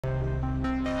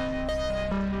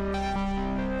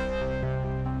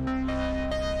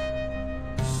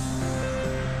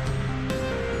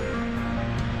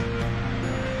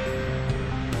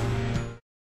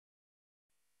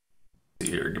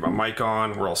here. Get my mic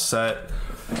on. We're all set.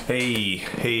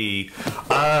 Hey.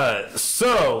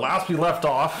 So last we left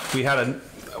off, we had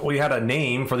a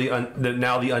name for the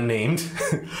now the unnamed,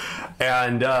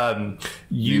 and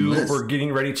you were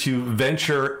getting ready to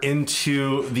venture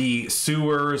into the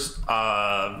sewers,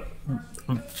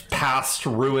 past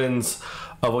ruins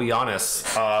of Oyanaes,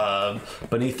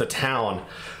 beneath the town.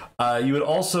 You had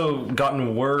also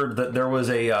gotten word that there was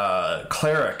a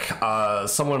cleric,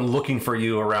 someone looking for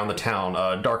you around the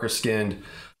town, darker skinned,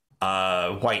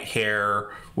 white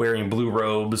hair, wearing blue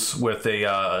robes, with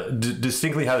a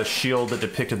distinctly had a shield that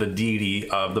depicted the deity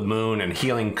of the moon and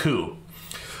healing Ku.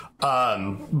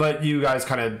 But you guys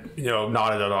kind of,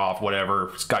 nodded it off,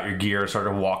 whatever, got your gear,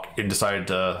 started to walk, and decided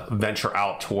to venture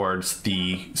out towards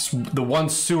the one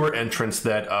sewer entrance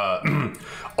that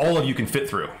all of you can fit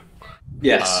through.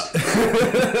 Yes. This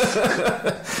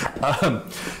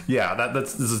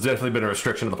has definitely been a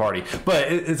restriction of the party,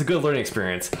 but it's a good learning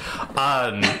experience.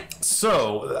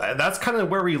 So that's kind of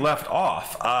where we left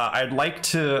off. I'd like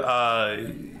to.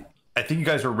 I think you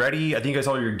guys are ready. I think you guys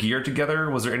all your gear together.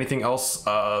 Was there anything else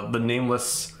the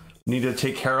Nameless needed to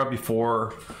take care of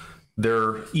before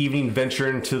their evening venture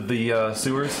into the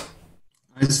sewers?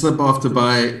 I slip off to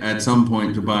buy a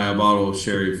bottle of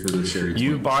sherry for the sherry.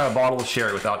 You buy a bottle of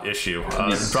sherry without issue.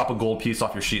 Yes. Drop a gold piece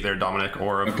off your sheet there, Dominic,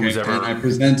 or who's ever. And I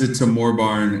present it to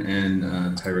Moorbarn and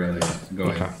Tyralus. Go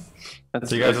ahead.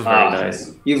 So you guys are very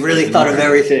nice. You've really thought of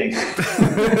everything.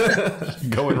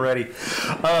 Going ready.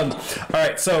 All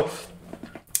right, so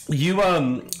you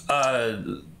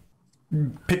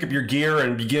pick up your gear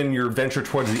and begin your venture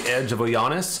towards the edge of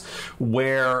Oyanaes,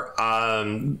 where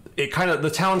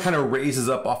the town kind of raises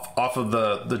up off of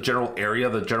the general area,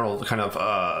 the general kind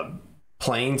of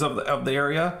plains of the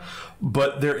area,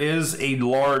 but there is a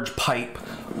large pipe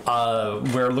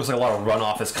where it looks like a lot of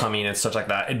runoff is coming and such like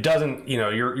that. It doesn't,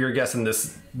 you're guessing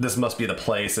this must be the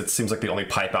place. It seems like the only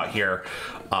pipe out here.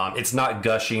 It's not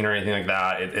gushing or anything like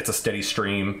that. It's a steady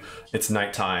stream. It's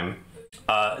nighttime.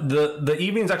 The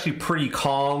evening's actually pretty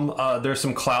calm. There's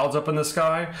some clouds up in the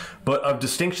sky, but of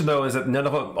distinction though is that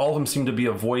all of them seem to be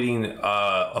avoiding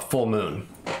a full moon.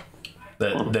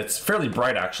 That's fairly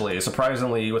bright, actually,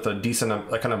 surprisingly, with a decent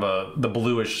the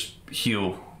bluish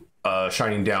hue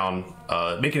shining down,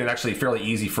 making it actually fairly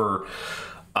easy for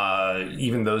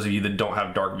even those of you that don't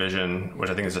have dark vision, which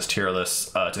I think is just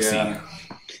Tyralus, to see.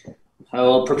 I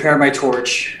will prepare my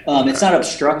torch. It's not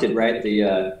obstructed, right?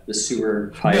 The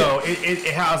sewer pipe. No, it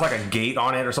has like a gate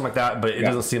on it or something like that, but it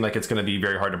doesn't seem like it's going to be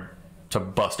very hard to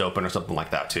bust open or something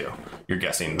like that too. You're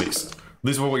guessing, at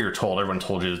least what you're told. Everyone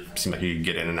told you it seemed like you could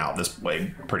get in and out this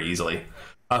way pretty easily.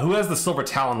 Who has the silver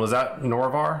talon? Was that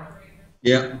Norovar?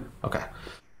 Yeah. Okay.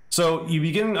 So you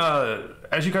begin,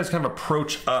 as you guys kind of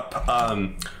approach up,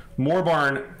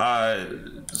 Moorbarn,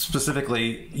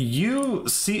 specifically, you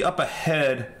see up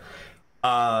ahead,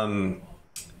 let's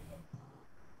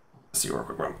see real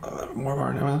quick.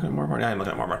 Moorbarn. Am I looking at Moorbarn? Yeah, I'm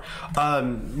looking at Moorbarn.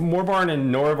 Moorbarn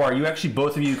and Norovar, you actually,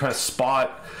 both of you kind of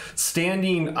spot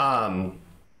standing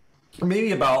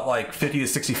maybe about like 50 to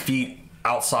 60 feet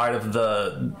outside of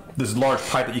this large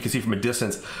pipe that you can see from a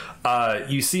distance.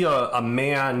 You see a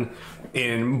man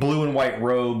in blue and white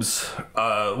robes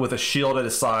with a shield at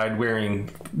his side, wearing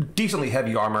decently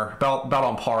heavy armor, about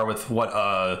on par with what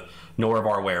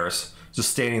Norovar wears, just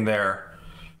standing there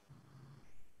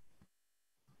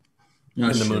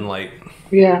in the moonlight.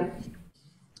 Yeah.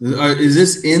 Is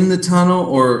this in the tunnel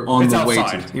or on the way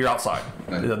to? You're outside.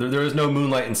 Right. There is no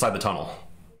moonlight inside the tunnel.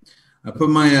 I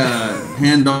put my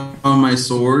hand on my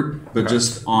sword, but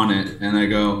just on it, and I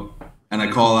go, and I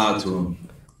call out to him.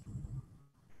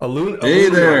 Hey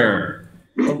there!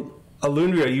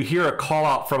 Alöndrea, you hear a call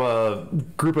out from a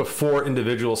group of 4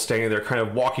 individuals standing there, kind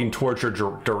of walking towards your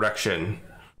direction.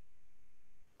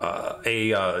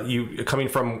 You coming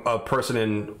from a person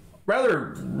in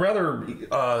rather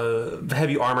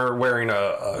heavy armor, wearing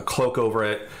a cloak over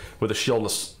it, with a shield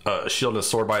and a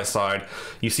sword by his side.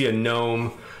 You see a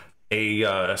gnome,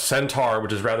 a centaur,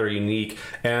 which is rather unique,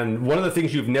 and one of the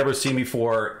things you've never seen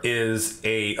before is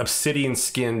a obsidian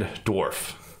skinned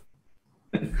dwarf.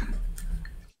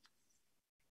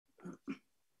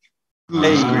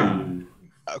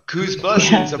 Ku's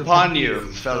blessings upon you,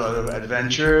 fellow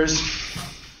adventurers.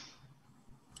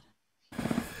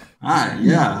 Hi,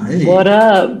 yeah. Hey. What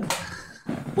up?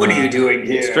 What are you doing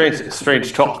here?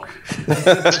 Strange talk.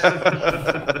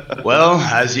 Well,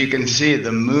 as you can see,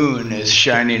 the moon is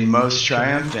shining most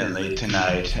triumphantly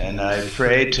tonight, and I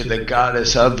pray to the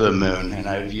goddess of the moon, and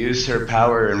I've used her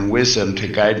power and wisdom to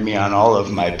guide me on all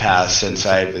of my paths since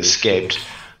I've escaped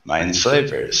my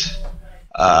enslavers.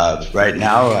 Right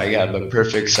now, I have a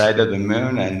perfect sight of the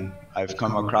moon, and I've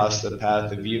come across the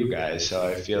path of you guys, so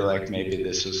I feel like maybe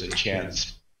this was a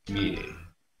chance meeting.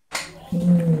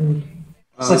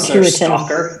 Is this our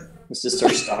stalker? Is this our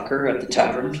stalker at the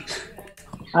tavern?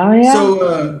 Oh yeah.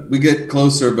 So we get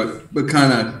closer, but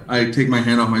kind of, I take my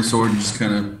hand off my sword and just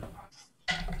kind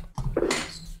of.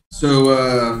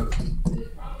 So,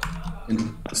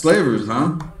 enslavers,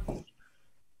 huh?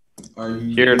 Are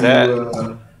you? Hear that?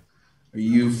 Are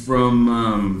you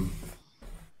from?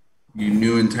 You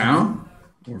new in town,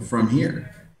 or from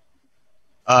here?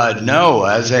 No,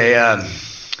 as a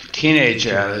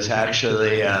teenager, I was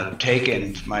actually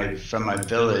taken from my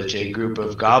village. A group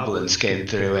of goblins came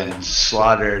through and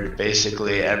slaughtered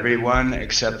basically everyone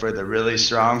except for the really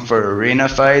strong for arena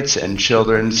fights and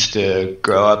children's to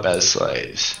grow up as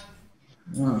slaves.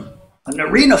 Oh. An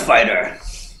arena fighter.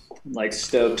 I'm like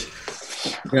stoked.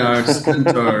 Yeah, our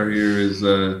centaur here is.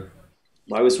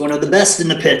 I was one of the best in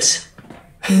the pit.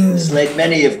 Slayed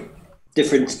many of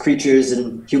different creatures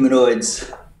and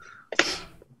humanoids.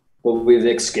 But we've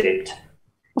escaped.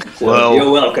 So well,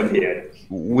 you're welcome here.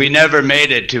 We never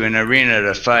made it to an arena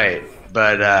to fight,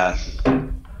 but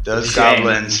those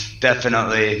goblins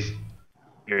definitely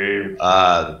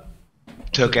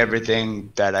took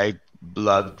everything that I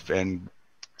loved and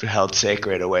held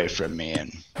sacred away from me.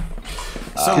 And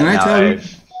So can I tell you?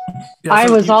 I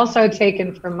was also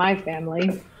taken from my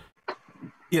family.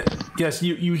 Yeah, yes,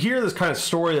 you hear this kind of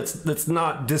story that's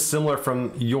not dissimilar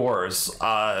from yours,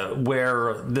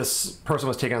 where this person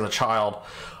was taken as a child.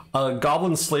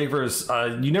 Goblin slavers,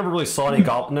 you never really saw any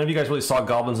none of you guys really saw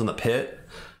goblins in the pit.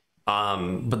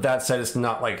 But that said, it's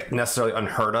not like necessarily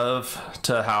unheard of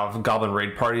to have goblin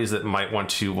raid parties that might want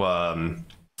to, I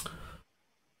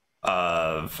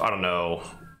don't know,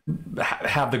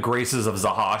 have the graces of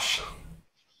Zzahsh.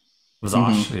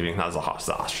 Maybe not Zzahsh,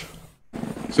 Zzahsh.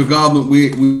 So goblin,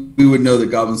 we would know that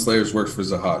goblin slayers worked for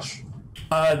Zzahsh.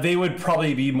 They would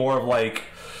probably be more of like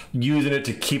using it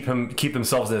to keep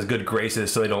themselves in his good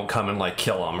graces, so they don't come and like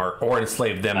kill him or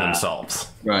enslave them themselves.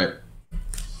 Right.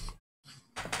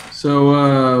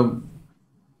 So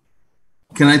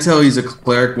can I tell he's a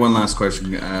cleric? One last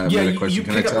question. Yeah, you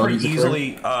pick up pretty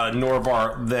easily,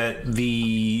 Norovar, that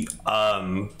the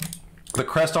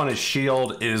crest on his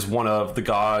shield is one of the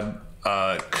god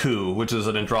Ku, which is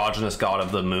an androgynous god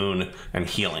of the moon and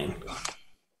healing.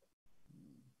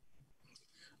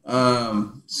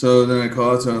 So then I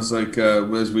call out to him. I was like,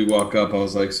 as we walk up, I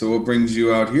was like, so what brings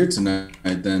you out here tonight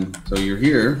then? So you're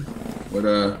here. What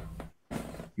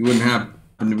you wouldn't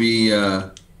happen to be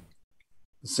the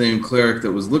same cleric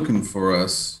that was looking for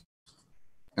us,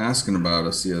 asking about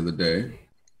us the other day,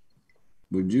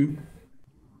 would you?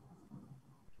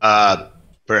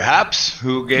 Perhaps.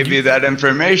 Who gave you that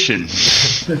information?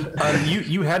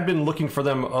 You had been looking for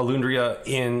them, Alöndrea,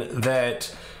 in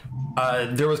that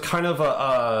there was kind of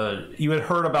you had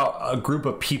heard about a group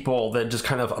of people that just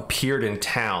kind of appeared in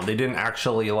town. They didn't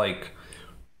actually like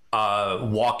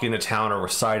walk into town or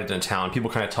reside in town. People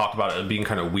kind of talked about it being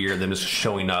kind of weird, them just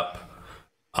showing up.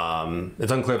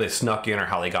 It's unclear if they snuck in or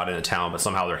how they got into town, but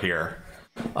somehow they're here.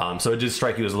 So it did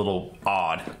strike you as a little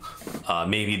odd.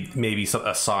 Maybe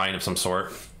a sign of some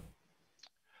sort.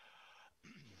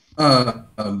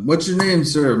 What's your name,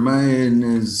 sir? Mine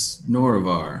is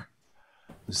Norovar.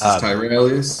 This is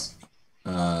Tyralus.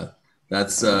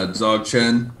 That's Dzog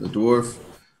Chen, the dwarf.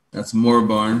 That's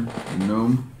Morbarn, the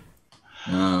gnome.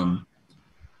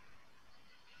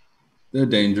 They're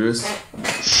dangerous.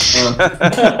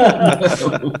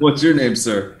 What's your name,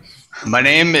 sir? My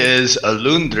name is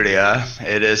Alöndrea.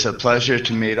 It is a pleasure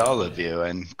to meet all of you,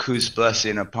 and Ku's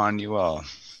blessing upon you all.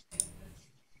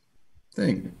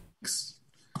 Thanks.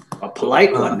 A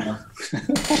polite one.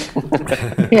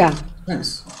 Yeah.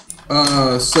 Nice.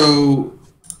 So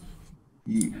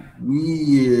we.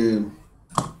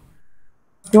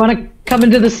 You want to come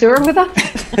into the sewer with us?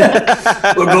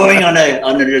 We're going on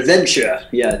an adventure.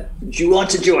 Yeah. Do you want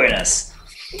to join us?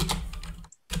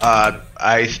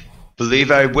 I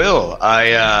believe I will.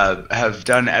 I have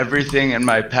done everything in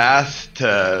my path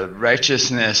to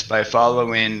righteousness by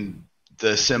following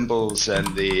the symbols and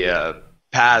the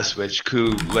paths which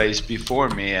Ku lays before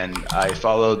me, and I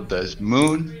followed the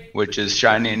moon, which is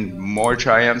shining more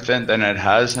triumphant than it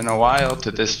has in a while,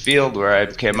 to this field where I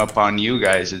came upon you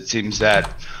guys. It seems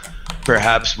that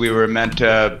perhaps we were meant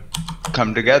to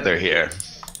come together here.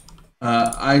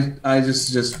 I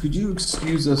just could you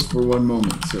excuse us for one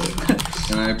moment, sir?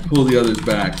 And I pull the others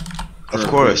back. Of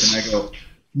course. And I go,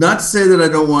 not to say that I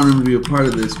don't want him to be a part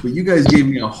of this, but you guys gave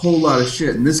me a whole lot of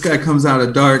shit, and this guy comes out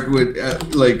of dark with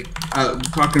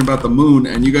talking about the moon,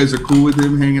 and you guys are cool with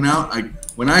him hanging out.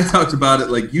 when I talked about it,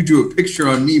 like you drew a picture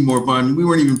on me, Morvan. We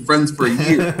weren't even friends for a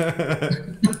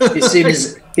year.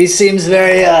 He seems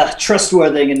very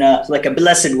trustworthy and like a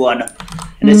blessed one.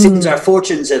 And it seems our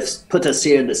fortunes have put us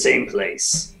here in the same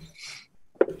place.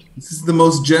 This is the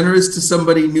most generous to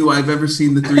somebody new I've ever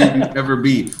seen the three of you ever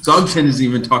be. Dzog isn't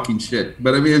even talking shit.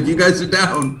 But I mean, if you guys are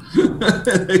down.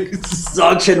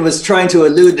 Dzog was trying to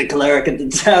elude the cleric at the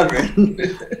tavern.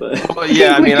 Well,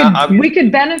 yeah, I mean, we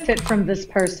could benefit from this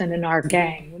person in our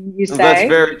gang, wouldn't you say? That's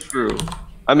very true.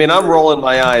 I mean, I'm rolling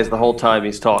my eyes the whole time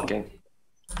he's talking.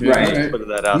 Right. Put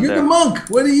that out You're there. the monk.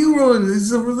 What are you rolling? This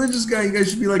is a religious guy. You guys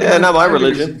should be like, yeah, not my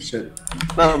religion. Shit.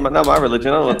 Not my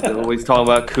religion. I don't know what he's talking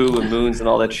about, coup and moons and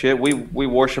all that shit. We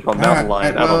worship a mountain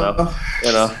lion. I don't know.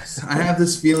 You know. I have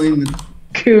this feeling that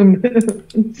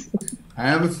I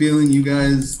have a feeling you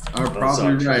guys are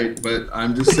probably right, but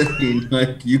I'm just saying,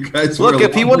 like, you guys. Look,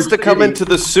 if he wants to come into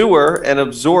the sewer and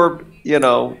absorb,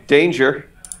 danger.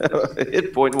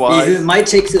 Hit point wise. It might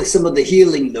take some of the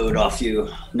healing load off you,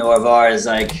 Norovar, as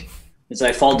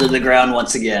I fall to the ground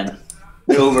once again,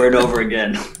 over and over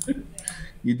again.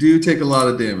 You do take a lot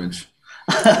of damage.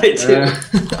 I do.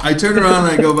 I turn around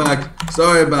and I go back.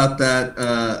 Sorry about that,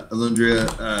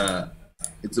 Alöndrea.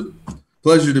 It's a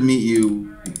pleasure to meet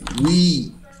you.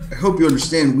 I hope you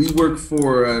understand, we work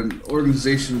for an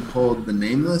organization called The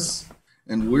Nameless,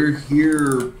 and we're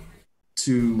here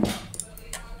to...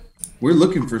 We're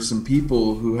looking for some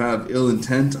people who have ill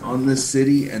intent on this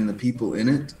city and the people in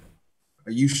it.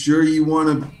 Are you sure you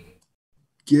want to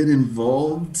get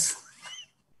involved?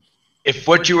 If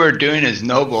what you are doing is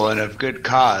noble and of good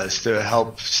cause to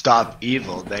help stop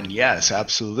evil, then yes,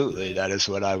 absolutely, that is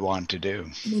what I want to do.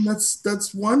 I mean,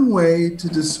 that's one way to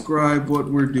describe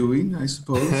what we're doing, I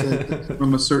suppose,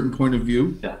 from a certain point of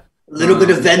view. Yeah. A little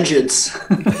bit of vengeance.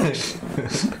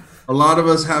 A lot of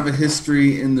us have a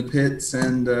history in the pits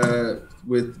and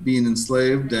with being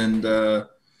enslaved, and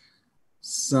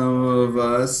some of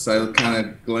us, I kind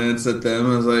of glance at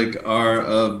them as like, are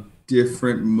of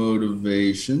different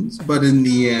motivations, but in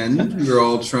the end, we're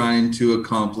all trying to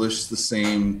accomplish the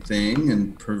same thing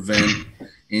and prevent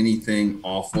anything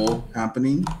awful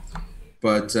happening.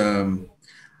 But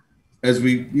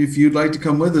if you'd like to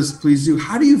come with us, please do.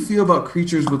 How do you feel about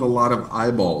creatures with a lot of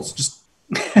eyeballs? Just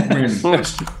random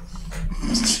question.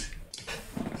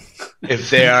 If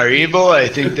they are evil, I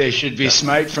think they should be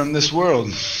smite from this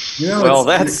world. Well,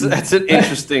 that's an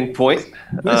interesting point.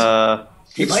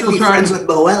 He might be friends with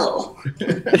Boel.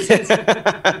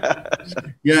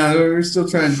 Yeah, we're still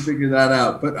trying to figure that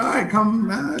out. But all right, come,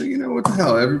 what the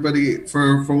hell? Everybody,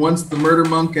 for once, the murder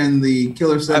monk and the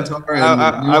killer centaur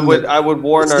I would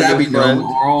warn our new friend.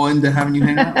 Are all into having you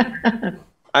hang out.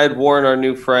 I'd warn our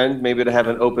new friend maybe to have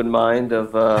an open mind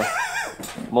of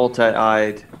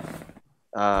multi-eyed,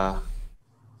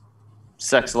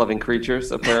 sex-loving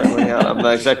creatures. Apparently, I'm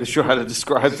not exactly sure how to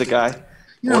describe the guy.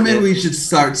 Maybe we should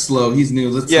start slow. He's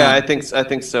new. I think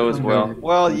so as well.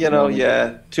 Well,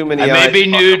 too many. I may be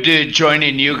new to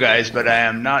joining you guys, but I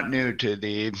am not new to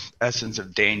the essence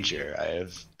of danger. I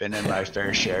have been in my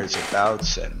fair shares of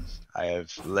bouts, and I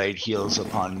have laid heels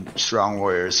upon strong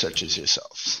warriors such as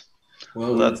yourselves.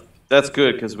 Well, that's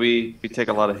good because we take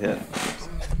a lot of hit.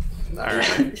 All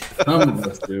right. Some of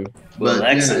us do. Well,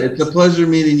 excellent. It's a pleasure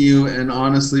meeting you, and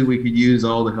honestly, we could use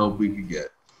all the help we could get.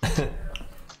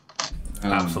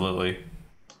 Absolutely.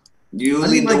 You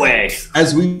lead the way.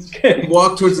 As we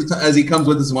walk towards as he comes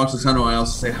with us and walks the tunnel, I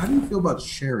also say, "How do you feel about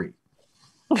Sherry?"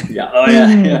 Yeah. Oh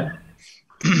yeah.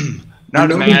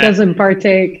 Not a man. He doesn't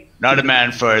partake. Not a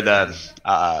man for the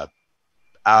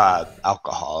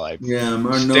alcohol. I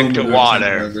stick to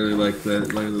water. Really like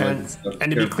that. Stuff.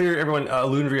 And to be clear, everyone,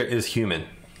 Alöndrea is human,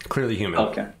 clearly human.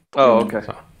 Okay. Oh, okay.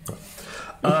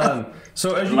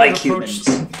 So as you Like approach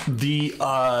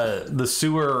the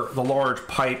sewer, the large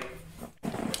pipe,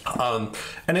 and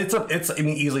it's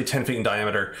easily 10 feet in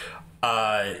diameter.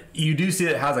 You do see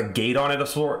that it has a gate on it of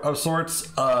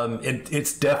sorts.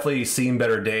 It's definitely seen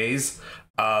better days.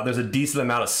 There's a decent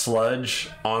amount of sludge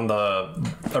on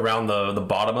around the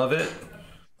bottom of it.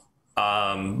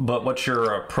 But what's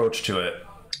your approach to it?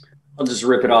 I'll just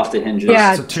rip it off the hinges.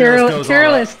 Yeah, So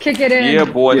Tyralus kick it in. Yeah,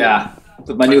 boy. Yeah.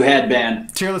 With my new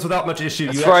headband. Tyralus, without much issue.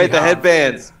 That's right, the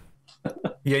headbands.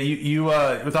 Yeah, you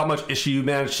without much issue, you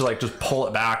managed to just pull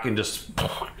it back and just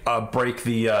break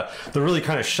the really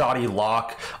kind of shoddy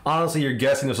lock. Honestly, you're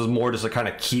guessing this was more just to kind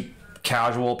of keep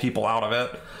casual people out of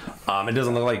it. It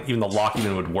doesn't look like even the lock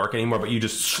even would work anymore, but you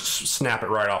just snap it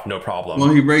right off, no problem. Well,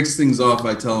 he breaks things off.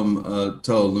 I tell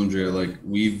Alöndrea,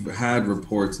 we've had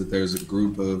reports that there's a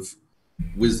group of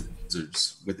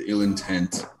wizards with ill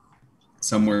intent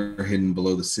somewhere hidden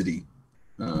below the city.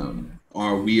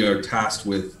 we are tasked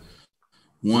with,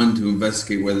 one, to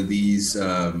investigate whether these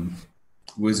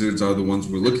wizards are the ones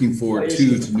we're looking for.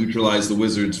 Two, to neutralize the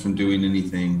wizards from doing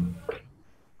anything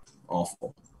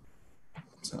awful.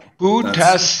 So who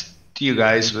tasked you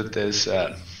guys with this,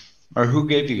 or who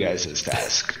gave you guys this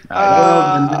task?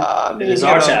 It is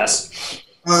our task.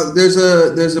 There's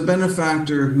a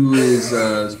benefactor who is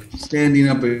standing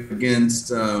up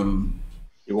against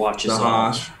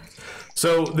Zzahsh.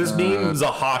 So this name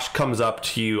Zzahsh comes up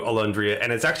to you, Alöndrea,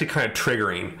 and it's actually kind of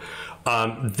triggering.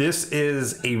 This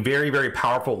is a very, very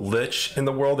powerful lich in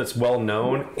the world that's well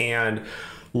known, and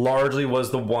largely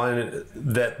was the one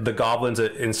that the goblins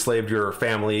that enslaved your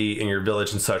family and your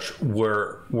village and such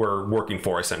were working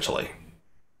for, essentially.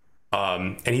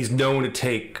 And he's known to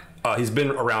take. He's been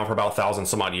around for about 1,000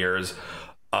 some odd years.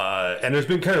 And there's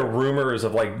been kind of rumors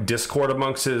of like discord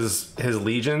amongst his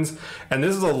legions. And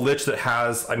this is a lich that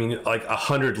has, I mean, like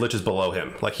 100 liches below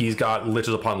him. Like he's got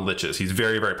liches upon liches. He's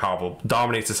very, very powerful.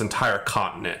 Dominates this entire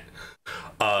continent.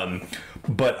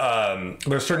 But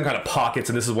there's certain kind of pockets,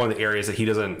 and this is one of the areas that he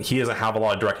doesn't have a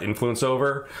lot of direct influence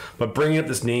over. But bringing up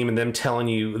this name and them telling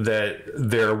you that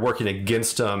they're working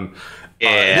against him, it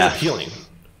is appealing.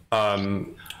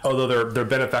 Although their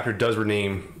benefactor does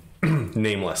rename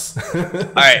nameless. All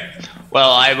right.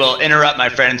 Well, I will interrupt my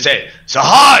friend and say,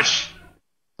 Zzahsh!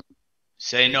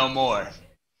 Say no more.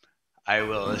 I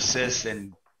will assist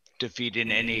in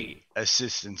defeating any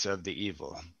assistance of the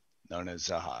evil known as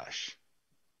Zzahsh.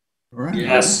 Right.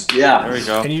 Yes. Yeah. There we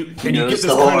go. And you get this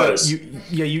kind of,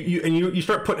 you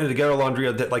start putting it together,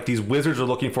 Alöndrea, that like these wizards are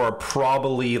looking for are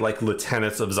probably like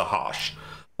lieutenants of Zzahsh.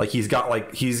 Like he's got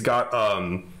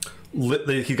liches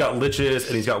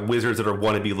and he's got wizards that are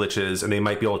wannabe liches, and they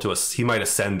might be able to. He might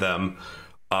ascend them.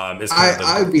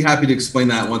 I'd be happy to explain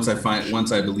that once I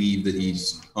believe that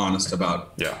he's honest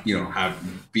about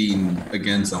being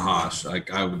against Zzahsh. Like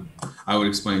I would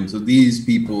explain. So these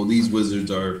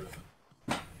wizards are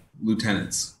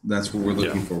lieutenants. That's what we're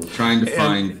looking for. We're trying to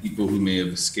find people who may have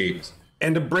escaped.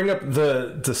 And to bring up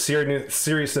the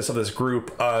seriousness of this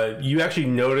group, you actually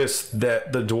notice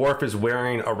that the dwarf is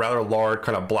wearing a rather large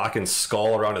kind of blackened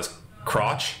skull around his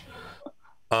crotch.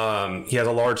 He has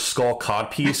a large skull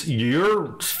codpiece.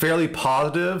 You're fairly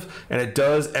positive, and it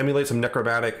does emulate some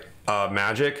necromantic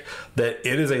magic, that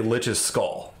it is a lich's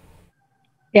skull.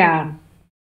 Yeah.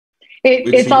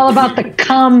 It's all about the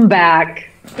comeback.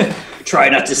 Try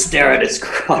not to stare at his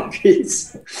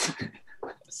codpiece.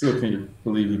 Still can't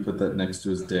believe he put that next to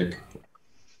his dick.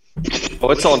 Oh,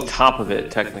 it's on top of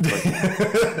it, technically.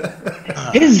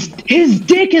 His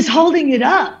dick is holding it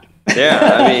up. Yeah,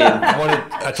 I mean,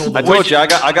 I told you, I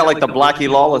got like the Blackie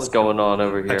Lawless going on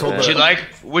over here.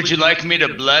 Would you like me to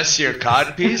bless your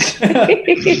codpiece?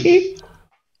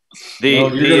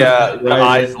 the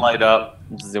eyes light up.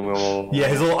 Yeah,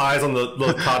 his little eyes on the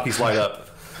little codpiece light up.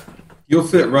 You'll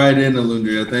fit right in,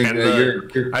 Alöndrea. Thank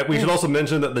you. We should also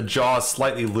mention that the jaw is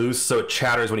slightly loose, so it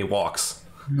chatters when he walks.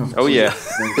 Oh yeah,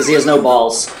 because he has no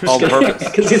balls. On purpose.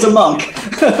 Because he's a monk.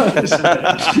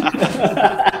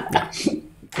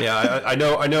 Yeah, I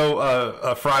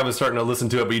know. Fry was starting to listen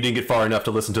to it, but you didn't get far enough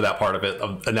to listen to that part of it,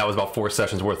 and that was about 4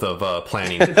 sessions worth of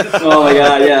planning. Oh my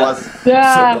god, yeah.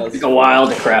 Yeah. It took a while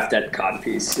to craft that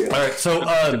codpiece. Yeah. All right, so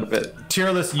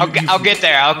Tyralus, I'll get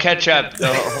there. I'll catch up the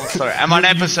whole story. I'm on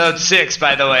episode 6,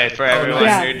 by the way, for everyone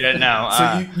who didn't know.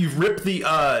 So you've ripped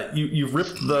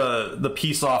the the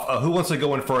piece off. Who wants to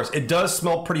go in first? It does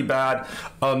smell pretty bad.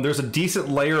 There's a decent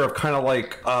layer of kind of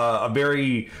like a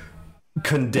very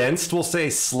condensed, we'll say,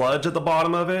 sludge at the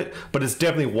bottom of it, but it's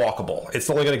definitely walkable. It's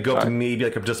only going to go up to maybe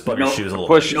like just above your shoes a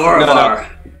little bit. Norovar.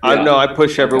 I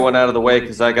push everyone out of the way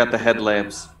because I got the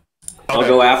headlamps. I'll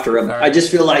go after him. Right. I just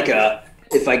feel like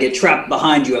if I get trapped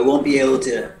behind you, I won't be able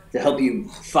to help you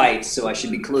fight, so I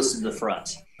should be close to the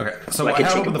front. Okay, so I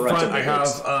have up at the front, I have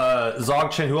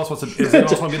Dzog, Chen. Who else wants to? Is anyone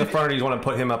else want to be in the front, or do you want to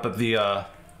put him up at the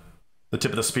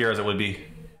tip of the spear, as it would be?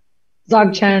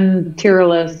 Dzog, Chen,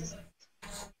 Tyralus.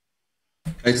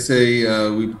 I say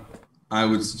I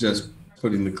would suggest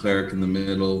putting the cleric in the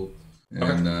middle,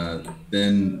 and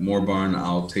then Morbarn,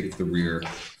 I'll take the rear.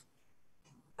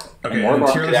 Okay, and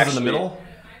Tyralus is in the middle?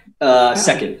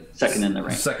 Second in the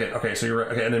rank. Second, okay, so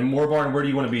you're okay. And then Morbarn, where do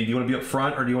you want to be? Do you want to be up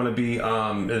front, or do you want to be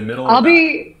in the middle? I'll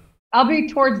be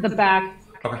towards the back,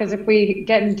 because if we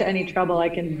get into any trouble, I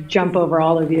can jump over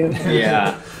all of you.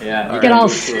 Yeah. Get all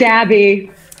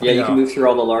stabby. Yeah, you can move through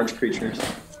all the large creatures.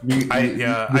 I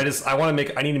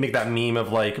need to make that meme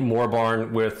of like Morbarn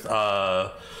with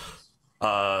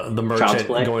the merchant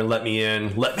going, "Let me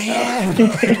in, let me in."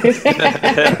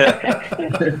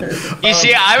 You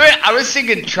see, I was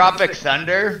thinking Tropic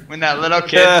Thunder when that little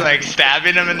kid's like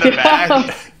stabbing him in the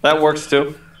back. That works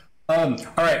too. All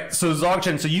right, so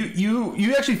Dzog, so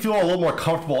you actually feel a little more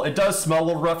comfortable. It does smell a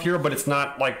little rough here, but it's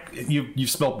not like you've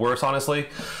smelled worse, honestly.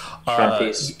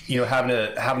 Having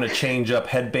to change up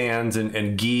headbands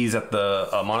and geese at the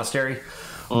monastery,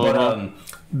 but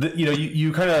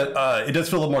you kind of it does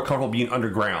feel a little more comfortable being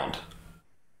underground.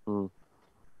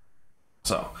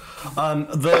 So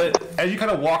as you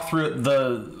kind of walk through it,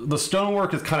 the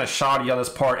stonework is kind of shoddy on this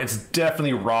part. It's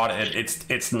definitely rotted.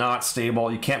 It's not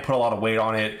stable. You can't put a lot of weight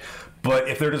on it, but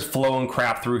if they're just flowing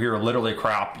crap through here, literally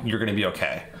crap, you're going to be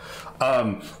okay.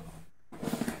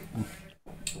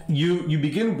 You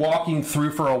begin walking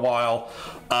through for a while,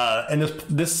 and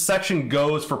this section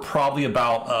goes for probably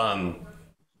about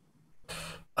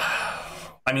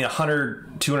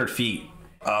 100, 200 feet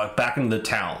back into the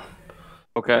town.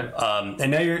 Okay.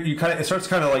 And now it starts to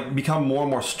kind of like become more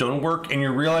and more stonework, and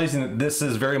you're realizing that this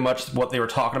is very much what they were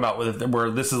talking about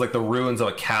where this is like the ruins of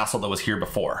a castle that was here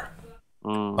before.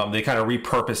 They kind of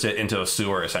repurposed it into a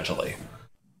sewer, essentially.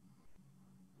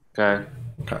 Okay.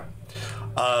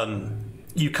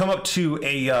 You come up to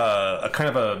a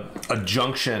kind of a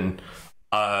junction,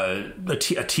 a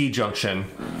T junction.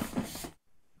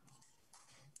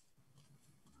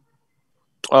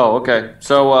 Oh, okay.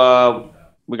 So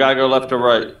we gotta go left or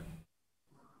right.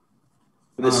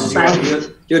 This is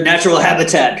your natural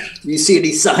habitat. You see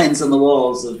any signs on the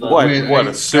walls of what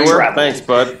a sewer? Travel. Thanks,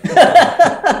 bud.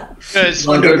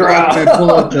 Underground. I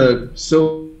pull out the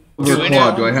silver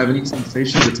claw. Do I have any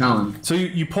sensations of talon? So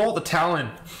you pull out the talon,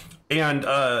 and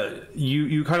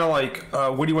you kind of like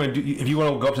what do you want to do? If you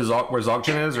want to go up to where Dzog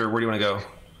is, or where do you want to go?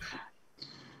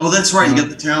 Oh, that's right. You got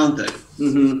the talon thing.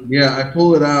 Mm-hmm. Yeah, I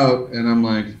pull it out, and I'm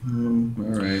like,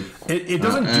 all right. It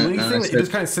doesn't do anything. It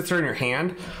just kind of sits there in your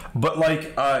hand. But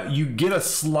like you get a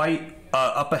slight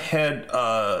up ahead,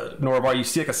 Norovar. You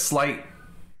see like a slight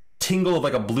tingle of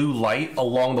like a blue light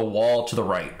along the wall to the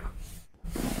right.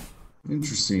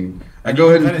 Interesting. I go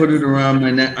ahead and put it around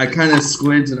my neck. I kind of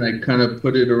squint and I kind of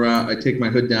put it around. I take my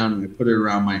hood down and I put it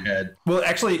around my head. Well,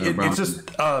 actually, it's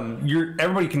just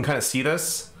everybody can kind of see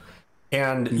this.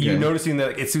 And you're noticing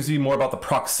that it seems to be more about the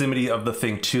proximity of the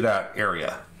thing to that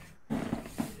area.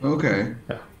 Okay.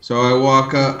 Yeah. So I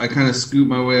walk up, I kind of scoot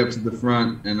my way up to the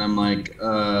front, and I'm like,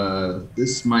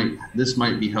 this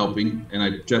might be helping. And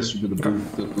I gesture to the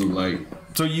blue light.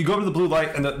 So you go to the blue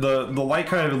light, and the light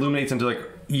kind of illuminates into like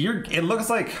it looks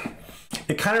like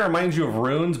it kind of reminds you of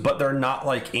runes, but they're not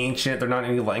like ancient. They're not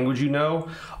any language you know.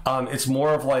 It's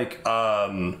more of like I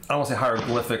don't want to say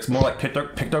hieroglyphics, more like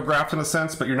pictographs in a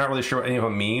sense, but you're not really sure what any of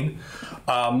them mean.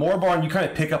 Morbarn, you kind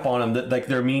of pick up on them that like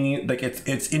they're meaning like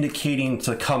it's indicating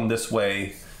to come this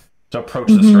way, to approach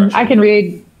this direction. I can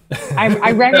read.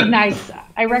 I recognize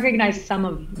some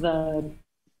of the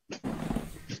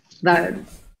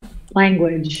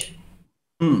language.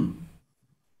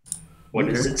 What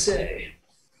does it say?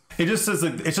 It just says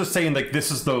like, it's just saying like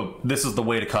this is the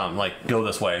way to come. Like go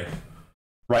this way.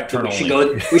 Right turn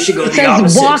only. We should go It the says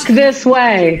opposite. walk this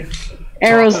way.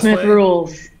 Aerosmith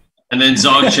rules. And then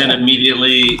Dzog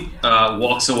immediately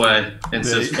walks away and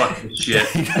says, "Fuck this shit."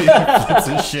 That's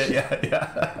his shit.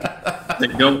 Yeah.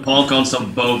 Then go honk on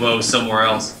some bobo somewhere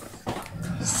else.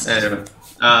 Anyway,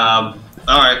 all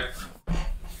right.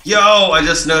 Yo, I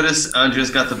just noticed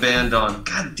Andrea's got the band on.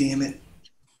 God damn it!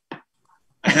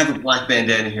 I have a black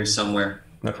bandana here somewhere.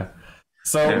 Okay.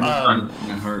 So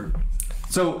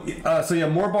So yeah,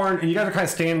 Morbarn, and you guys are kind of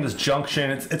staying in this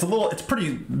junction. It's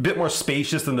pretty bit more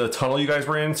spacious than the tunnel you guys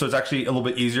were in, so it's actually a little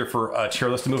bit easier for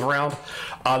Tyralus to move around.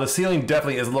 The ceiling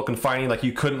definitely is a little confining. Like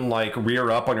you couldn't like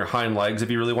rear up on your hind legs if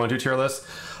you really wanted to, Tyralus.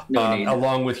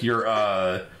 Along with your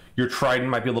trident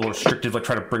might be a little restrictive, like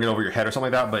try to bring it over your head or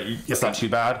something like that, but it's not too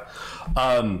bad.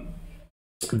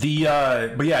 But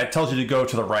yeah, it tells you to go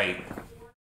to the right.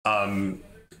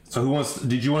 So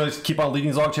did you want to keep on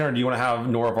leading Dzog, or do you want to have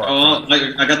Norovar? Oh,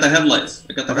 I got the headlights.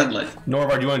 Headlights.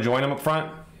 Norovar, do you want to join him up front?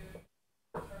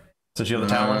 Since you have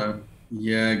the talent?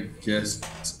 Yeah,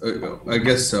 I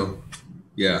guess so.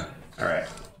 Yeah. All right.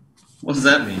 What does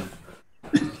that mean?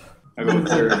 I go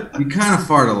third. You kind of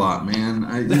fart a lot, man.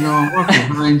 I'm walking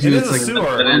behind you. It's like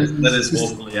that is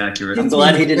woefully accurate. I'm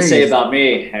glad he didn't say about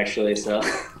me, actually. So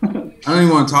I don't even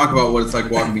want to talk about what it's like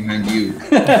walking behind you.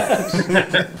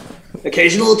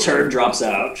 Occasional turd drops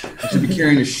out. You should be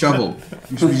carrying a shovel.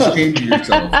 You should be changing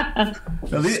yourself. At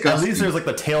least there's like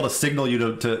the tail to signal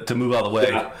you to move out of the way.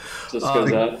 Yeah, just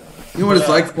goes out. You know what it's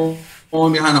like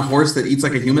following behind a horse that eats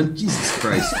like a human? Jesus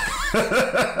Christ.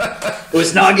 It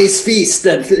was Nagi's feast.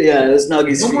 It was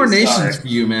Nagi's feast. No more nations for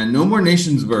you, man. No more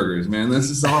nations burgers, man. This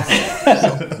is awful.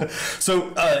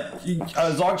 So,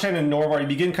 Dzog, Chen, and Norovar, you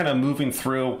begin kind of moving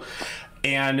through,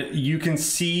 and you can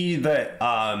see that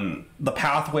the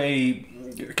pathway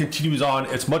continues on.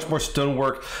 It's much more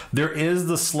stonework. There is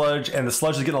the sludge, and the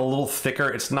sludge is getting a little thicker.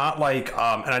 It's not like,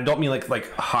 and I don't mean like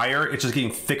higher. It's just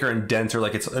getting thicker and denser.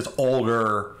 Like it's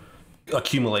older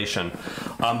accumulation.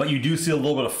 But you do see a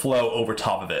little bit of flow over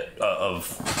top of it,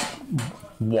 of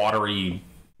watery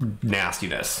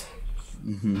nastiness.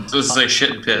 Mm-hmm. So this is like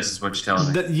shit and piss, is what you're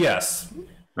telling me. Yes.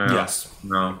 Yes.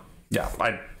 No. Yeah.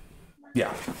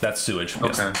 Yeah. That's sewage.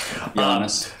 Okay.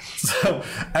 Yes. So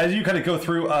as you kind of go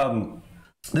through,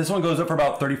 this one goes up for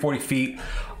about 30-40 feet.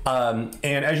 And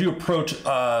as you approach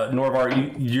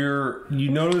Norovar,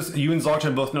 you notice, you and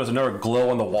Zzahsh both notice another glow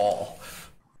on the wall.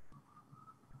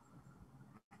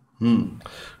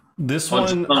 This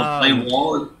one, plain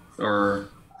wall, or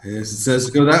yes, it says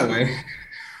to go that way.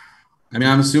 I mean,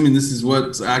 I'm assuming this is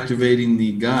what's activating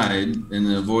the guide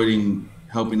and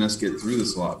helping us get through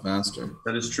this a lot faster.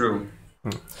 That is true.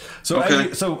 So, okay.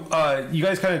 You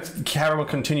guys kind of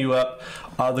continue up.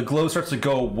 The glow starts to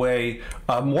go away.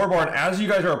 Morbarn, as you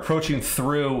guys are approaching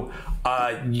through,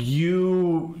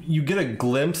 you get a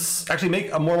glimpse. Actually,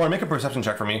 make a perception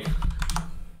check for me.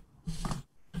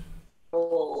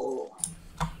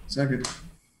 Second.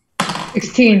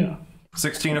 16.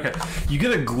 16. Okay, you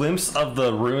get a glimpse of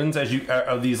the ruins as you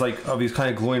of these kind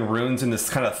of glowing ruins in this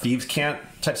kind of thieves' camp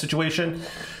type situation.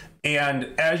 And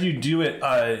as you do it,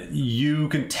 you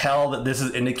can tell that this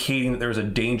is indicating that there's a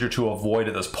danger to avoid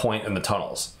at this point in the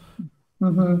tunnels.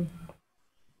 Mm-hmm.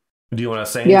 Do you want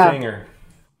to say anything? Or?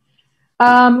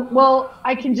 Well,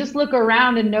 I can just look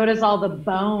around and notice all the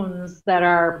bones that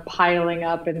are piling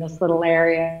up in this little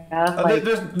area.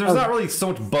 There's not really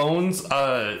so much bones.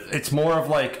 It's more of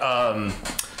like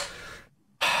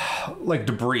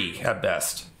debris at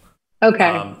best.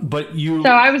 Okay. But you... So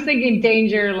I was thinking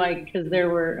danger, because there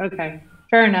were... Okay,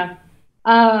 fair enough.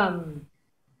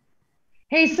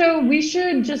 Hey, so we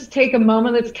should just take a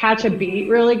moment. Let's catch a beat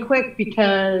really quick,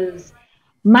 because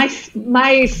my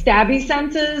stabby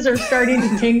senses are starting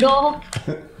to tingle.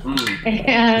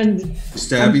 And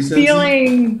stabby senses?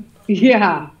 feeling...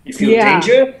 Yeah. You feel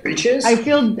danger, breaches?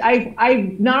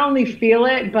 I not only feel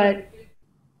it, but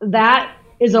that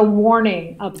is a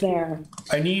warning up there.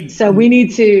 So we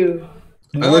need to...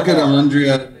 I look at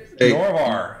Alöndrea. Hey,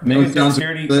 Norovar. No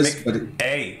dexterity. But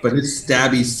his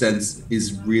stabby sense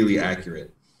is really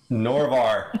accurate.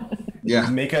 Norovar. Yeah.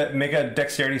 Make a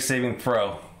dexterity saving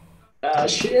throw. Ah,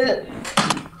 shit.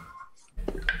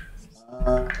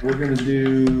 We're gonna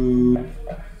do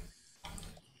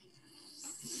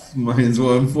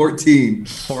 -1, 14.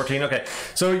 14. Okay.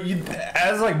 So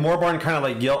as Morbarn kind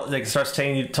of starts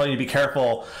telling you to be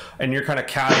careful, and you're kind of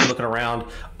casually looking around,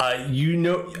 you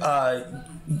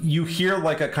hear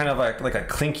a kind of a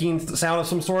clinking sound of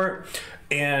some sort,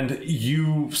 and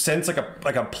you sense like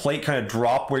a plate kind of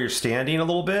drop where you're standing a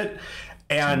little bit,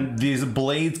 and these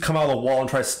blades come out of the wall and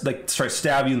try to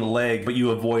stab you in the leg, but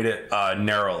you avoid it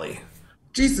narrowly.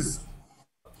 Jesus.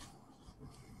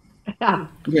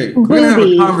 Okay, we're gonna have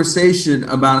a conversation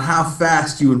about how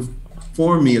fast you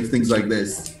inform me of things like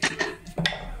this.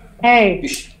 Hey,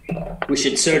 we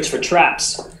should search for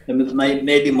traps, and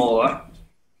maybe more.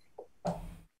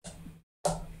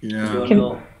 Yeah,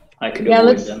 I could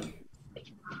avoid them.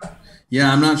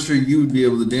 Yeah, I'm not sure you would be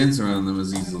able to dance around them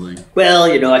as easily. Well,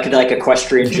 I could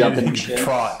equestrian jump and shit.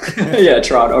 Trot. Yeah,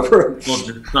 trot over.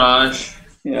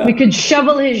 Yeah. We could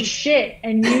shovel his shit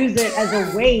and use it as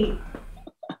a weight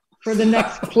for the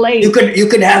next plate. You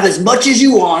could have as much as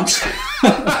you want.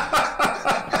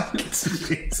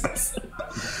 Jesus.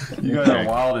 You guys are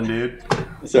wildin', dude.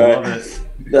 Sorry. I love it.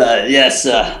 Yes,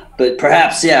 but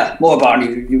perhaps,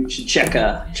 Morbarn, you should check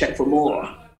for more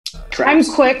traps. I'm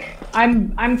quick.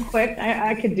 I'm quick.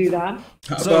 I could do that.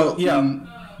 How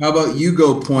about you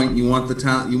go point? You want the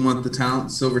talent? You want the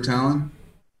talent, silver talon?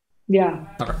 Yeah.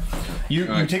 Okay. You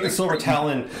take the silver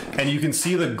talon, and you can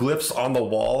see the glyphs on the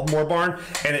wall, Morbarn,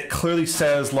 and it clearly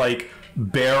says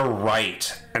bear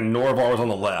right, and Norovar was on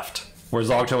the left, where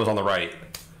Zzahsh was on the right.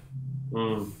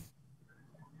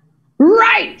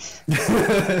 Right.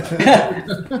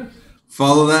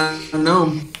 Follow that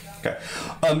gnome. Okay.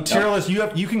 Tyralus,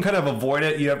 you can kind of avoid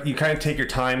it. You kind of take your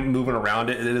time moving around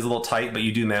it. It is a little tight, but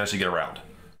you do manage to get around.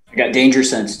 I got danger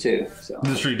sense too. So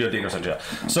this is true. You do have danger sense, yeah.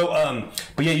 So,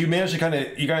 but yeah, you manage to kind of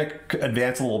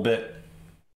advance a little bit.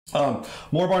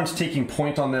 Morbarn's taking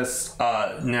point on this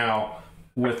now.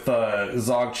 with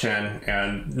Dzog, Chen,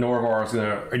 and Norovar is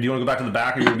gonna. Do you want to go back to the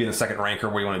back, or are you gonna be in the second rank, or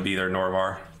where do you want to be there,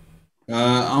 Norovar?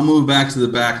 I'll move back to the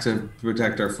back to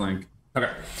protect our flank. Okay,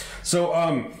 so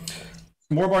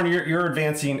Morbarn, you're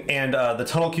advancing, and the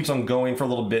tunnel keeps on going for a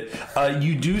little bit.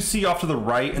 You do see off to the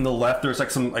right and the left, there's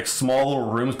like some like small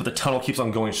little rooms, but the tunnel keeps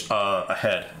on going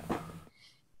ahead.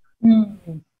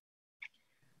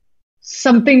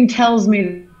 Something tells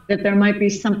me that there might be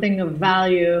something of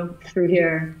value through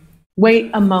here.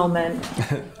 Wait a moment.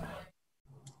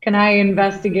 Can I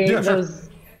investigate those?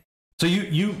 So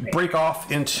you break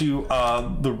off into do you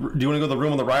want to go to the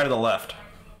room on the right or the left?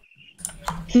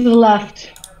 To the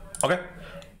left. Okay.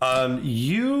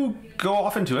 You go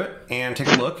off into it and take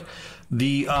a look.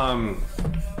 The oh,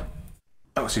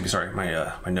 excuse me, sorry,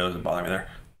 my nose is bothering me there.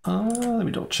 Let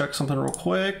me double check something real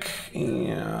quick.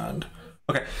 And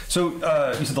okay, so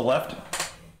you said the left.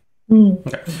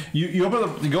 Okay, you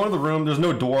open you go into the room. There's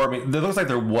no door. I mean, it looks like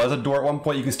there was a door at one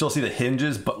point. You can still see the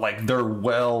hinges, but like they're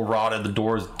well rotted. The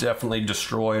door is definitely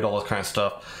destroyed. All this kind of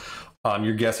stuff.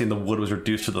 You're guessing the wood was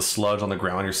reduced to the sludge on the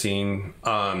ground. You're seeing.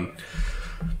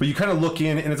 But you kind of look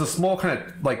in, and it's a small kind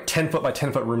of like 10 foot by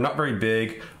 10 foot room, not very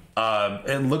big.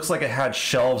 It looks like it had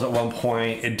shelves at one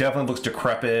point. It definitely looks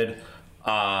decrepit.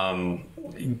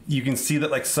 You can see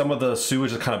that like some of the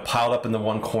sewage is kind of piled up in the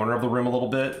one corner of the room a little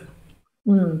bit.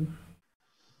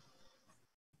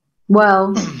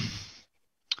 Well,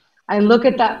 I look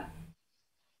at that.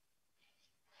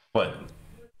 What?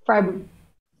 Freiburger.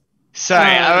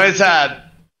 Sorry, I was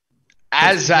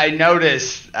as I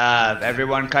noticed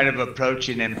everyone kind of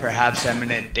approaching in perhaps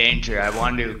imminent danger, I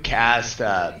wanted to cast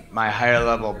my higher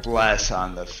level bless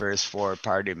on the first 4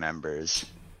 party members.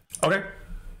 Okay.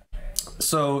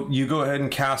 So you go ahead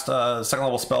and cast a second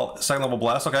level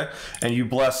bless, okay? And you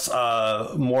bless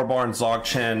Morbarn, Dzog,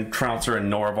 Chen, Trouncer,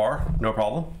 and Norovar. No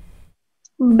problem.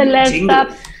 Bless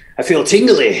up. I feel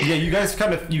tingly. Yeah, you guys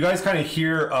kind of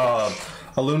hear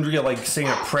Alöndrea like saying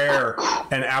a prayer,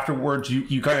 and afterwards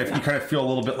you kind of feel a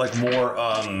little bit like more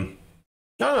I don't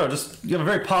know, just you have a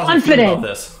very positive feeling about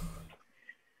this.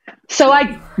 So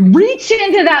I reach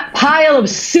into that pile of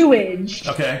sewage.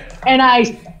 Okay. And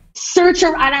I search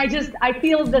her, and I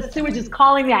feel the sewage is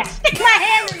calling me. I stick my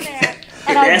hand in there,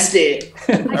 and Nasty.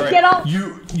 I get all.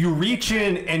 You reach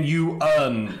in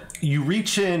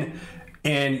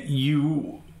and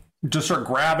you just start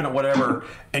grabbing at whatever,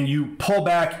 and you pull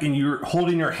back, and you're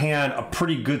holding in your hand a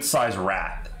pretty good sized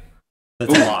rat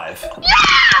that's alive.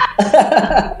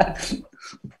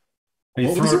 And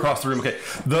you throw it across the room. Okay,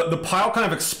 the pile kind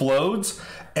of explodes,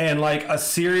 and like a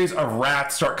series of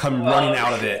rats start coming running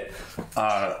out of it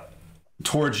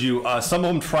towards you. Some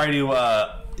of them try to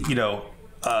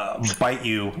bite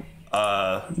you,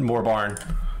 Morbarn.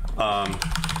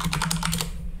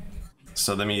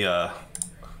 So let me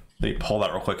pull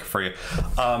that real quick for you.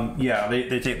 Yeah,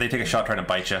 they take a shot trying to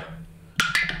bite you.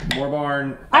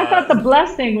 Morbarn. I thought the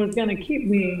blessing was going to keep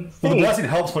me safe. Well, the blessing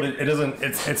helps, but it doesn't.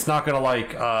 It's not going to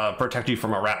like protect you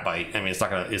from a rat bite. I mean, it's not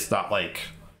that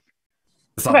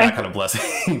kind of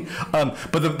blessing.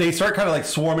 But they start kind of like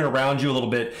swarming around you a little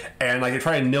bit, and like they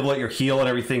try to nibble at your heel and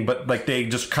everything. But like they're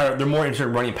more interested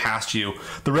in running past you.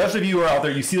 The rest of you are out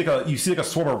there. You see like a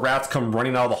swarm of rats come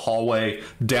running out of the hallway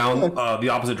down the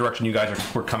opposite direction you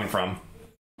guys were coming from,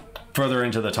 further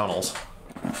into the tunnels.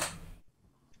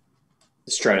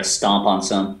 Just trying to stomp on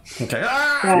some. Okay.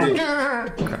 I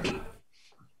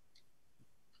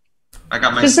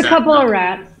got my just a couple up. of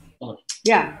rats.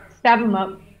 Yeah, stab them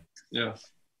up. Yeah.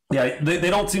 Yeah, they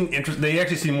don't seem interested. They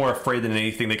actually seem more afraid than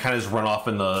anything. They kind of just run off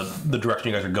in the direction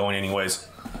you guys are going anyways.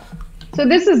 So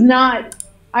this is not...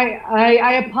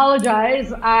 I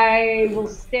apologize. I will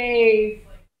stay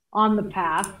on the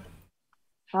path.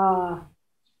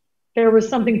 There was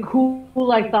something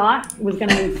cool I thought was going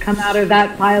to come out of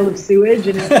that pile of sewage.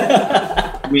 And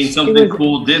I mean, something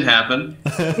cool did happen.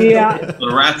 Yeah.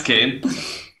 The rats came.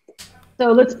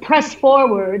 So let's press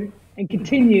forward and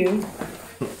continue.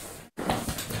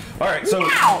 All right, so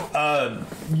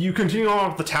you continue on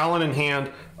with the talon in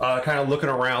hand, kind of looking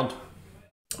around.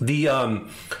 You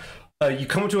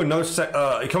come into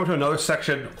another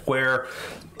section where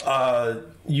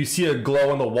you see a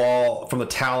glow on the wall from the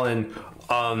talon,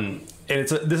 and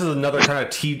this is another kind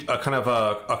of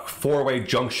a four-way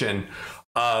junction.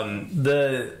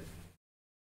 The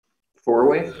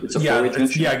four-way? It's a four-way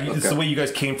junction? It's the way you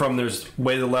guys came from. There's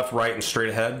way to the left, right, and straight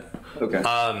ahead. Okay.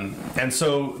 And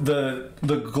so the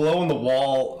glow in the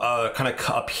wall kind of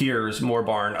appears,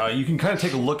 Morbarn. You can kind of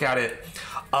take a look at it.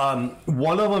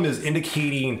 One of them is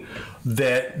indicating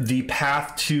that the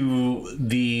path to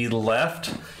the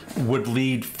left would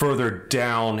lead further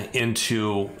down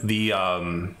into the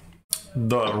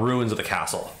the ruins of the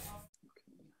castle.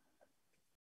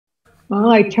 Well,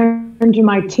 I turn to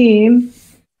my team.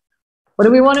 What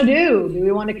do we want to do? Do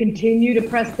we want to continue to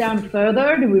press down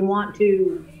further? Do we want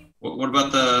to What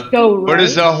about the? go right? What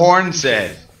does the horn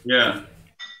say? Yeah.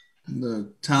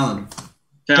 The Talon.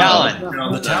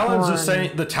 The Talons are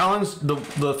saying the Talons.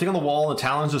 The thing on the wall. The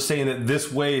Talons are saying that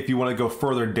this way, if you want to go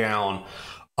further down,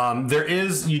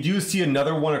 you do see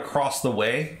another one across the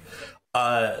way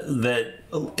that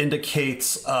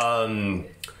indicates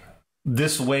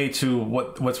this way to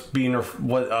what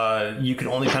you can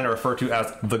only kind of refer to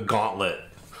as the Gauntlet.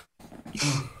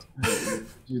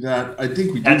 Do that. I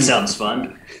think we. That sounds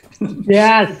fun.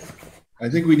 Yes. I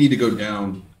think we need to go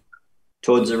down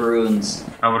Towards the ruins.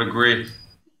 I would agree.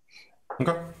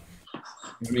 Okay.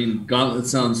 I mean, Gauntlet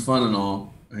sounds fun and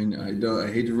all. I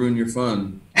hate to ruin your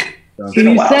fun. Been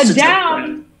a He while said since I've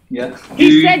down. played. Yeah.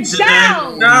 He said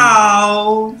down.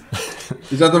 No.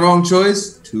 Is that the wrong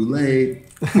choice? Too late.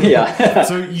 Yeah.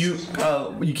 So you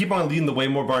keep on leading the way,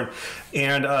 more barn,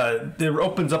 and it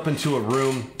opens up into a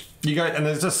room. And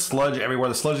there's just sludge everywhere.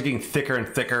 The sludge is getting thicker and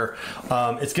thicker.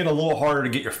 It's getting a little harder to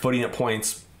get your footing at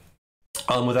points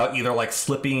without either like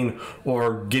slipping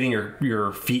or getting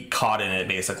your feet caught in it,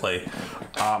 basically.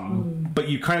 But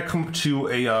you kind of come to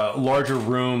a larger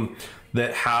room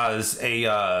that has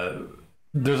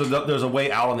there's a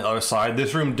way out on the other side.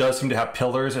 This room does seem to have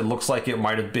pillars. It looks like it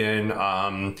might have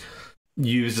been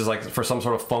used as like for some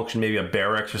sort of function, maybe a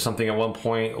barracks or something at one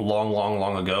point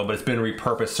long ago, but it's been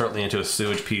repurposed certainly into a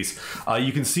sewage piece.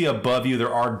 You can see above you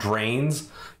there are drains.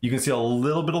 You can see a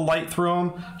little bit of light through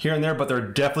them here and there, but they're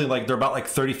definitely they're about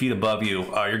 30 feet above you.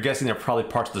 You're guessing they're probably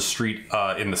parts of the street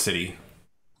in the city.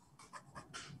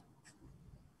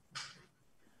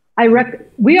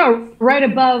 We are right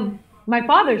above my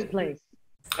father's place.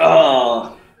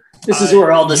 Oh, this is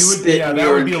where all the spit. Yeah, and that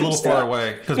would urine be a little comes far down.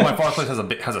 away because my father's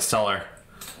place has a cellar.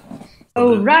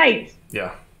 Oh, right.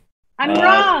 Yeah. I'm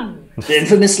wrong. The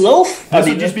infamous loaf. This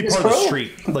would just be infamous part of the pearl?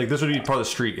 street. Like this would be part of the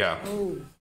street. Yeah. Oh.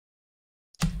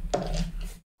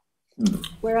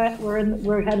 We're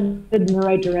headed in the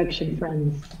right direction,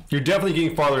 friends. You're definitely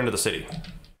getting farther into the city,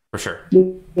 for sure.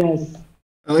 Yes.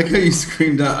 I like how you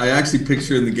screamed out. I actually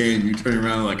picture in the game you turning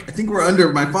around like, I think we're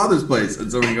under my father's place.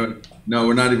 And someone going, no,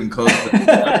 we're not even close.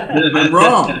 I'm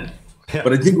wrong. Yeah.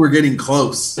 But I think we're getting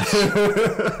close.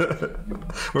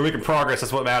 We're making progress.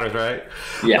 That's what matters, right?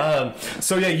 Yeah.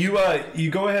 So yeah, you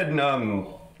go ahead and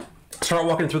start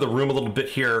walking through the room a little bit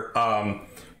here.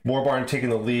 Morbarn taking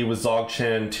the lead with Dzog,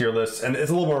 Chen, Tyralus, and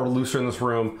it's a little more looser in this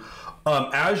room.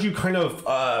 As you kind of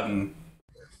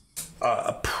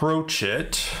approach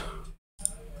it,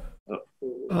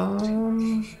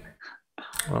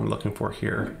 what I'm looking for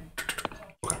here.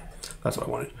 Okay, that's what I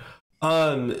wanted.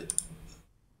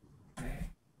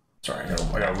 Sorry, I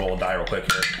gotta roll a die real quick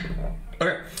here.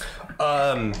 Okay.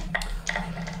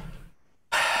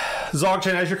 Dzog,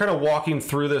 Chen, as you're kind of walking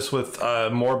through this with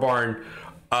Morbarn,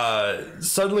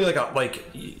 suddenly like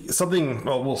something.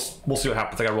 Well, we'll see what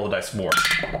happens. I gotta roll the dice more.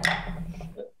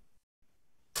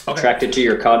 Okay. Attracted to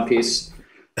your cod piece.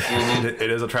 It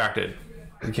is attracted.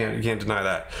 You can't deny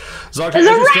that. Dzog, There's as a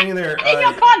you're rat standing there, in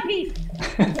your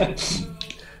codpiece.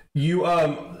 you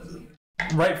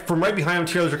right behind him,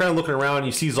 Tyralus, you're kind of looking around. And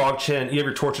you see Dzog, Chen. You have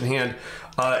your torch in hand,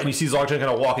 and you see Dzog, Chen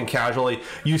kind of walking casually.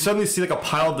 You suddenly see like a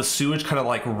pile of the sewage kind of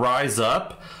like rise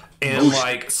up and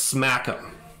like smack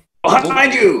him.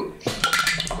 Behind you!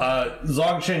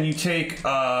 Dzog, Chen, you take.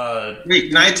 Wait,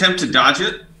 can I attempt to dodge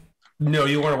it? No,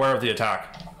 you weren't aware of the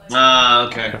attack.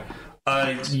 Okay.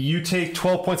 You take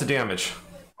 12 points of damage.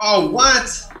 Oh,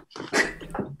 what?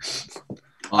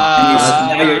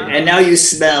 And now you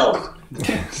smell.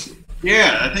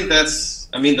 Yeah, I think that's.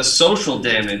 I mean, the social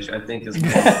damage, I think, is.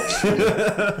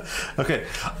 Okay.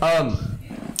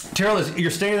 Tyralus, you're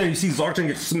standing there. You see Dzog Chen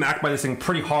get smacked by this thing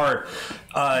pretty hard.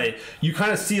 You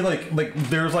kind of see like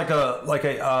there's it's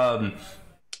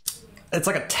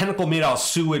like a tentacle made out of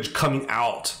sewage coming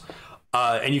out.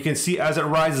 And you can see as it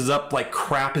rises up, like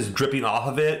crap is dripping off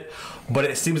of it, but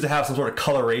it seems to have some sort of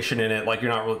coloration in it. Like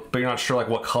you're not sure like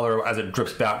what color as it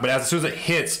drips back. But as soon as it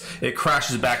hits, it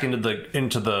crashes back into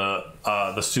the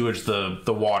sewage,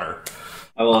 the water.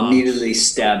 I will immediately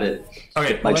stab it.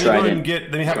 Okay, My let me go ahead trident.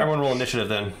 and let me have everyone roll initiative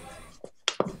then,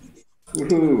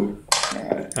 Woohoo! All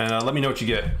right. and let me know what you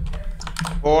get.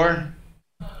 4.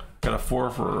 Got a 4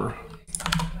 for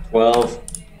 12.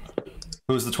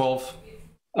 who's the 12?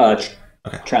 Okay.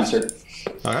 Trouncer.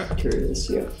 All right, Curious,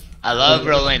 yeah. I love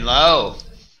rolling low.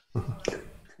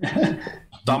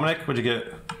 Dominic, what'd you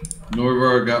get?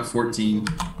 Norovar got 14.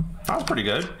 That was pretty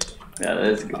good. Yeah,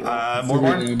 that's good.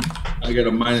 Morbarn? I got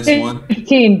a -1.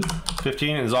 15.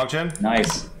 15 and Dzog.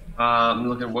 Nice. I'm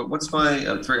looking. What's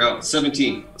my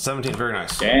 17. 17, very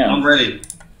nice. Damn. I'm ready.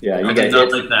 Yeah, you I got did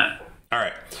not hit. like that. All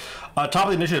right. Top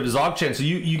of the initiative is Dzog. So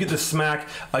you get the smack.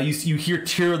 You hear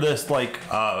Tyralus like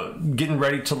getting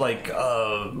ready to like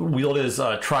wield his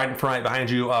trident from right behind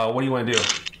you. What do you want to do?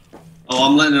 Oh,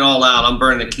 I'm letting it all out. I'm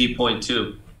burning a key point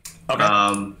too.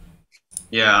 Okay.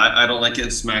 Yeah, I don't like getting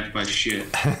smacked by shit.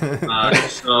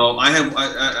 So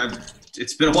I've.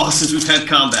 It's been a while since we've had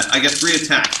combat. I get 3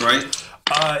 attacks, right?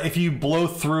 If you blow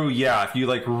through, yeah. If you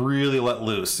like really let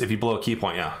loose, if you blow a key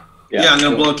point, yeah. Yeah, I'm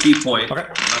gonna blow a key point. Okay.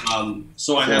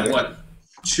 So I have what?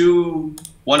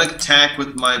 1 attack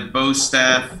with my bow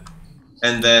staff,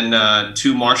 and then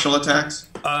 2 martial attacks.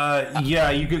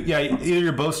 Yeah, you could. Yeah, either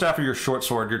your bow staff or your short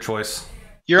sword, your choice.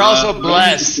 You're also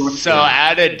blessed, so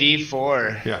add a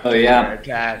D4. Yeah. Oh yeah.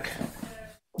 Attack.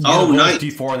 Oh, nice.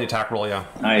 D4 on the attack roll, yeah.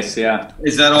 Nice. Yeah.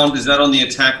 Is that on the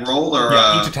attack roll or?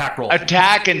 Yeah, each attack roll.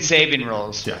 Attack and saving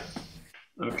rolls. Yeah.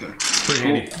 Okay. Pretty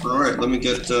handy. All right, let me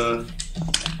get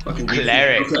fucking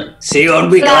Cleric. Okay. See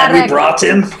what we got? We brought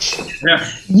him.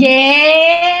 Yeah.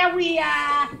 Yeah, we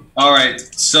are. All right.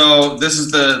 So this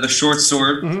is the short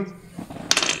sword.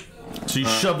 So you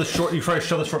shove the short. You try to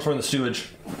shove the short sword in the sewage.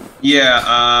 Yeah.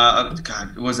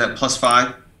 God, what was that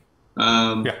 +5?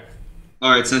 Yeah.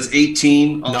 All right. So it's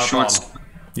 18 on the No short. problem.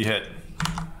 You hit.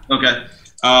 Okay.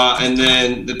 And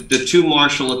then the 2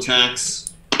 martial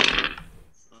attacks.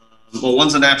 Well,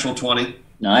 one's a natural 20.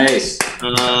 Nice.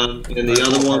 And the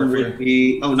other one would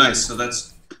be nice. So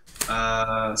that's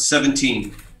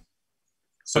 17.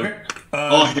 So, Okay.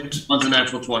 one's a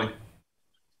natural 20.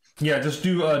 Yeah, just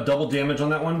do double damage on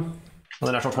that one. On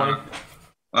the natural 20.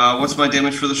 What's my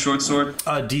damage for the short sword?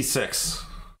 D6.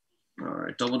 All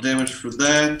right, double damage for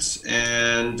that,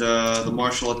 and the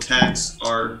martial attacks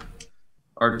are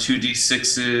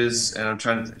 2d6s. And I'm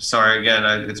trying to. Sorry again.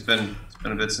 It's been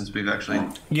a bit since we've actually.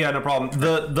 Yeah, no problem.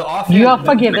 The offhand. You are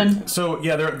forgiven. So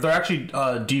yeah, they're actually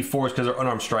D4s because they're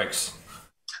unarmed strikes.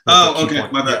 Oh, okay,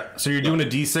 my bad. Yeah. So you're doing a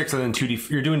D6 and then 2D.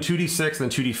 You're doing 2D6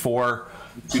 and then 2D4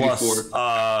 plus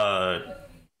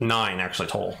 9 actually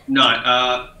total.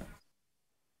 9.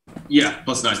 Yeah,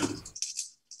 plus 9.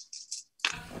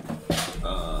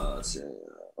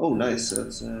 Oh, nice.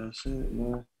 That's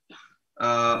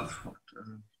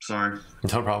sorry.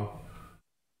 No problem.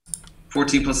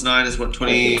 14 plus 9 is what?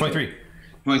 20. 23.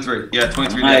 23. Yeah,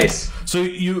 23. Nice. So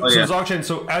you, yeah. Dzog,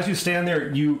 so as you stand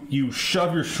there, you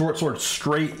shove your short sword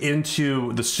straight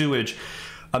into the sewage.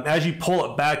 As you pull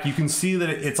it back, you can see that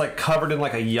it's like covered in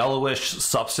like a yellowish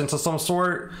substance of some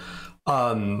sort.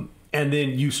 And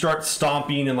then you start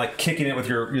stomping and like kicking it with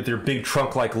your big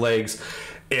trunk-like legs,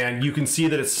 and you can see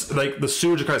that it's like the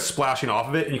sewage is kind of splashing off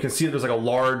of it, and you can see that there's like a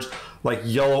large like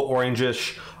yellow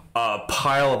orangish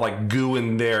pile of like goo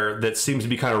in there that seems to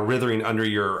be kind of writhing under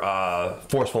your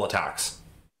forceful attacks.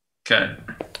 Okay.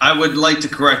 I would like to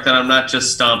correct that I'm not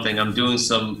just stomping. I'm doing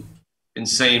some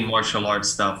insane martial arts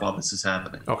stuff while this is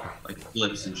happening. Okay. Like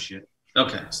flips and shit.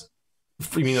 Okay.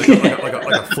 You mean like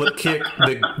a flip kick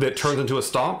that turns into a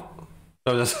stomp?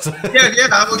 Oh,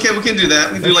 yeah. Okay, we can do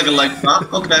that. We do like a leg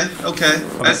drop. Okay.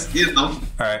 That's All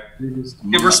right.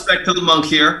 Give respect to the monk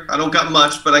here. I don't got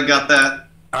much, but I got that.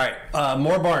 All right,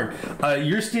 more barn.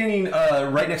 You're standing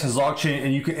right next to Dzog,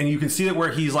 and you can see that where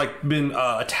he's like been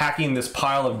attacking this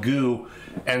pile of goo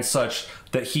and such,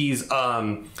 that he's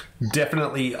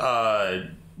definitely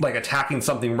like attacking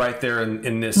something right there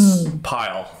in this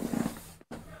pile.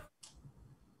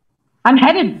 I'm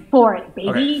headed for it,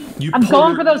 baby. Okay. I'm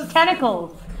going for those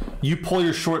tentacles. You pull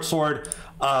your short sword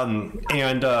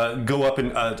and go up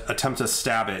and attempt to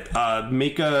stab it.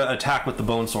 Make an attack with the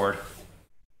bone sword.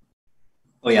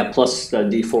 Oh yeah, plus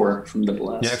D4 from the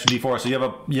blast. Yeah, extra D4. So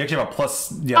you actually have a plus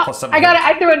 7. I got it.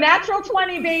 I threw a natural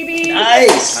 20, baby.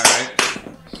 Nice. All right.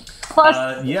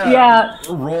 Plus, yeah.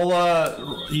 Roll.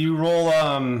 You roll.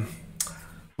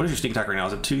 What is your sneak attack right now?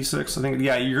 Is it 2d6? I think.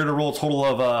 Yeah, you're gonna roll a total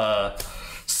of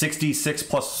 66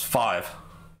 plus 5.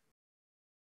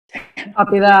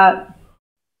 Copy that.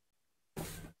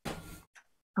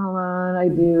 Hold on, I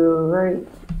do right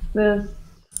this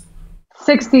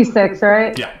 66,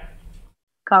 right? Yeah.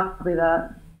 Copy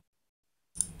that.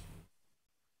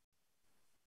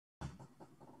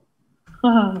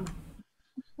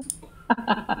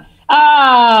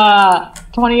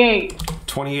 28.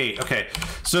 28. Okay.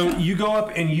 So you go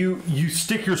up and you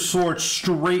stick your sword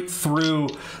straight through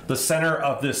the center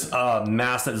of this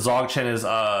mass that Dzog is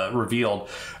revealed.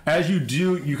 As you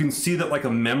do, you can see that like a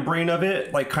membrane of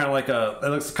it, like kind of like it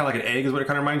looks kind of like an egg is what it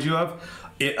kind of reminds you of.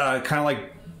 It kind of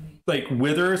like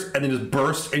withers and then just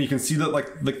bursts, and you can see that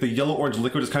like the yellow orange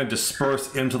liquid is kind of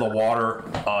dispersed into the water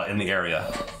in the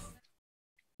area.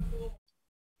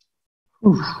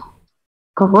 Oof.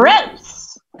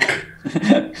 Gross.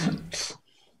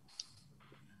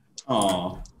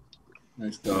 Aw.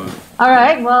 Nice dog. All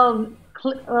right. Well,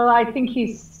 I think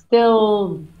he's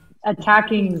still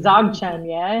attacking Dzog Chen,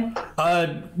 yeah?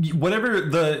 Whatever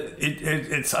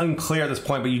it's unclear at this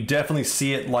point, but you definitely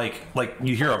see it like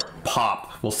you hear a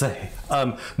pop, we'll say.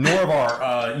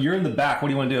 Norovar, you're in the back. What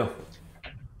do you want to do?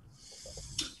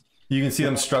 You can see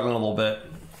them struggling a little bit.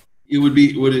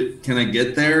 Can I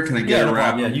get there? Can I get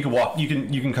around? Yeah, you can walk. You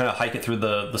can kind of hike it through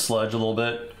the sludge a little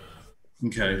bit.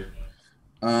 Okay.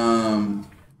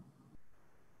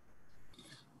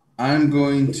 I'm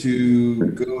going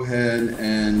to go ahead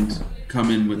and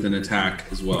come in with an attack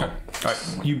as well. Okay. All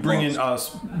right, you bring in.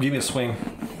 Give me a swing.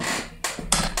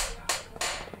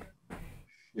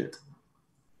 Shit.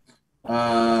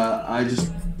 I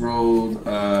just rolled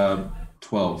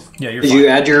 12. Yeah, you're Did fine. you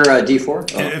add your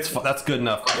D4? That's good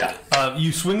enough. Yeah.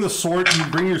 You swing the sword. You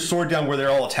bring your sword down where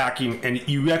they're all attacking, and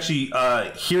you actually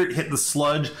hear it hit the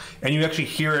sludge, and you actually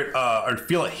hear it or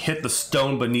feel it hit the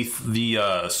stone beneath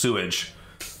the sewage.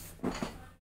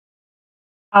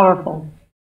 Powerful.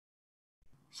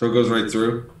 So it goes right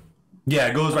through? Yeah,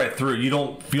 it goes right through. You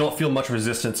don't feel much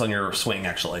resistance on your swing,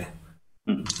 actually.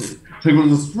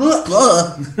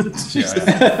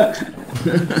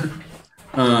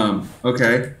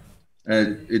 Okay.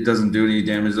 It doesn't do any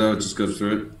damage though. It just goes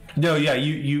through it. No, yeah,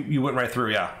 you went right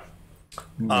through. Yeah.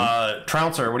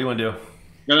 Trouncer, what do you want to do?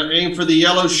 Gotta aim for the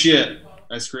yellow shit.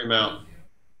 I scream out.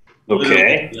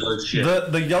 Okay. Yellow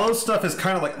shit. The yellow stuff is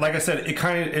kind of like I said, it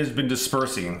kind of has been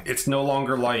dispersing. It's no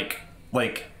longer like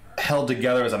held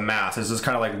together as a mass. It's just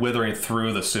kind of like withering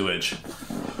through the sewage.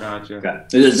 Gotcha. Okay.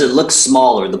 Does it look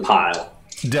smaller, the pile?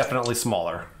 Definitely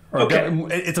smaller. Okay.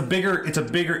 It's a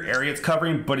bigger area it's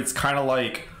covering, but it's kind of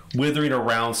like withering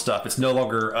around stuff. It's no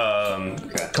longer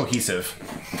cohesive.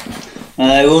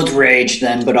 I won't rage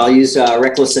then, but I'll use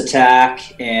Reckless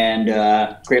Attack and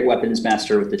Great Weapons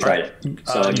Master with the Trident.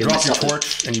 So you drop your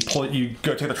torch and you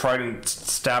go take the trident and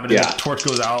stab it in. The torch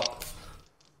goes out.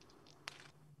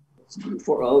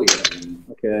 Oh, yeah.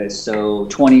 Okay, so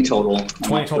 20 total.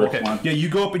 20 total, okay. Yeah, you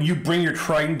go up and you bring your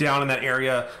trident down in that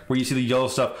area where you see the yellow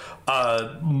stuff.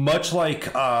 Much like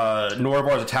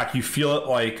Norovar's attack, you feel it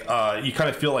like, you kind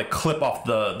of feel like clip off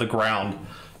the ground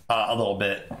a little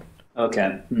bit.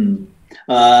 Okay.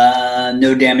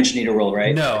 No damage need to roll,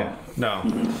 right? No, okay. No.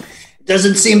 Mm-hmm.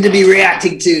 Doesn't seem to be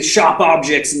reacting to sharp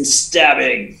objects and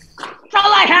stabbing. That's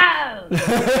all I have!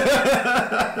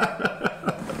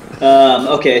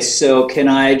 Okay, so can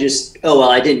I just... Oh, well,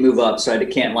 I didn't move up, so I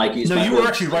can't, use my... No, you were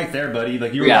actually right there, buddy.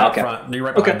 Like, you were right up front. You're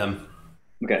right behind them.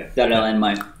 Okay, that'll end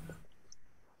my...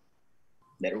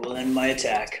 That will end my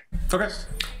attack. Okay.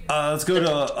 Let's go to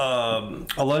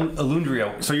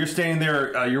Alöndrea. So you're standing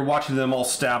there, you're watching them all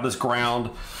stab this ground.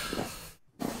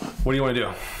 What do you want to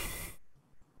do?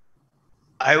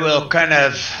 I will kind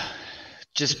of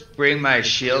just bring my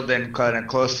shield in kind of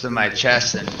close to my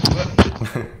chest and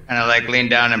kind of like lean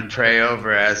down and pray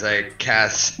over as I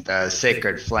cast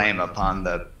Sacred Flame upon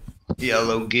the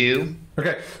yellow goo.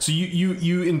 Okay, so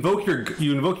you invoke your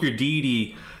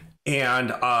deity and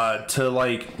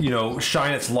to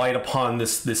shine its light upon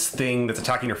this thing that's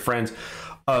attacking your friends.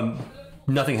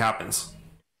 Nothing happens.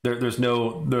 There's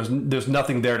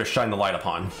nothing there to shine the light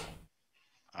upon.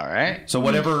 All right. So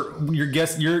whatever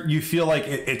you feel like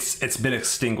it's been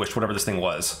extinguished, whatever this thing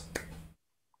was.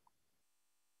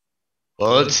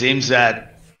 Well, it seems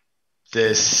that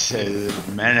this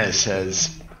menace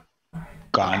has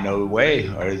gone away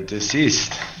or is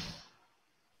deceased.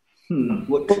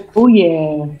 Oh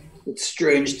yeah. What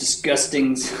strange,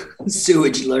 disgusting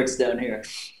sewage lurks down here.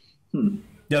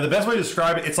 Yeah, the best way to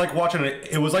describe it, it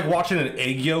was like watching an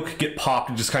egg yolk get popped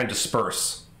and just kind of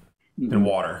disperse in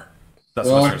water. That's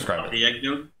what I describe it. The egg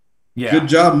yolk? Yeah. Good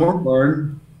job,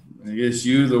 Morbarn. I guess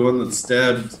you, the one that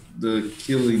stabbed the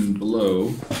killing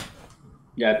blow.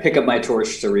 Yeah, I pick up my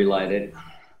torch to relight it.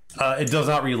 It does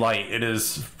not relight. It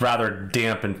is rather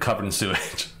damp and covered in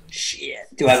sewage. Shit.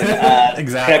 Do I have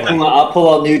exactly. I'll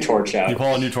pull a new torch out. You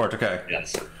pull a new torch, okay.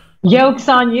 Yes. Joke's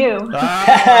on you.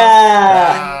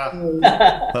 That's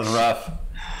rough.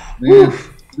 Man,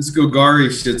 this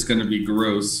Gogari shit's gonna be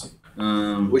gross.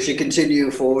 We should continue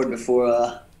forward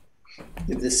before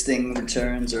if this thing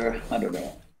returns, or I don't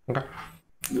know. Okay.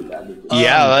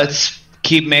 Yeah, let's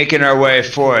keep making our way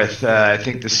forth. I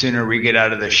think the sooner we get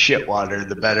out of the shit water,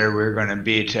 the better we're going to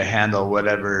be to handle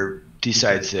whatever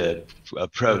decides to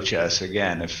approach us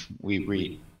again if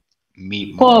we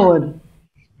meet more. Forward.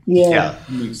 Yeah.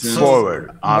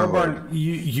 Forward. Onward.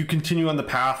 You continue on the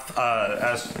path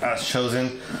as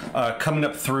chosen, coming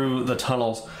up through the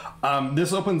tunnels.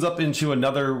 This opens up into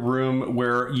another room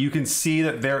where you can see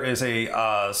that there is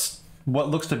a what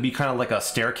looks to be kind of like a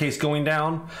staircase going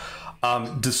down.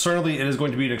 Discernibly, it is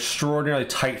going to be an extraordinarily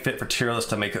tight fit for Tyralus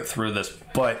to make it through this,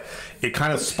 but it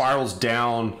kind of spirals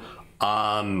down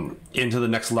into the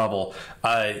next level.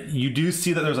 You do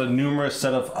see that there's a numerous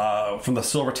set of from the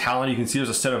silver talon. You can see there's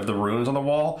a set of the runes on the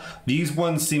wall. These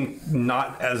ones seem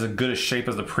not as good a shape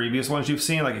as the previous ones you've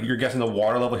seen. Like, you're guessing the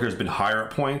water level here has been higher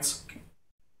at points.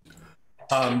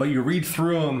 But you read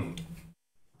through them,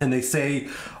 and they say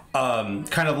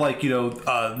kind of like,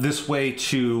 this way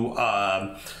to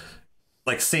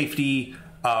like safety.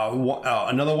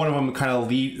 Another one of them kind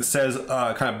of says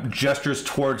kind of gestures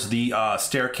towards the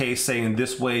staircase, saying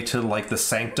this way to like the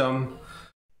sanctum.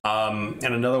 And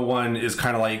another one is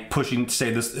kind of like pushing to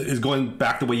say this is going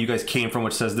back the way you guys came from,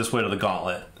 which says this way to the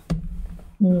gauntlet.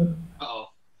 Uh-oh.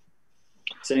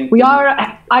 We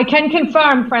are, I can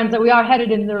confirm, friends, that we are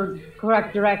headed in the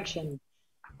correct direction.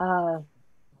 The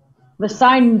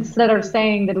signs that are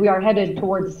saying that we are headed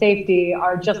towards safety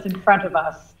are just in front of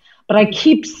us. But I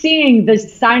keep seeing the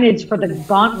signage for the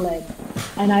gauntlet,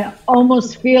 and I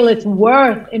almost feel it's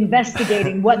worth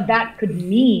investigating what that could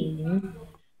mean,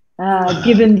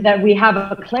 given that we have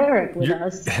a cleric with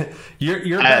us.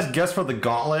 Your best guess for the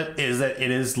gauntlet is that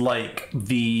it is like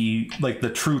the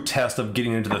true test of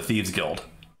getting into the Thieves Guild,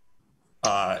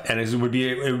 and it would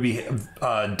be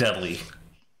deadly.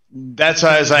 That's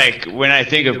why I was like, when I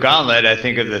think of gauntlet, I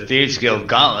think of the Thieves Guild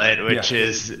gauntlet, which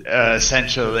is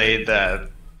essentially the,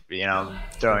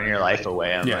 throwing your life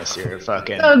away unless you're a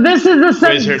fucking this is the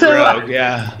wizard rogue.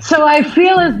 Yeah. So I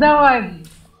feel as though I've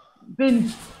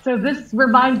been. So this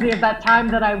reminds me of that time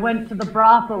that I went to the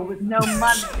brothel with no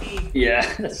money.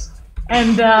 Yes.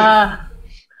 And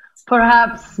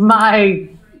perhaps my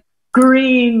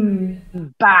green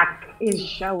back is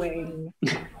showing.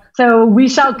 So we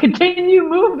shall continue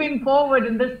moving forward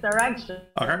in this direction.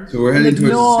 Okay. So we're heading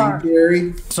towards the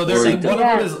sanctuary. So there's one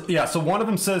of them is so one of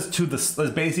them says to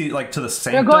the basically like to the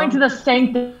sanctum. They're going to the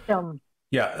sanctum.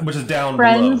 Yeah, which is down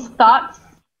Friends, below. thoughts?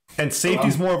 And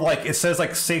safety's more of like, it says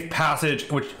like safe passage,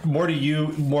 which more to you,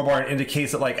 more Barn,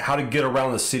 indicates that like how to get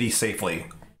around the city safely,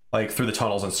 like through the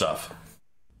tunnels and stuff.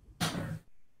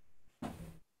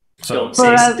 So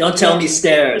don't tell me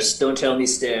stairs. Don't tell me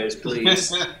stairs,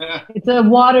 please. It's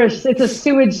a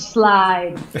sewage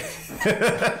slide.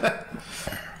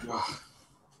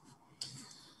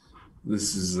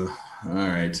 This is all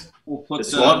right. We'll put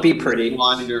this won't be pretty.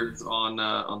 Blinders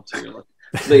on Taylor.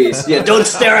 Please, don't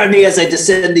stare at me as I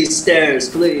descend these stairs,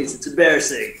 please. It's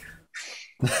embarrassing.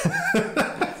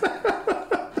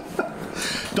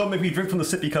 Don't make me drink from the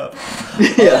sippy cup.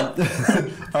 Yeah.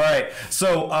 All right.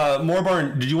 So,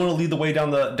 Morbarn, did you want to lead the way down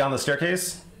the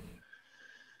staircase?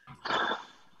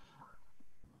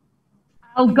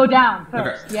 I'll go down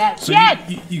first. Okay. Yes. So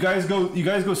yes. You guys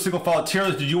go single file.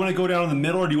 Tyralus, did you want to go down in the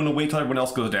middle, or do you want to wait till everyone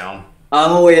else goes down?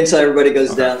 I'm gonna wait until everybody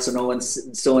goes down, so no one's.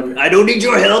 I don't need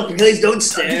your help. Please don't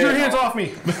stare. Get your hands off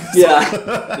me. Yeah,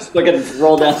 just fucking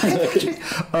roll down.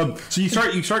 So you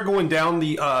start going down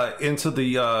the into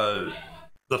the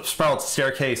spiral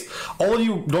staircase. All of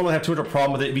you don't really have too much of a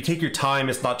problem with it. If you take your time,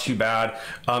 it's not too bad.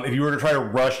 If you were to try to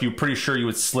rush, you're pretty sure you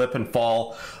would slip and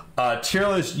fall.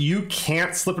 Tyralus, you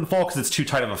can't slip and fall because it's too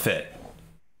tight of a fit.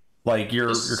 Like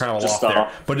you're kind of aloft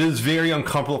there, but it is very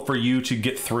uncomfortable for you to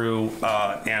get through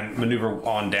and maneuver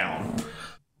on down.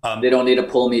 They don't need to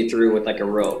pull me through with like a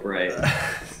rope, right?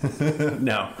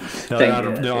 No, they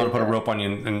don't want to put a rope on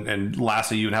you and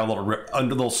lasso you and have a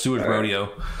little sewage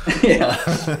rodeo. Yeah.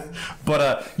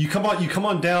 But you come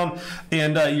on down,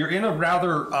 and you're in a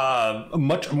rather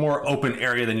much more open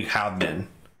area than you have been.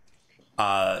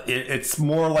 It's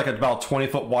more like about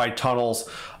 20-foot wide tunnels,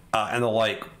 and the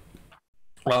like.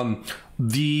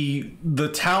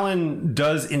 The talon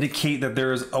does indicate that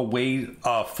there's a way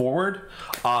forward,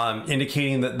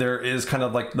 indicating that there is kind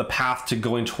of like the path to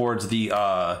going towards the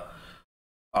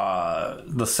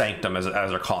sanctum, as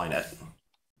they're calling it.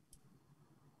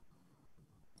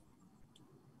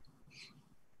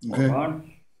 Okay. All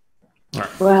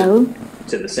right. Well,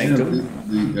 to the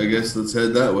sanctum. I guess let's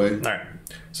head that way. All right.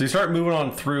 So you start moving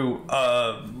on through.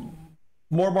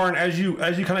 Morbarn, as you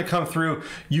kind of come through,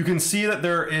 you can see that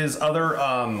there is other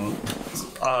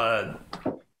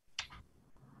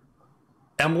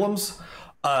emblems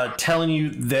telling you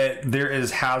that there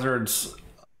is hazards.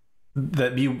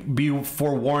 That be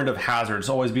forewarned of hazards.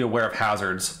 Always be aware of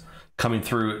hazards coming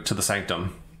through to the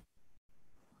sanctum.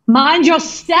 Mind your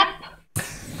step.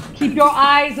 Keep your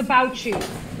eyes about you.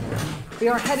 We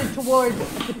are headed towards a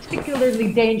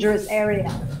particularly dangerous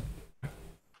area.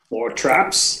 More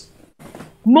traps.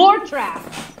 More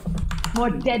traps. more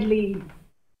deadly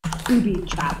booby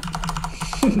trap.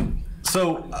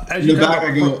 So as In you the kind back, of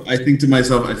I go. I think to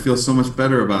myself, I feel so much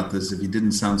better about this if he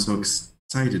didn't sound so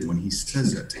excited when he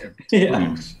says that to him.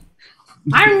 Yeah.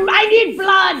 I need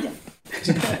blood.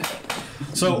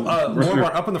 So,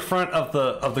 Wyrmwalk, up in the front of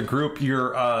the group,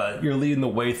 you're leading the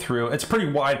way through. It's a pretty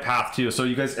wide path too. So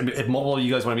you guys, if multiple of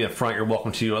you guys want to be in front, you're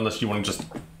welcome to. Unless you want to just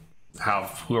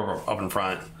have whoever up in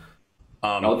front.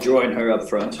 I'll join her up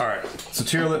front. All right. So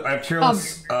Tyralus, I have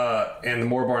Tyralus and the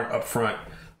Moorbarn up front.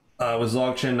 With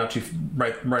Dzog, Chen, not too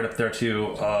right up there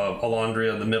too.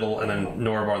 Alöndrea in the middle, and then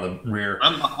Norovar in the rear.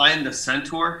 I'm behind the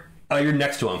centaur. You're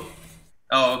next to him.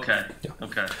 Oh, okay. Yeah.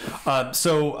 Okay.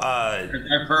 So I've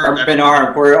heard. Arm in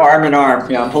arm. We're arm in arm.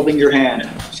 Yeah, I'm holding your hand.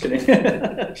 Just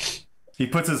kidding. he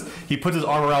puts his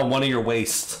arm around one of your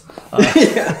waist.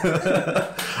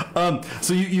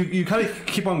 So you kind of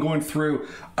keep on going through.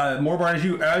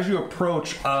 Moorbarn, as you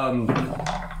approach.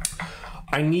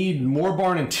 I need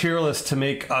Moorbarn and Tyralus to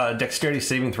make dexterity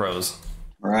saving throws.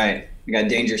 All right. I got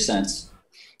danger sense.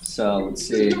 So let's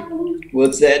see.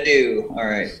 What's that do? All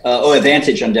right.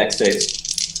 Advantage on dex saves.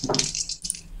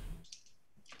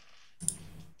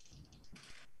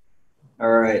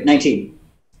 All right. 19.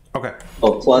 Okay.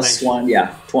 Oh, plus 1.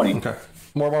 Yeah, 20. Okay.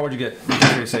 Moorbarn, what'd you get?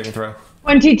 Dexterity saving throw.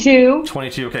 22.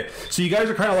 22. Okay. So you guys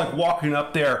are kind of like walking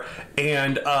up there,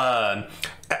 and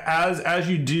as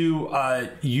you do,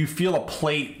 you feel a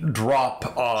plate drop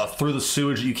through the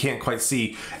sewage that you can't quite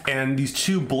see, and these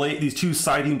two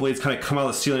siding blades kind of come out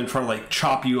of the ceiling and try to like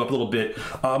chop you up a little bit.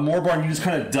 Moorbarn, you just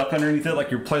kind of duck underneath it like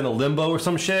you're playing the limbo or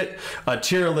some shit.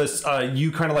 Tyralus,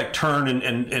 you kind of like turn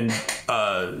and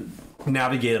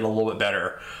navigate it a little bit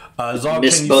better. Dzog, you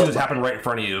see this happen right in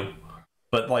front of you,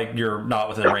 but like you're not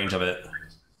within range of it.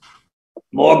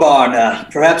 Moorbarn,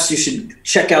 perhaps you should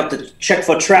check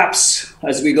for traps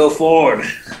as we go forward.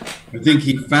 I think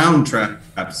he found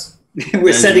traps.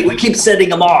 We keep setting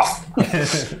them off.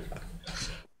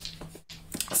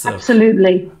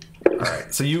 Absolutely. All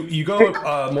right. So you go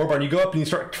up, Moorbarn, you go up and you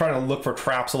start trying to look for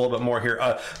traps a little bit more here.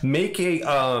 Make a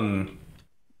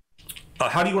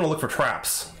how do you want to look for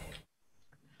traps?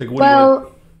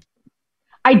 Like,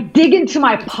 I dig into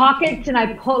my pockets and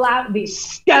I pull out these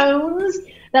stones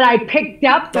that I picked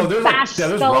up. There's rocks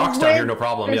down here, no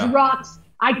problem. There's rocks.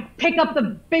 I pick up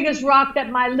the biggest rock that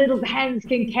my little hands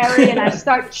can carry and I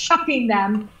start chucking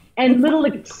them, and little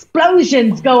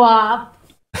explosions go off.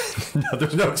 No,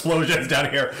 there's no explosions down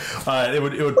here. It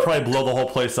would probably blow the whole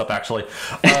place up, actually.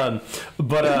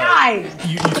 Nice.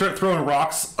 You start throwing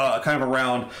rocks kind of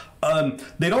around.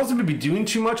 They don't seem to be doing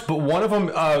too much, but one of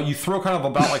them you throw kind of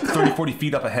about like 30, 40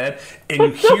 feet up ahead,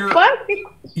 and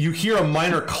you hear a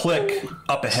minor click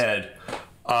up ahead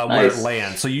where it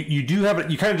lands. So you do have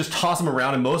it. You kind of just toss them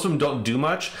around, and most of them don't do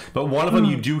much, but one of them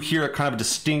you do hear a kind of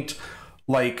distinct,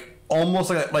 like almost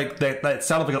like that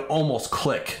sounded like an almost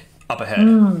click up ahead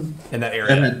in that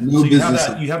area. So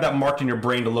you have that marked in your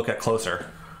brain to look at closer.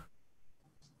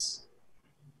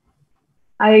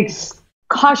 I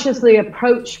cautiously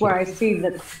approach where I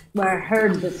where I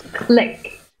heard this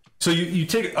click. So you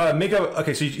take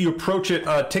so you approach it.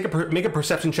 Make a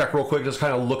perception check real quick. Just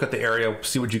kind of look at the area,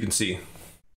 see what you can see.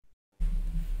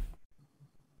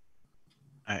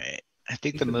 All right, I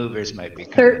think the movers might be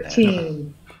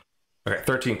 13. Okay,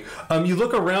 13. You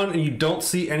look around and you don't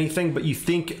see anything, but you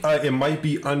think it might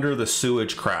be under the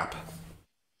sewage crap.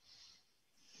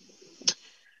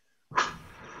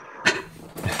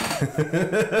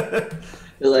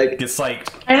 Like, get psyched.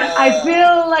 And I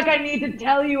feel like I need to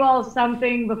tell you all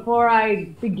something before I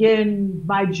begin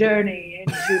my journey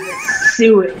into the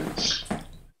sewage.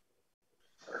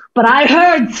 But I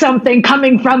heard something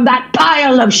coming from that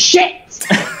pile of shit.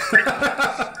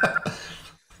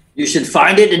 You should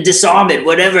find it and disarm it,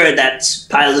 whatever that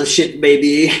pile of shit may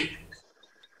be.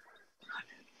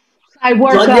 I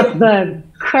work up the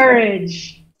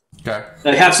courage. Okay.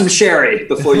 Have some sherry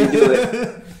before you do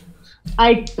it.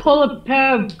 I pull a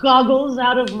pair of goggles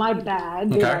out of my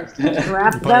bag and I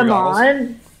strap them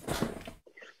on.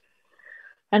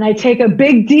 And I take a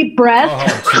big deep breath.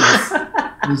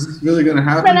 Oh, is this really going to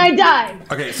happen? And I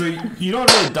dive. Okay, so you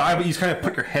don't really dive, but you just kind of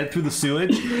put your head through the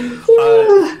sewage.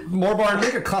 Moorbarn,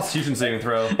 make a Constitution saving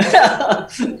throw.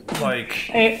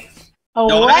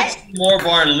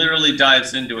 Moorbarn literally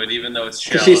dives into it, even though it's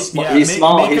shallow. He's small.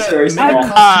 He's very small. Make a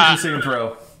Constitution saving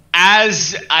throw.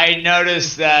 As I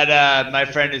notice that my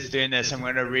friend is doing this, I'm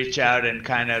going to reach out and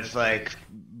kind of like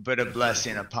put a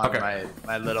blessing upon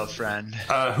my little friend.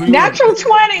 Natural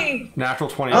 20. Natural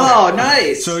 20. Oh, okay.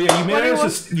 Nice. So yeah,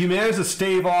 you managed to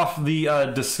stave off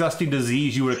the disgusting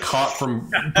disease you would have caught from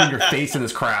putting your face in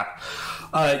this crap.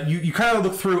 you kind of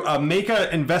look through. Make an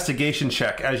investigation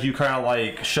check as you kind of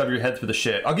like shove your head through the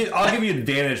shit. I'll give you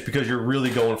advantage because you're really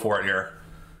going for it here.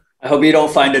 I hope you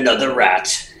don't find another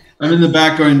rat. I'm in the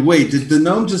back going, wait, did the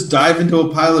gnome just dive into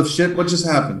a pile of shit? What just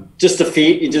happened? Just the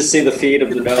feet. You just see the feet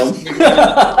of the gnome.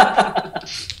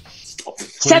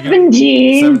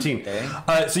 17.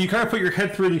 So you kind of put your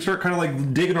head through and you start kind of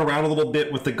like digging around a little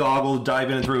bit with the goggles,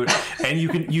 diving in through it, and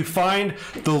you find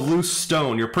the loose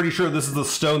stone. You're pretty sure this is the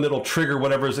stone that'll trigger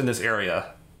whatever's in this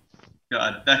area.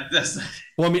 God, that's.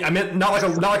 Well, I mean, I meant not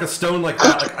like a stone like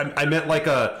that. Like, I meant like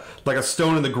a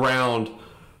stone in the ground.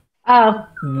 Oh.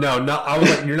 No, not. I was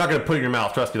like, you're not gonna put it in your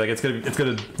mouth. Trust me. Like it's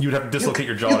gonna. You would have to dislocate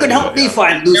your jaw. You can help me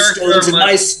find loose stones in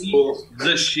my school.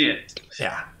 The shit.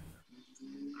 Yeah.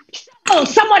 Oh,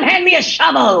 someone hand me a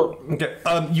shovel. Okay.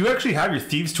 You actually have your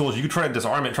thieves' tools. You can try to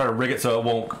disarm it, try to rig it so it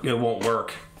won't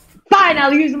work. Fine,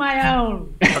 I'll use my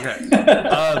own. Okay.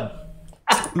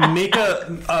 Make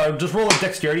a just roll a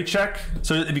dexterity check.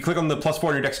 So if you click on the +4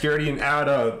 on your dexterity and add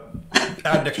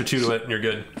an extra 2 to it, and you're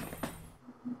good.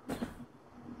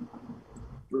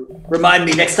 Remind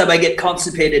me next time I get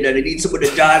constipated and I need someone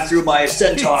to dive through my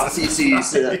centaur feces.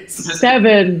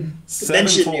 7.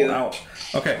 Mention you. Ouch.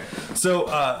 Okay. So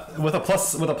with a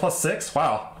 +6,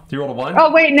 wow. You rolled a 1?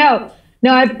 Oh wait, no,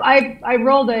 I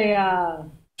rolled a.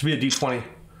 Should be a d20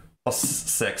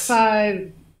 +6.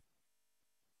 5.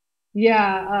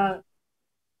 Yeah.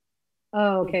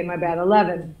 Oh, okay, my bad.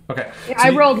 11. Okay. So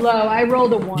I rolled low. I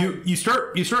rolled a 1. You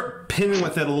start pinning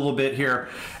with it a little bit here,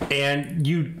 and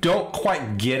you don't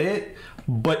quite get it.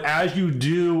 But as you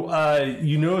do,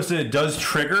 you notice that it does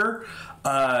trigger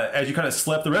as you kind of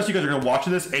slip. The rest of you guys are going to watch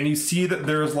this, and you see that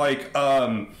there's like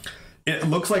it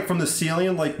looks like from the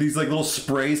ceiling, like these like little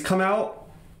sprays come out,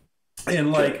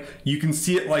 and like you can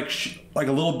see it like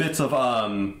a little bits of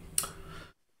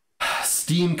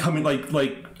steam coming,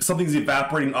 like something's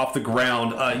evaporating off the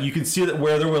ground. You can see that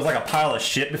where there was like a pile of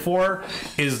shit before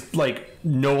is like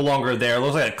no longer there. It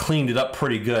looks like I cleaned it up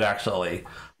pretty good actually.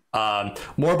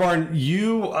 Morbarn,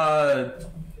 you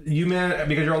man,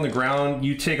 because you're on the ground,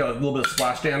 you take a little bit of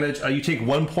splash damage. You take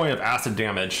 1 point of acid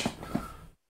damage.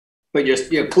 But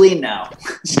you're clean now.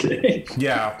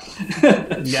 Yeah.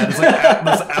 There's like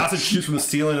there's acid shoots from the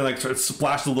ceiling and like sort of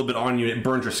splashes a little bit on you. And it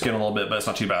burns your skin a little bit, but it's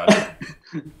not too bad.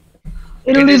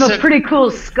 It'll leave a pretty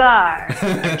cool scar.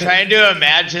 I'm trying to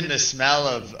imagine the smell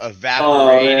of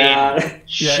evaporating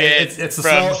shit. It's the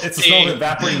smell of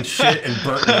evaporating shit and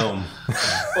burnt gnome.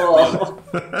 Oh.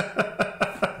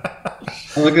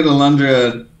 I look at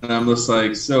Alöndrea and I'm just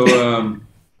like, so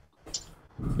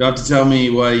you have to tell me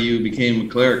why you became a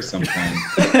cleric sometime.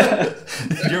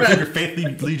 You ever think your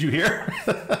faith lead you here?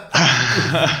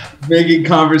 Making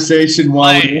conversation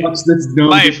while we watch this gnome.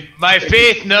 My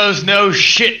faith knows no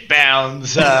shit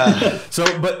bounds.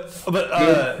 So, but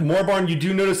Morbarn, you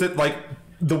do notice that like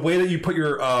the way that you put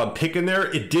your pick in there,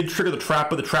 it did trigger the trap,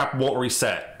 but the trap won't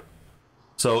reset.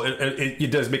 So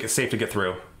it does make it safe to get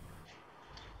through.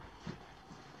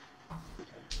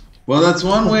 Well, that's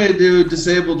one way to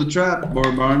disable the trap,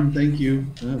 Morbarn. Thank you.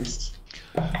 Yes.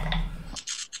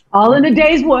 All in a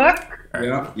day's work.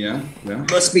 Yeah.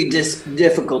 Must be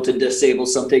difficult to disable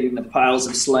something in the piles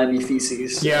of slimy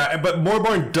feces. Yeah, but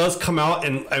Morbarn does come out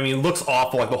and I mean looks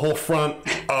awful. Like the whole front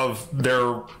of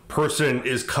their person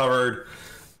is covered.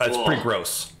 It's pretty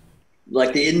gross.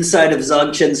 Like the inside of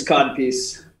Dzog Chen's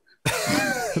codpiece.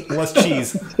 Less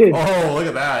cheese. Oh, look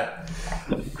at that.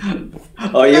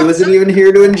 Oh, you wasn't even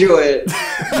here to enjoy it.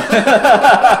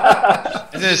 I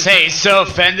was gonna say he's so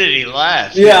offended he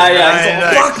left.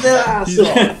 Yeah. Fuck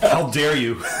that. How dare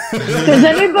you? Does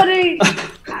anybody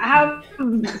have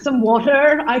some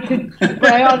water I could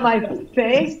spray on my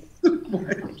face?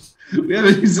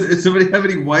 Does somebody have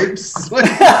any wipes?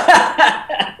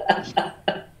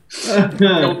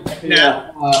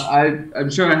 I'm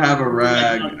sure I have a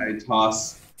rag. I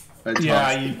toss. Yeah,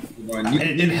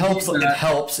 it helps. It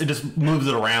helps. It just moves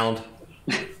it around.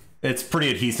 It's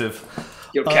pretty adhesive.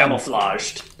 You're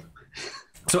camouflaged.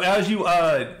 So as you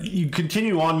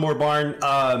continue on, Morbarn,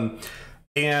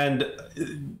 and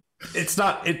it's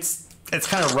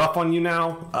kind of rough on you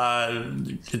now.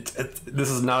 This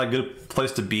is not a good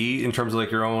place to be in terms of like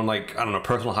your own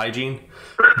personal hygiene.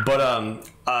 But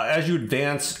as you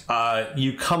advance,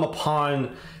 you come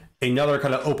upon another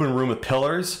kind of open room with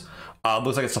pillars.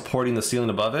 Looks like it's supporting the ceiling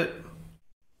above it.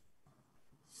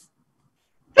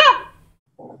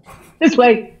 This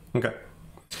way. Okay.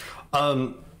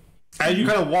 As you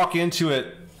kind of walk into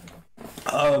it,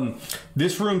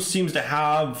 this room seems to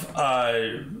have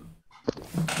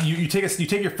you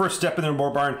take your first step in there,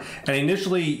 Morbarn, and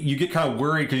initially you get kind of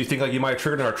worried because you think like you might have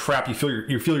triggered another trap. You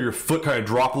feel your foot kind of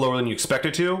drop lower than you expect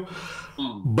it to,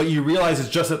 but you realize it's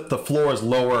just that the floor is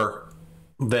lower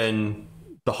than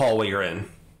the hallway you're in.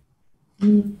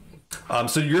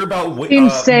 So you're about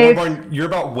Morbarn, you're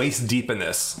about waist deep in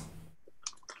this.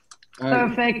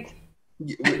 Perfect.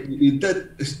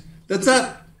 That's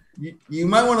not. You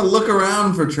might want to look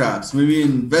around for traps. Maybe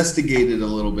investigate it a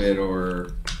little bit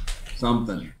or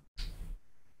something.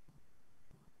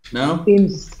 No?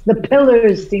 The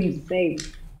pillars seem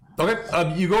safe.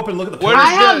 Okay, you go up and look at the pillars.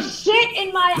 I have shit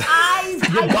in my eyes.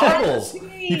 You have goggles.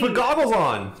 You put goggles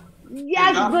on.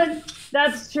 Yes, but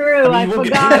that's true. I mean, you won't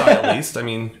get hit at least. I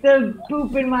mean, the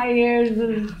poop in my ears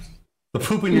is. The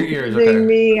poop in your ears. Okay.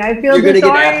 Me. I feel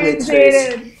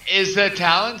disorientated. Is the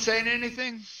Talon saying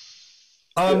anything?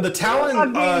 The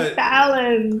Talon.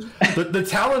 Talon. The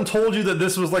Talon told you that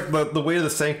this was like the way to the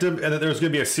sanctum, and that there was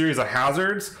going to be a series of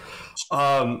hazards.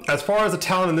 As far as the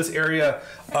Talon in this area,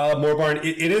 Morbarn,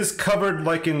 it is covered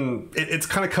like it's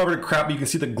kind of covered in crap, but you can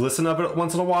see the glisten of it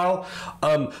once in a while.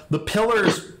 The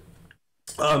pillars,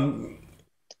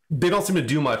 they don't seem to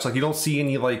do much. Like you don't see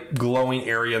any like glowing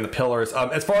area in the pillars.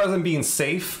 As far as them being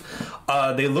safe,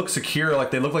 they look secure.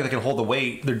 Like they look like they can hold the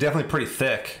weight. They're definitely pretty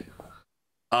thick.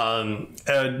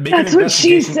 That's what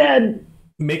she said.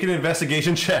 Make an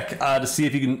investigation check to see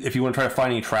if you want to try to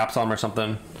find any traps on them or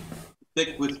something.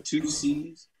 Thick with 2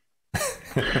 C's.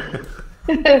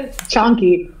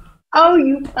 Chonky. Oh,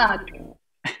 you fuck.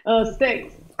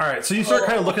 6. All right, so you start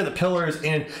kind of looking at the pillars,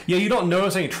 and yeah, you don't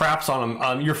notice any traps on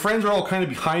them. Your friends are all kind of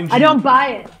behind you. I don't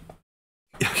buy it.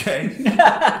 Okay.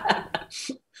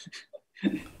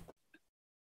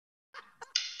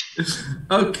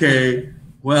 Okay.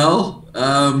 Well,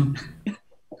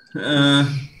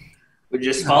 we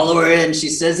just follow her in. She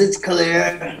says it's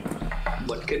clear.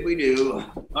 What could we do?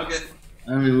 Okay.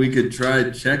 I mean, we could try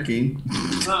checking.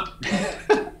 All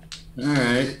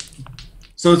right.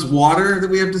 So it's water that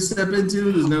we have to step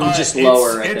into? There's no just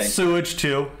lower, I think. It's sewage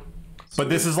too. But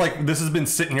this has been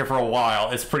sitting here for a while.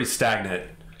 It's pretty stagnant.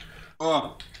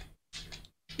 Oh.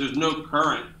 There's no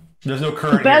current. There's no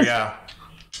current here, yeah.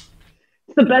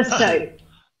 It's the best type.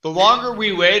 The longer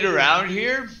we wait around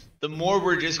here, the more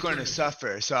we're just going to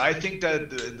suffer. So I think that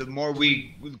the more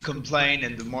we complain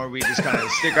and the more we just kind of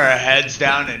stick our heads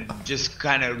down and just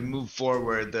kind of move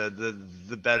forward,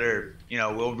 the better,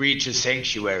 we'll reach a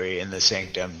sanctuary in the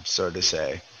sanctum, so to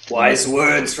say. Wise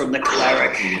words from the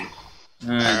cleric. All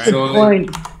right, so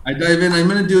I dive in. I'm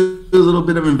going to do a little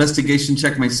bit of investigation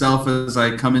check myself as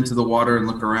I come into the water and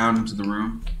look around into the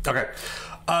room. Okay.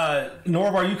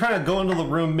 Norovar, you kind of go into the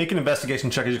room, make an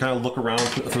investigation check as you kind of look around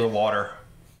through the water.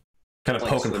 Kind of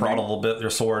poke and prod a little bit with your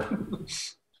sword.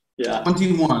 Yeah.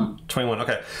 21. 21,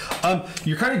 okay.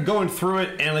 You're kind of going through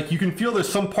it, and like you can feel there's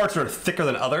some parts that are thicker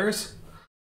than others.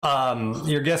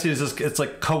 Your guess is it's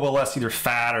like coalesced either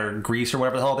fat or grease or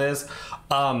whatever the hell it is.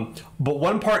 But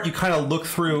one part you kind of look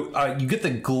through, you get the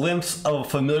glimpse of a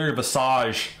familiar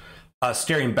visage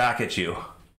staring back at you.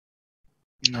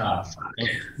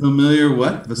 Familiar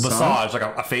what? Visage, like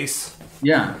a face.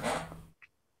 Yeah.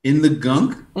 In the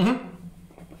gunk? Mm-hmm.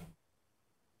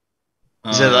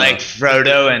 Is it like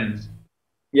Frodo and?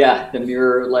 Yeah, the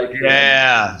mirror, like.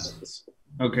 Yeah.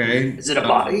 Okay. Is it a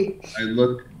body? I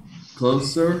look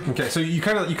closer. Okay, so you're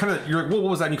what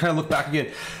was that? And you kind of look back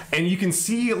again, and you can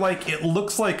see like it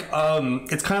looks like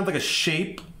it's kind of like a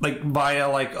shape like via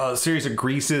like a series of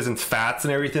greases and fats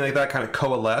and everything like that kind of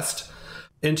coalesced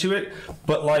into it,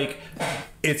 but like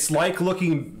it's like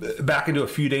looking back into a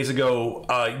few days ago.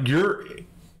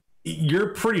 You're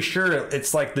pretty sure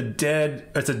it's like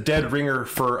it's a dead ringer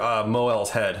for Moel's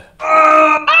head.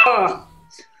 Oh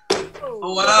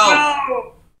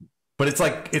wow! But it's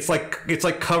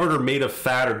like covered or made of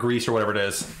fat or grease or whatever it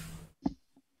is.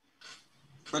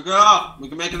 Pick it up. We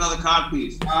can make another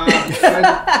codpiece.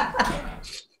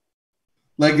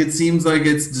 Like it seems like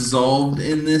it's dissolved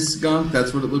in this gunk.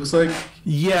 That's what it looks like.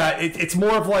 Yeah, it's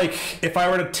more of like if I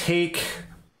were to take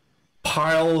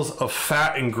piles of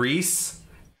fat and grease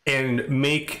and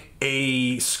make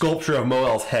a sculpture of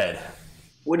Moel's head.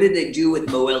 What did they do with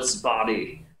Moel's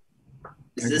body?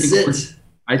 Is this it?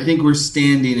 I think we're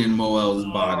standing in Moel's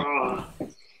body.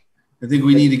 I think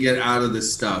we need to get out of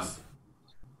this stuff.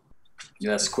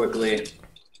 Yes, quickly.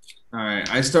 All right,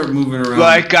 I start moving around.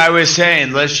 Like I was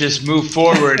saying, let's just move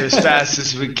forward as fast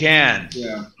as we can.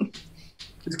 Yeah.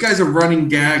 This guy's a running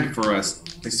gag for us.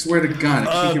 I swear to God,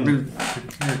 I can't get rid of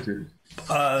the character.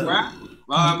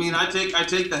 Well, I mean, I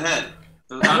take the head.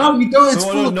 No, you don't. It's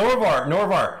full.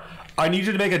 Norovar, I need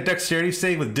you to make a dexterity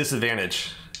save with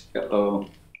disadvantage. Uh-oh.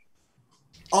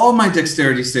 all my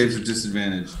dexterity saves are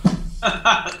disadvantaged.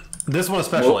 This one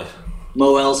especially.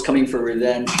 Moel's coming for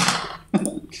revenge.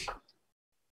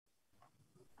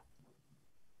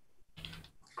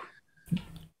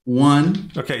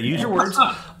 One. Okay, use your words.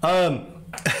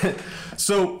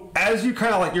 So as you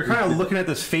kind of like, you're kind of looking at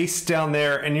this face down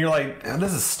there, and you're like, oh,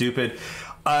 "This is stupid."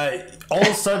 All of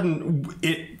a sudden,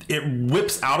 it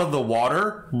whips out of the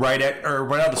water right out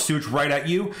of the sewage right at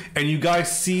you, and you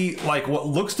guys see like what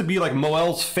looks to be like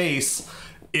Moel's face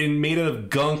made out of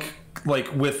gunk,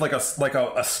 like with like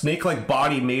a snake-like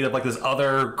body made of like this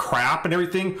other crap and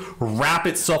everything, wrap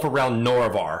itself around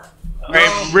Norovar.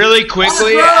 Right, really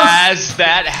quickly, as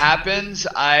that happens,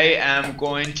 I am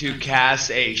going to cast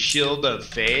a Shield of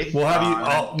Faith. We'll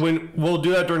have we'll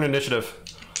do that during initiative.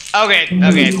 Okay,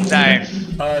 sorry.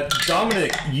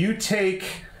 Dominic, you take.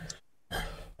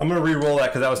 I'm gonna re-roll that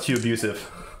because that was too abusive.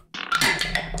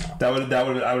 I would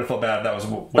have felt bad. That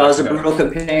was a brutal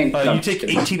campaign. You take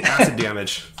 18 acid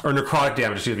damage or necrotic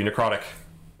damage. Excuse me, necrotic.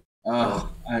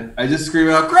 I just scream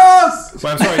out, "Gross!"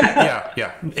 Well, I'm sorry.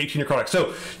 Yeah, 18 necrotic.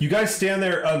 So you guys stand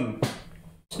there.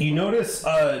 You notice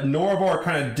Norovar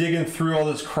kind of digging through all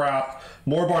this crap.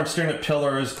 Morbarn staring at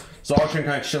pillars. Zzahsh kind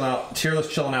of chilling out. Tyralus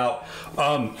chilling out.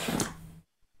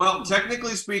 Well,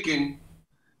 technically speaking,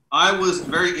 I was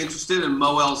very interested in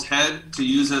Moel's head to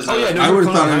use as. I would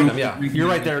have thought him. Yeah, you're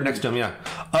right there next to him. Yeah.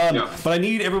 But I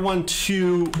need everyone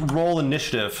to roll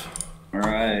initiative. All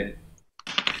right.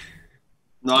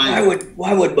 9.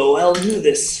 Why would Moel do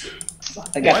this?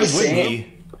 I got the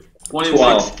same.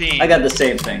 12. I got the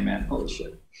same thing, man. Holy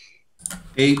shit.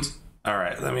 8. All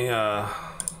right. Let me.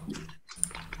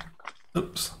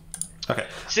 Oops. Okay.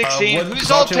 16.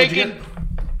 Who's all taking?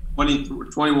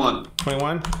 21.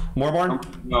 21. Morbarn?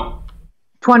 No.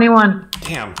 21.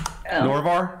 Damn.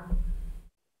 Norovar?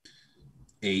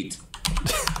 8.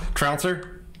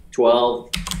 Trouncer?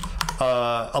 12.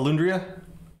 Alöndrea?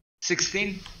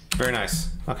 16. Very nice.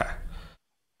 Okay.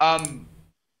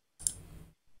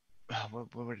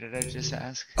 What did I just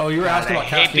ask? Oh, you were asking about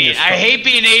casting. I hate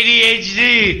being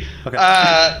ADHD. Okay.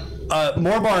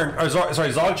 Morbarn,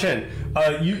 sorry, Dzog Chen.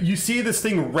 You see this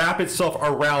thing wrap itself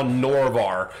around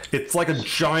Norovar. It's like a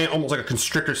giant, almost like a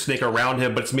constrictor snake around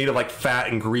him, but it's made of like fat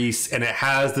and grease, and it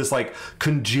has this like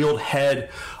congealed head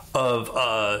of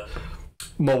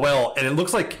Moel, and it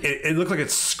looks like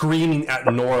it's screaming at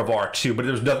Norovar too, but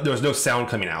there's no sound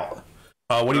coming out.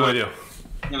 What do you want to do?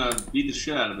 I'm gonna beat the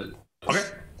shit out of it. Okay.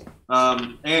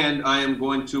 And I am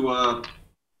going to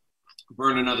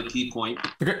burn another key point.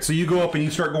 Okay, so you go up and you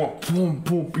start going boom,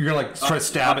 boom. You're gonna like try to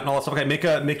stab it and all that stuff. Okay,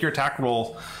 make your attack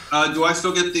roll. Do I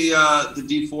still get the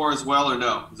D4 as well, or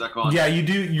no? Is that gone? Yeah, you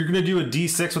do. You're gonna do a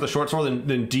D6 with a short sword, and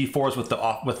then D4s with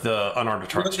the unarmed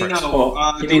strikes. He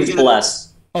means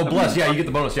bless. Oh, bless. Yeah, you get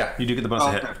the bonus. Yeah, you do get the bonus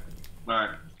to hit. All right.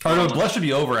 Oh no, bless should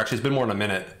be over. Actually, it's been more than a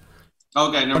minute.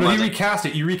 Okay, no. Oh, no, you recast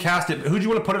it. You recast it. Who do you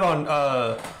want to put it on?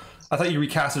 I thought you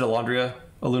recasted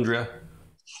Alöndrea.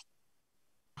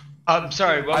 I'm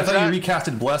sorry, what was that? I thought you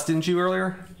recasted Bless, didn't you,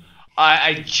 earlier?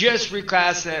 I just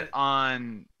recast it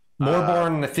on...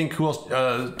 Morbarn, I think, who else? 2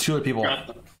 other people.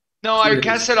 No, I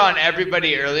cast it on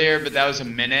everybody earlier, but that was a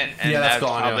minute, and that's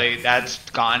gone. That's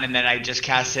gone, and then I just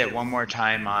cast it one more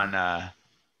time on...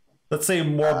 Let's say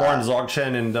Morbarn, Dzog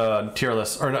Chen, and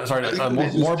Tyralus. Or, no, sorry,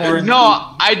 Morbarn...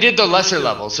 No, I did the lesser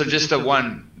level, so just the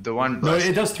one Bless. No,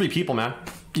 it does 3 people, man.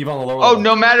 Even on the lower level. Oh,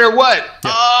 no matter what.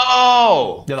 Yeah.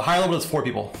 Oh. Yeah, the higher level is 4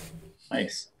 people.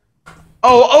 Nice.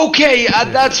 Oh, okay.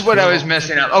 That's what I was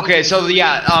messing up. Okay, so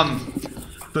yeah.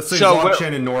 Let's say Dzog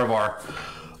Chen and Norovar.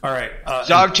 All right.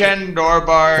 Dzog Chen,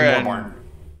 Norovar, and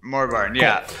Morbarn.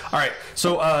 Yeah. Cool. All right.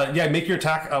 So yeah, make your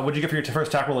attack. What'd you get for your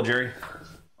first attack roll, Jerry?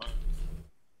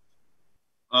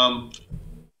 All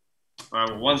right.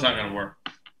 Well, one's not gonna work.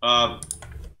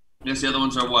 Yes, the other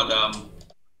ones are what?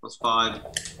 +5.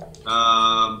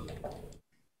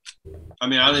 I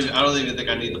mean, I don't even think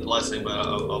I need the blessing, but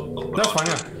I'll that's fine.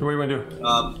 Yeah. What do you want to do?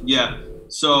 Yeah.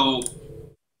 So,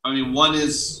 I mean, one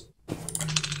is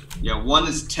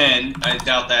 10. I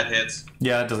doubt that hits.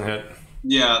 Yeah, that doesn't hit.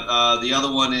 Yeah. The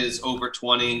other one is over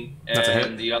 20,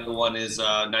 and the other one is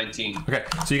 19. Okay.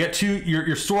 So you get 2.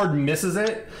 Your sword misses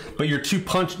it, but your 2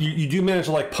 punch. You do manage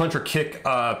to like punch or kick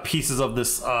pieces of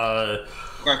this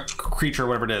creature,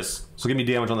 whatever it is. So give me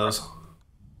damage on those.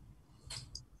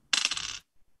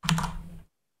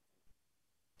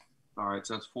 All right,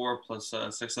 so that's 4 plus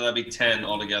 6, so that'd be 10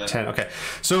 altogether. 10. Okay.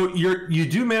 So you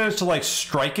do manage to like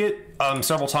strike it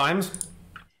several times,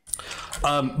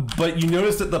 but you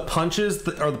notice that the punches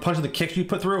or the punch and the kicks you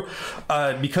put through,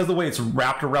 because of the way it's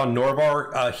wrapped around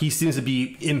Norovar, he seems to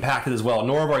be impacted as well.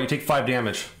 Norovar, you take 5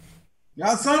 damage.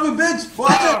 Yeah, son of a bitch!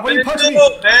 Watch What are you punching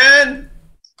me? Man!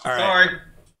 All right.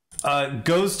 Sorry.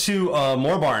 Goes to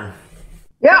Moorbarn.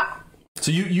 Yeah. So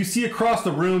you see across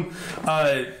the room,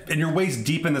 and you're waist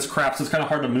deep in this crap, so it's kind of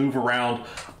hard to move around.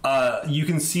 You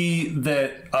can see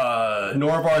that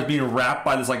Norovar is being wrapped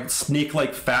by this like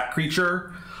snake-like fat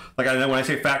creature. Like when I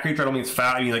say fat creature, I don't mean it's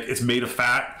fat. I mean like it's made of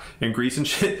fat and grease and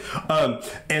shit. And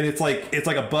it's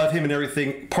like above him and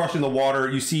everything, partially in the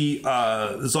water. You see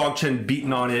Dzog Chen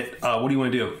beating on it. What do you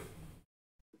want to do?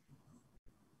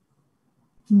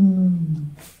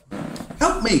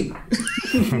 Help me!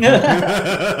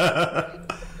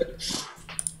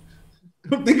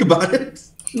 Don't think about it.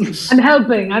 I'm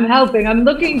helping. I'm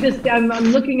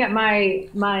looking at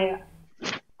my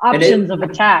options of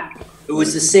attack. It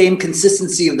was the same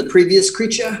consistency of the previous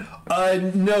creature?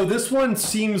 No, this one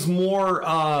seems more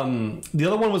the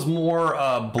other one was more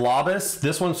blobous.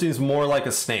 This one seems more like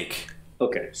a snake.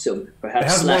 Okay, so It perhaps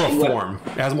has more slashing form.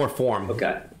 It has more form.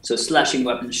 Okay, so slashing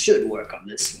weapons should work on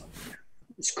this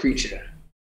creature.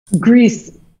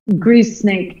 Grease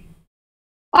snake.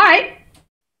 All right.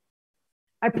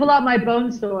 I pull out my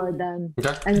bone sword then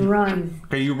and run.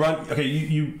 Okay, you run. Okay,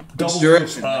 you double Sure.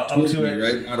 move, up to it,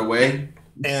 Right? Out of way.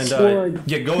 and Sword.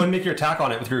 yeah, go and make your attack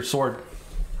on it with your sword.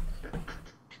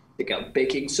 Take out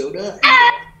baking soda.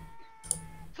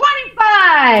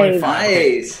 25. 25.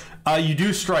 Nice. You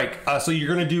do strike. So you're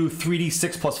gonna do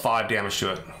 3d6 plus 5 damage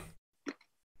to it.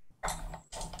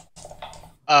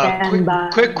 Stand by.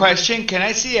 Quick question. Can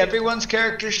I see everyone's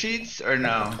character sheets or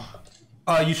no?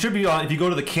 You should be on. If you go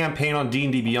to the campaign on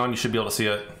D&D Beyond, you should be able to see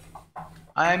it.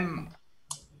 I'm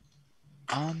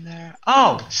on there.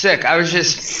 Oh, sick. I was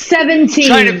just 17.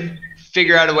 trying to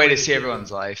figure out a way to see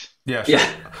everyone's life. Yeah. Sure.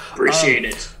 Yeah, appreciate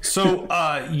it. So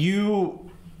you.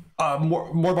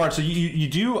 Moorbarn, so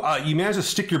you manage to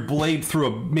stick your blade through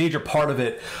a major part of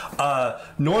it.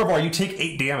 Norovar, you take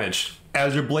 8 damage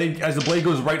as the blade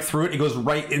goes right through it. It goes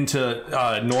right into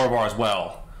Norovar as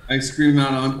well. I scream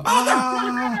out on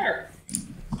motherfucker!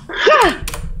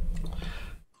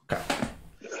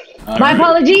 My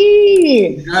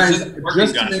apologies. Guys,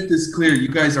 just to make this clear, you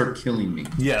guys are killing me.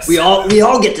 Yes. We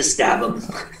all get to stab him.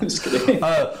 Just kidding.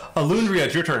 Alöndrea,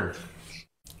 it's your turn.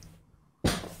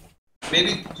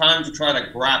 Maybe time to try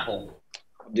to grapple.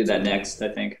 Do that next, I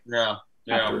think. Yeah.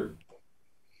 After.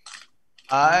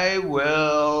 I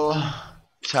will.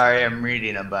 Sorry, I'm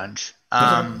reading a bunch.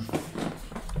 I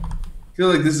feel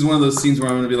like this is one of those scenes where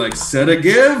I'm going to be like, set a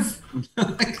give?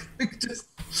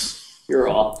 You're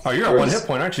all. Oh, you're at 1 hit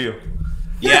point, aren't you?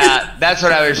 Yeah, that's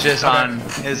what I was just on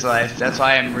his life. That's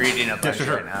why I'm reading a bunch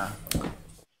sure. right now.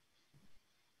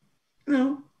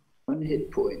 No. 1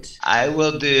 hit point. I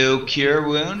will do Cure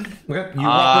Wound. Okay. You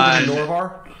walk into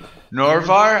Norovar.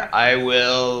 Norovar, I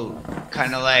will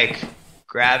kind of like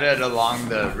grab it along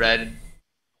the red.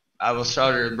 I will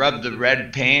start to rub the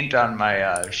red paint on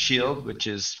my shield, which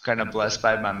is kind of blessed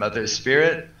by my mother's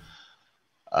spirit.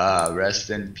 Rest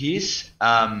in peace.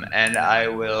 And I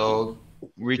will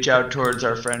reach out towards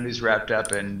our friend who's wrapped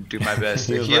up and do my best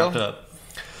to heal. Wrapped up.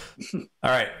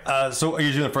 All right. So are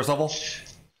you doing the first level?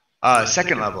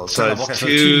 Second level. So Okay, it's so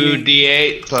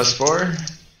 2d8 plus 4.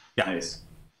 Yeah. Nice.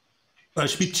 It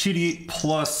should be 2d8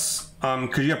 plus,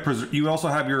 because you also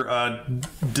have your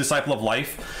Disciple of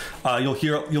Life. You'll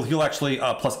heal actually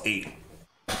plus 8,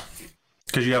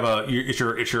 because you have it's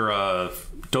your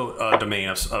domain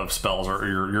of spells, or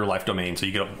your life domain, so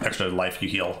you get extra life you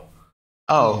heal.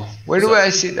 Oh, where do I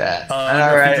see that?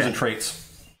 All right. Features and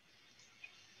traits.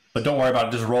 But don't worry about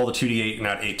it. Just roll the 2d8 and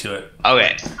add 8 to it.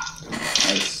 Okay.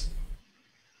 Nice.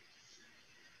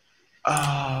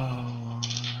 Oh,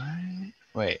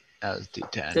 wait, that was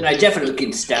D10. Then I definitely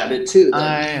can stab it too.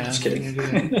 Then. Just kidding.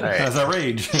 All right. How's that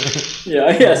rage?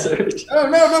 Yeah, sorry. Oh,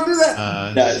 no, don't do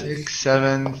that. No. 6,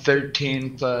 7,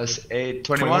 13 plus 8,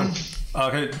 21.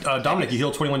 Okay, Dominic, you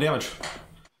heal 21 damage.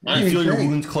 Nice. You feel your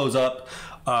wounds close up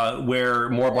where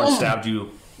Moorbarn stabbed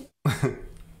you. Well,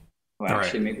 All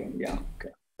actually, right. make one. Yeah. Okay.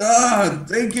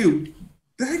 Thank you.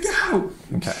 Thank you.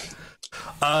 Okay.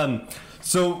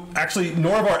 So actually,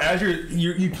 Norovar, as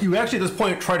you actually at this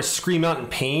point try to scream out in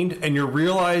pain, and you're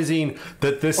realizing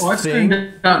that this I thing.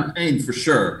 screamed out in pain for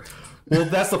sure. Well,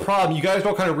 that's the problem. You guys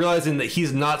don't kind of realizing that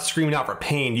he's not screaming out for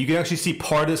pain. You can actually see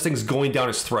part of this thing's going down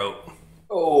his throat.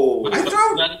 Oh. My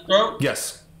throat? That throat?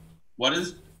 Yes. What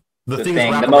is? The The thing's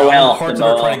thing, wrapped the around Moel, parts the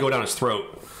of it Moel. trying to go down his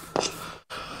throat.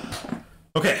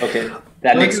 Okay.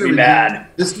 That makes me mad.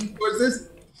 This towards this?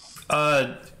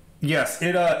 Yes.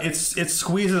 It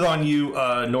squeezes on you,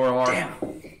 Norovar.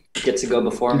 Damn. Gets to go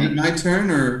before Is it me. my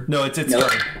turn or? No, it's Nope.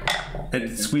 turn.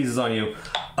 It squeezes on you.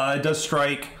 It does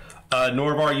strike.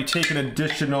 Norovar, you take an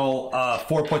additional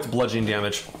 4 points of bludgeoning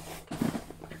damage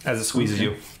as it squeezes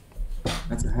you.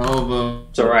 That's a hell of a...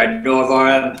 It's all right,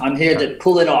 Norovar. I'm here to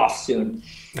pull it off soon.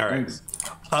 All right.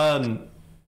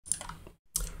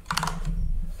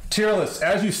 Tyralus,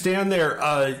 as you stand there,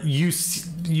 a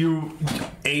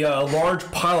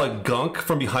large pile of gunk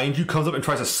from behind you comes up and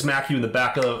tries to smack you in the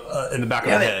back of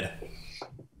the head.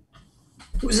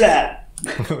 Who's that?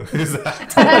 Who's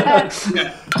that?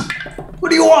 What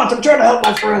do you want? I'm trying to help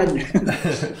my friend.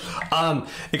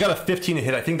 It got a 15 to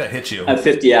hit. I think that hit you. I'm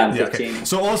 50. Yeah, I'm 15. Okay.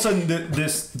 So all of a sudden,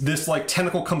 this like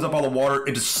tentacle comes up out of the water.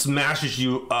 It just smashes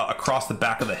you across the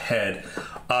back of the head.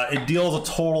 It deals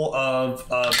a total of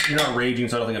you're not raging,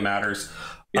 so I don't think it matters.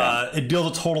 Yeah. It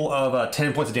deals a total of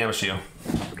 10 points of damage to you.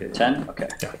 Okay, 10. Okay.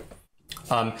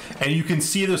 Yeah. And you can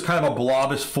see there's kind of a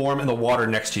blobish form in the water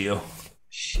next to you.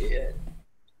 Shit.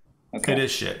 Okay. It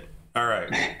is shit. All right.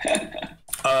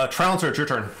 Trouncer, it's your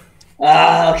turn.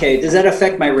 Okay. Does that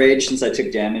affect my rage since I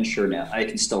took damage? Or no? I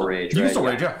can still rage, right? You can still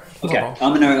rage, yeah. Okay.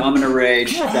 I'm gonna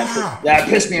rage. That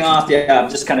pissed me off. Yeah, I'm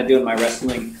just kind of doing my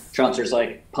wrestling. Trouncer's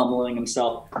like pummeling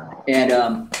himself, and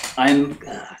I'm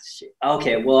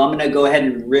okay. Well, I'm gonna go ahead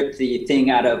and rip the thing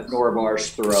out of Norovar's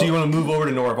throat. So you want to move over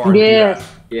to Norovar? Yeah.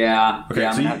 Yeah. Okay. Yeah,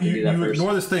 I'm so gonna have to do that first.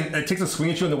 Ignore this thing. It takes a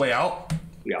swing at you on the way out.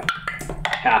 Yeah.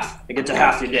 Half. I get to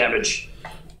half your damage.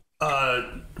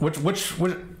 Which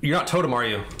you're not totem, are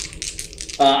you?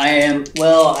 I am.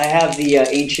 Well, I have the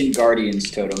Ancient Guardians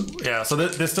totem. Yeah. So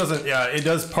this doesn't. Yeah, it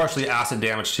does partially acid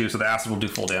damage too. So the acid will do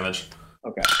full damage.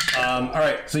 Okay. All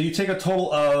right. So you take a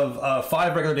total of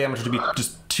 5 regular damage, which would be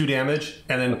just 2 damage,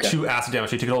 and then 2 acid damage.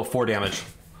 So you take a total of 4 damage.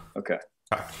 Okay.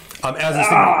 As this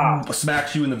thing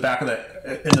smacks you in the back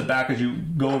as you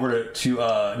go over to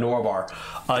Norovar.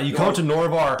 You come up to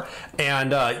Norovar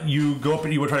and you go up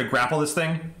and you want to try to grapple this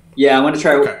thing. Yeah, I want to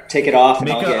try to take it off.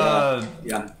 Make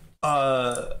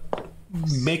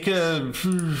Make a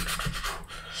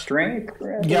strength.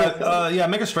 Yeah.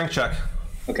 Make a strength check.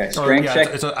 Okay, strength check.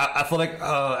 It's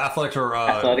athletics or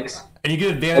athletics. And you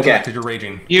get advantage because you're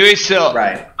raging. You still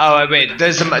right. Oh wait,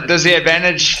 does the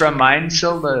advantage from mine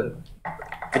still?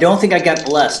 I don't think I got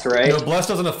blessed, right? No, blessed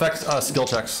doesn't affect skill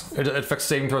checks. It affects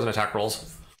saving throws and attack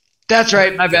rolls. That's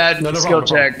right. My bad. No skill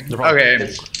problem, check. No problem.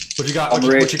 Okay. What you got?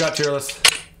 What you got, Tyralus?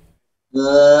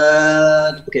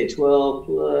 Okay, 12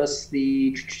 plus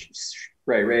the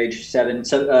rage 7,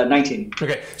 19.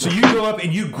 Okay, so you go up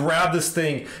and you grab this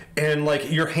thing, and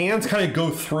like your hands kind of go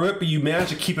through it, but you manage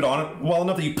to keep it on it well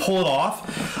enough that you pull it off.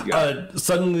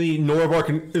 Suddenly,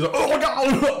 Norovar is like, oh my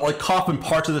god, like coughing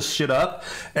parts of this shit up,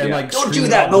 and like don't do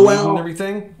that, Moel. And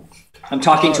everything. I'm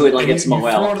talking to it like it's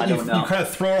Moel. I don't know. You kind of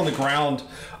throw it on the ground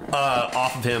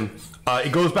off of him.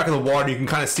 It goes back in the water. You can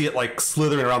kind of see it like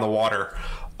slithering around the water.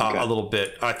 A little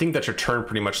bit. I think that's your turn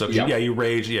pretty much. So yeah, you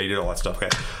rage. Yeah, you did all that stuff. Okay.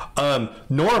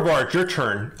 Norovar, it's your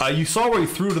turn. You saw where you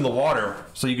threw it in the water,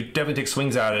 so you could definitely take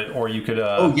swings at it, or you could.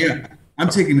 Oh yeah, I'm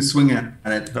taking a swing at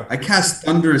it. I cast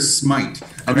Thunderous Smite,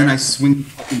 and then I swing the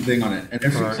fucking thing on it, and you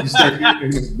start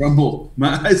hearing this rumble.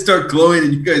 My eyes start glowing,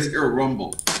 and you guys hear a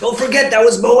rumble. Don't forget that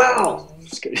was Moel.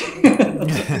 Just kidding.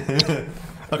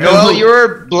 Okay, well,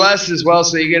 you're blessed as well,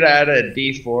 so you get to add a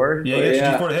D4. Yeah, you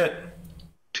get D4 to hit.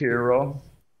 To your roll.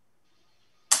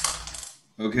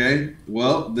 Okay,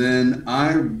 well, then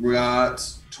I got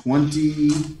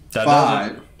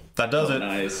 25. That does it.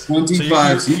 Nice.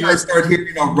 25. So you guys start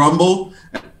hearing a rumble,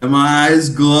 and my eyes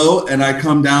glow, and I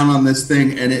come down on this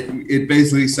thing, and it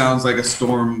basically sounds like a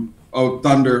storm,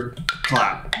 thunder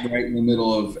clap right in the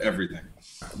middle of everything.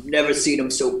 I've never seen him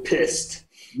so pissed.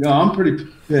 No, I'm pretty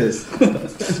pissed.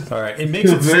 All right, it makes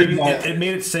it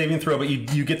made it saving throw, but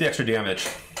you get the extra damage.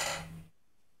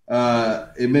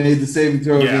 It made the saving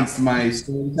throw against my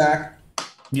sword attack.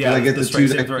 Yeah, I get the 2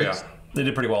 saving throw. Yeah, they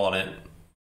did pretty well on it.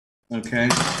 Okay.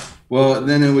 Well,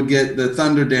 then it would get the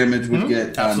thunder damage would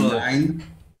get 9.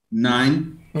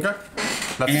 Okay.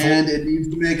 And it needs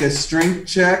to make a strength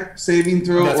check saving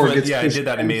throw, I did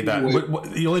that. I made that.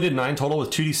 You only did 9 total with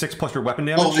 2d6 plus your weapon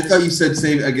damage. Oh, I thought you said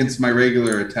save against my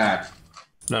regular attack.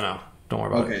 No, don't worry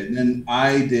about it. Okay, then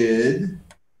I did.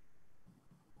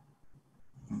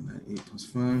 8 plus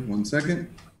 5. 1 second.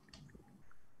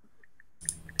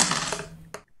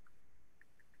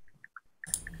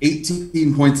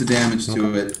 18 points of damage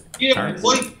to it. Yeah,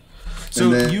 boy.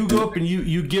 So you go up and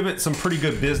you give it some pretty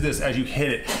good business as you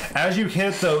hit it. As you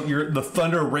hit it, though, the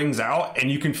thunder rings out,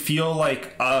 and you can feel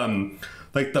like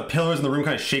the pillars in the room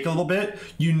kind of shake a little bit.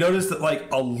 You notice that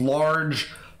like a large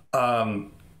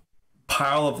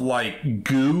pile of like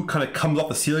goo kind of comes off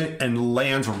the ceiling and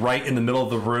lands right in the middle of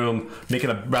the room, making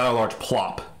a rather large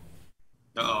plop.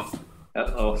 Uh-oh.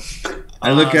 Uh-oh.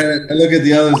 I look at it. I look at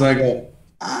the others. I go,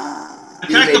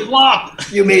 Attack the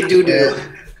flop! You made doo-doo.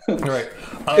 All right.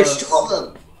 There's two of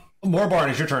them. Morbarn,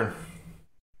 it's your turn.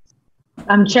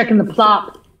 I'm checking the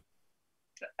plop.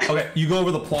 Okay, you go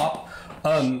over the plop,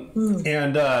 and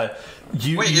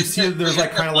you see there's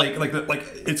like kind of like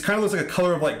it's kind of looks like a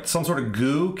color of like some sort of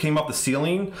goo came up the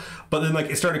ceiling, but then like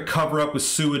it started to cover up with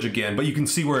sewage again. But you can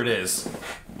see where it is.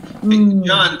 Hey,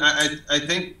 John, I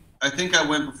think I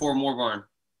went before Morbarn.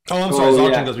 Oh, I'm sorry.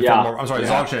 Zog Chen goes before more. I'm sorry, Yeah.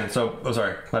 Zog Chen. So,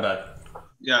 sorry, my bad.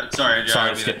 Yeah, sorry, John. Sorry,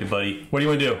 I skipped you, buddy. What do you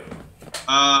want to do?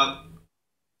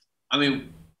 I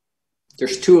mean,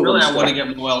 There's two of really, them. I want to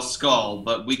get Moel's skull,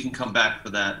 but we can come back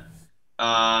for that.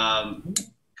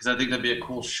 Because I think that'd be a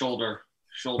cool shoulder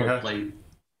plate.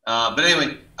 But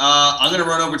anyway, I'm gonna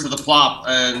run over to the plop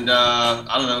and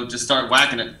I don't know, just start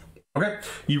whacking it. Okay,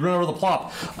 you run over the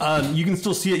plop. You can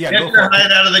still see it. Yeah, Get go your for it.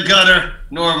 head out of the gutter,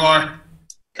 Norovar.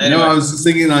 Anyway. No, I was just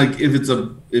thinking like if it's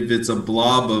a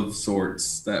blob of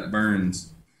sorts that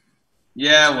burns.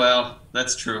 Yeah, well,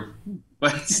 that's true,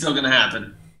 but it's still gonna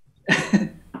happen.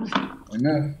 I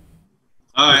know.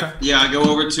 All right, Okay. yeah, I go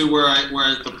over to where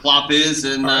the plop is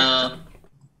and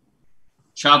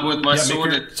chop it with my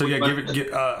sword.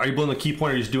 Are you blowing the key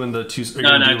point or are you just doing the two?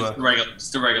 No, just the regular.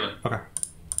 Just the regular. Okay.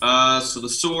 So the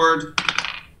sword.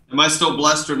 Am I still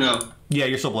blessed or no? Yeah,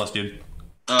 you're still blessed, dude.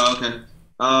 Oh, okay.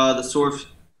 The sword.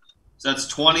 So that's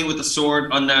 20 with the sword,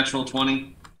 unnatural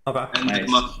 20. Okay. And Nice.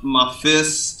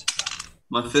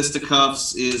 my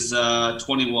fisticuffs is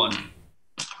 21.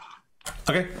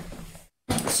 Okay.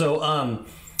 So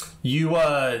you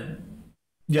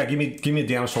yeah, give me a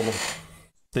damage total.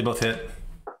 They both hit.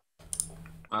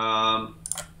 What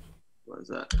is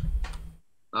that?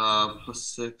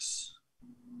 +6.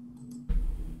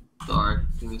 Sorry,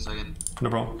 give me a second. No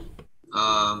problem.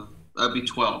 That'd be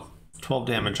 12. 12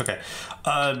 damage. Okay.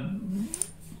 All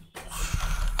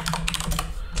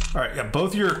right. Yeah.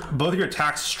 Both your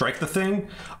attacks strike the thing.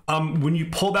 When you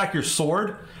pull back your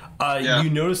sword, you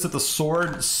notice that the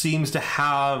sword seems to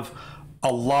have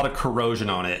a lot of corrosion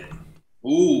on it.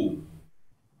 Ooh.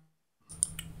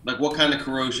 Like what kind of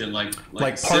corrosion? Like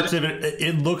parts of it.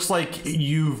 It looks like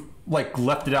you've like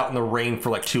left it out in the rain for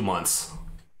like 2 months.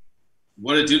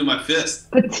 What did it do to my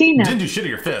fist? Patina. It didn't do shit to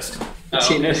your fist.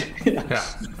 Patina. Yeah.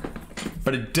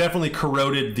 But it definitely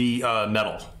corroded the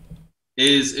metal.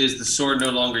 Is the sword no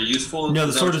longer useful? No,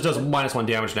 the sword just does -1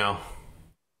 damage now.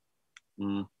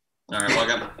 All right, well, I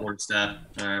got my sword stab.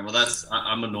 All right, well,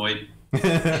 I'm annoyed.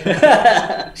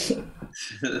 That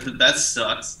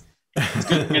sucks. It's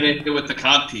good to get into it with the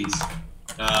codpiece.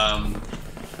 All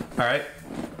right.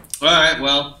 All right,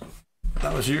 well.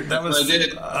 That was what I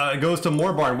did. It goes to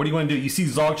Morbarn. What do you want to do? You see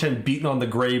Zog Chen beating on the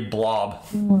gray blob.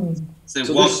 Say,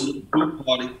 So welcome to the group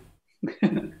party.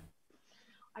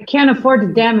 I can't afford to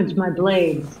damage my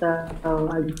blade, so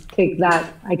I take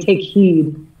that. I take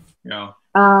heed. Yeah.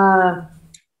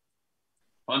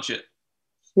 Punch it.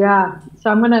 Yeah.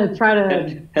 So I'm gonna try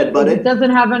to. Headbutt It it.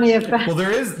 doesn't have any effect. Well,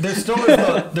 there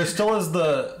still is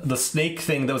the snake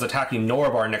thing that was attacking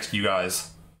Norovar next to you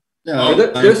guys. Yeah,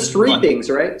 There's three things,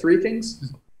 right? 3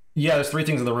 things? Yeah, there's 3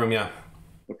 things in the room. Yeah.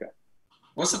 Okay.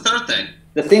 What's the third thing?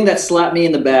 The thing that slapped me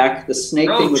in the back, the snake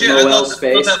thing with Noel's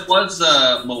face, I thought that was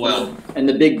Moel. and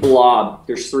the big blob.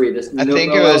 There's 3. I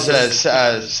think it was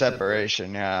a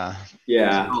separation, yeah.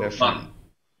 Yeah. Oh, Different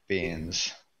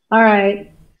beings. All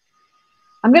right.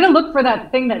 I'm gonna look for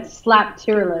that thing that slapped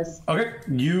Tyralus. Okay.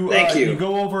 You Thank you. You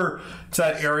go over to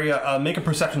that area. Make a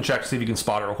perception check to see if you can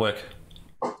spot it real quick.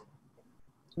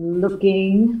 I'm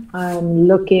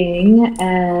looking,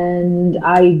 and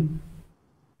I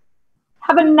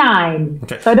have a 9.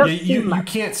 Okay. So I don't Yeah, see you much.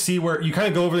 can't see where you kind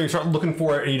of go over there and start looking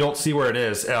for it, and you don't see where it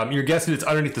is. You're guessing it's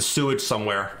underneath the sewage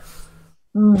somewhere.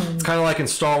 It's kind of like in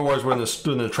Star Wars, where in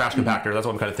the trash compactor. That's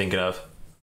what I'm kind of thinking of.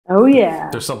 Oh yeah.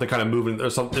 There's something kind of moving.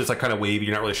 It's like kind of wavy.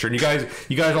 You're not really sure. And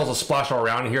you guys also splash all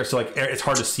around in here, so like it's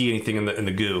hard to see anything in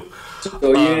the goo. So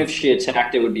even if she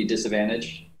attacked, it would be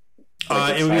disadvantage?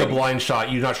 It would be a blind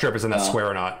shot. You're not sure if it's in that square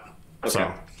or not. Okay.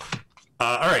 So,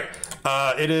 all right.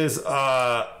 It is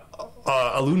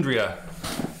Alöndrea.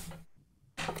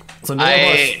 So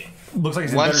I looks like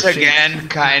he's in once better shape. again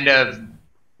kind of.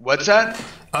 What's that?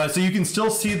 So you can still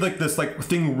see like this like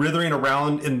thing writhing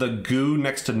around in the goo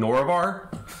next to Norovar.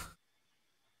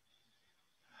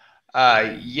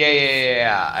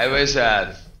 Yeah. I was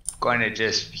going to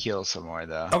just heal some more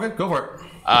though. Okay, go for it.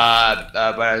 What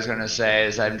I was gonna say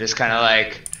is I'm just kind of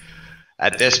like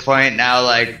at this point now,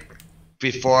 like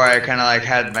before I kind of like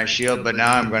had my shield, but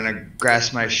now I'm gonna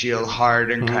grasp my shield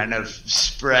hard and kind of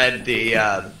spread the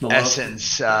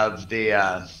essence of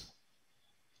the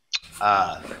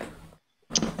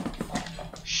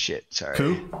Shit, sorry.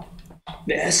 Who?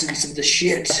 The essence of the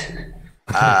shit.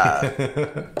 I'm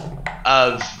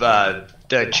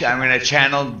gonna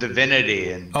channel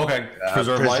divinity and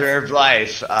preserve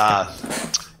life,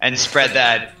 and spread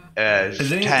that.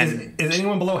 Is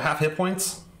anyone below half hit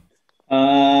points?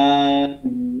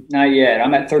 Not yet.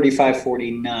 I'm at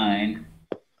 3549.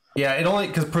 Yeah, it only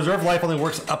because preserve life only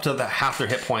works up to half their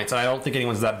hit points, and I don't think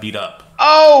anyone's that beat up.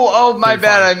 Oh, my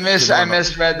bad. I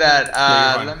misread that.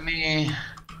 Let me.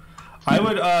 I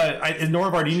would.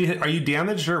 Norovar, are you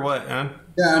damaged or what, man?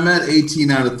 Yeah, I'm at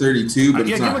 18 out of 32, but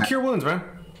yeah, it's give not. him a cure wounds, man.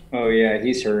 Oh yeah,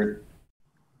 he's hurt.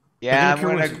 Yeah, I'm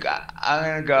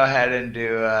gonna go ahead and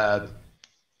do.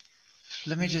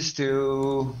 Let me just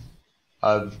do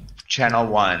channel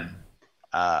 1,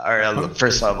 or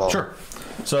first level. Sure.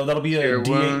 So that'll be a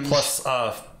D8 plus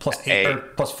 8 or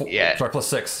plus 4. Yeah. Sorry, plus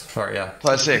 6. Sorry, yeah.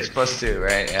 Plus 6, plus 2,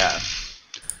 right? Yeah.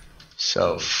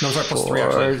 So. No, sorry, plus 3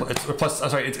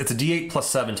 actually. It's a D8 plus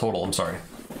 7 total. I'm sorry.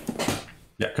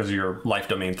 Yeah, because of your life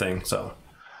domain thing. So.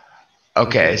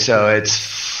 Okay, so it's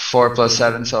 4 plus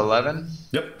 7, so 11.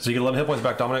 Yep. So you get 11 hit points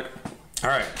back, Dominic. All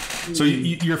right. So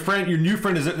your new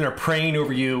friend is in there praying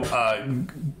over you,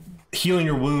 healing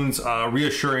your wounds,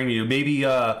 reassuring you. Maybe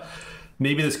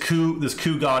this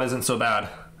coup god isn't so bad.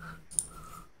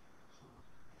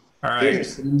 All right.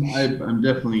 I'm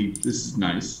definitely. This is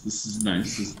nice.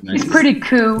 He's pretty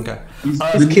cool. Okay. He's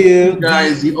the guy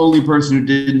is the only person who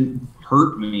didn't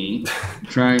hurt me,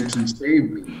 trying to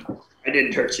save me. I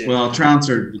didn't hurt you. Well,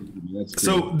 Trouncer.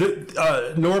 So,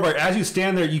 Norovar, as you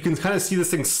stand there, you can kind of see this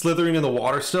thing slithering in the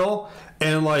water still,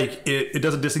 and like it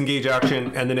does a disengage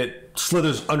action, and then it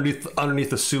slithers underneath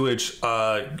the sewage,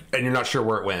 and you're not sure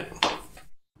where it went.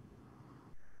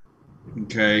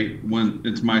 Okay, when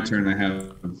it's my turn, I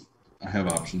have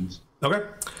options. Okay.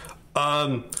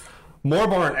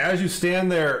 Morbarn, as you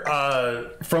stand there,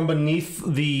 from beneath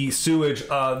the sewage,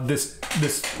 this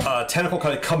tentacle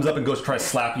kind of comes up and goes to try to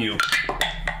slap you.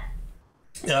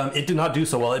 It did not do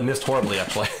so well. It missed horribly,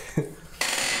 actually.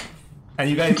 And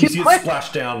you see it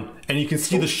splash down, and you can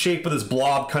see the shape of this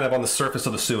blob kind of on the surface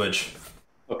of the sewage.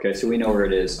 Okay, so we know where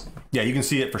it is. Yeah, you can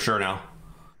see it for sure now.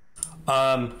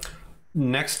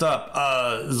 Next up,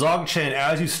 Dzog Chen,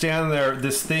 as you stand there,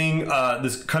 this thing,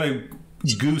 this kind of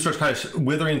goo starts kind of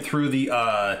withering through the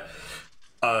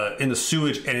in the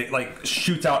sewage, and it like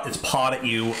shoots out its pod at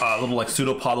you. A little like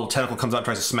pseudopod, little tentacle comes out and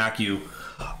tries to smack you.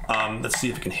 Let's see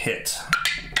if it can hit.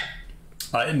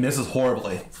 It misses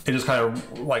horribly. It just kind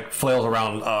of like flails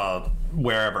around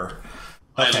wherever.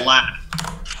 Okay. I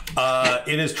laugh.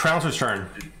 It is Trouncer's turn.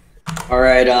 All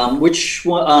right. Which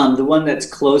one? The one that's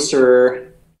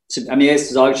closer to. I mean, it's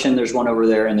Dzog Chen. There's one over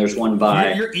there, and there's one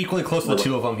by. You're equally close to the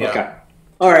two of them. Yeah. Okay.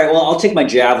 All right. Well, I'll take my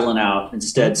javelin out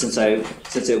instead, since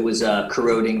it was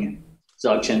corroding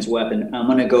Dzog Chen's weapon. I'm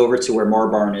gonna go over to where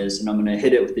Morbarn is, and I'm gonna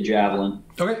hit it with the javelin.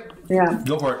 Okay. Yeah.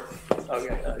 Go for it.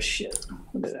 Okay. Oh shit.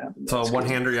 What did happen? So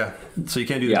one-hander, yeah. So you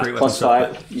can't do the great plus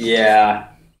weapon 5. stuff. Yeah.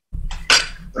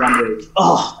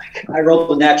 Oh my God. I rolled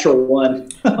a natural 1.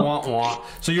 Wah, wah.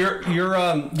 So you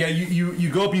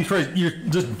go up, you're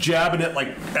just jabbing it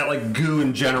at goo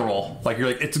in general. Like you're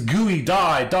like, it's gooey,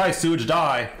 die, sewage,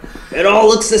 die. It all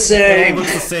looks the same. It all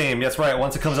looks the same. That's right.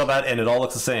 Once it comes out that end, it all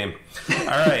looks the same. All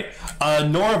right,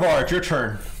 Norovar, it's your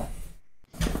turn.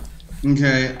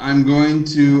 Okay, I'm going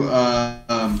to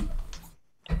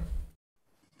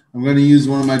use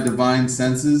one of my divine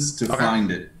senses to find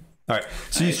it. All right,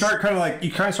 so you start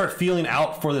start feeling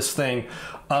out for this thing,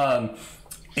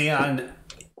 and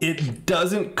it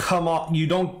doesn't come off. You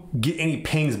don't get any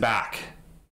pings back.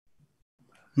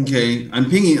 Okay, I'm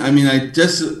pinging. I mean,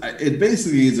 it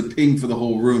basically is a ping for the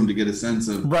whole room to get a sense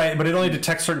of. Right, but it only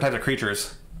detects certain types of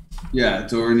creatures. Yeah,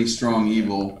 or any strong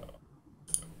evil.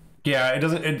 Yeah, it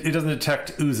doesn't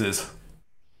detect oozes.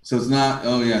 So it's not.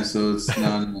 Oh yeah, so it's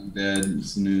not undead.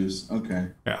 It's news. Okay.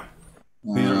 Yeah,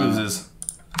 these are oozes.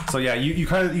 So yeah, you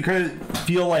kind of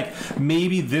feel like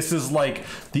maybe this is like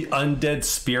the undead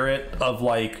spirit of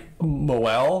like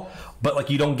Moel, but like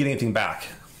you don't get anything back.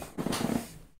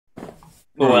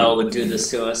 Moel would do this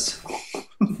to us.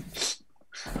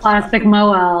 Classic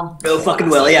Moel. No fucking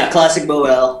well, yeah, classic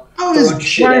Moel. I was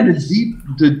trying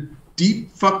to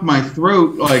deep fuck my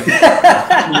throat, like.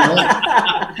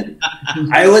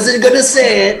 I wasn't gonna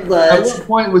say it, but at what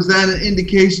point was that an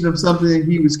indication of something that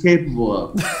he was capable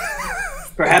of?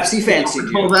 Perhaps he fancied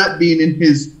you. All that being in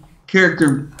his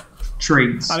character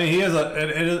traits. I mean, he is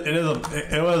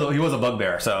he was a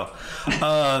bugbear, so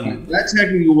that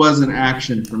technically was an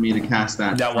action for me to cast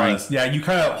that. That was, yeah. You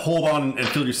kind of hold on and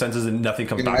feel your senses, and nothing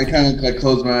comes back. I kind of like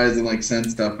close my eyes and like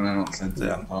sense stuff, and I don't sense it.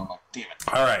 Yeah. I'm like, damn it.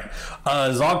 All right,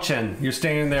 Dzog Chen, you're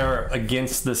standing there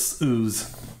against this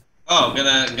ooze. Oh,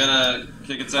 gonna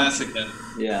kick its ass again.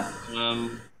 Yeah.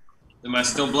 Am I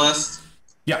still blessed?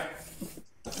 Yeah.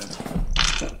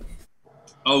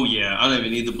 Oh yeah, I don't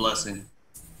even need the blessing.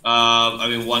 I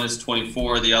mean, one is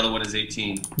 24, the other one is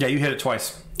 18. Yeah, you hit it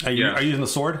twice. Are you using the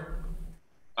sword?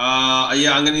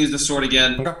 Yeah, I'm gonna use the sword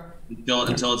again. Okay.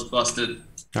 Until it's busted.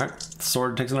 All right. The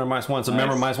sword takes another -1. So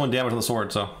remember, -1 damage on the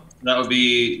sword. So that would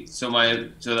be it's a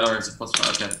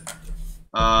 +5. Okay.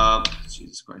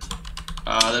 Jesus Christ.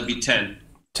 That'd be 10.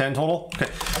 10 total? Okay.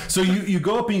 So you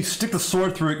go up and you stick the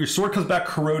sword through it. Your sword comes back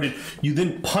corroded. You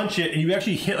then punch it, and you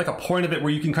actually hit like a point of it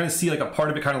where you can kind of see like a part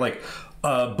of it kind of like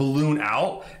balloon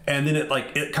out, and then it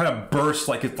kind of bursts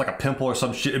like it's like a pimple or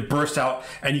some shit. It bursts out,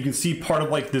 and you can see part of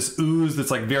like this ooze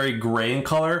that's like very gray in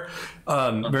color,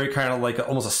 very kind of like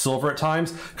almost a silver at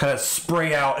times, kind of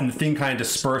spray out, and the thing kind of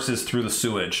disperses through the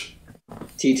sewage.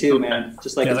 T2, man.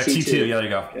 Just like yeah, a like T2. T2. Yeah, there you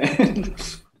go.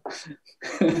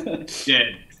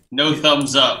 Dead. No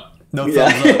thumbs up. No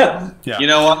thumbs up. Yeah. You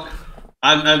know what?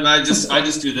 I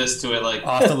just do this to it like.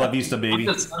 Hasta la vista, baby.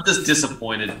 I'm just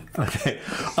disappointed. Okay.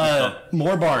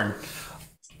 More barn.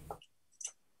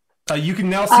 You can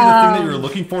now see the thing that you were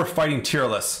looking for fighting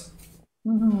Tyralus.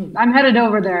 I'm headed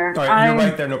over there. All right, you're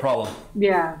right there. No problem.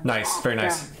 Yeah. Nice. Very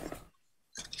nice. Yeah.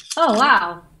 Oh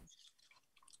wow.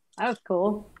 That was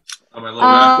cool. Oh, my little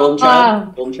guy. Golden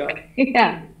child. Golden child.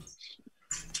 Yeah.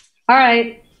 All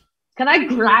right. Can I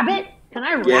grab it? Can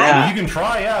I grab Yeah. You can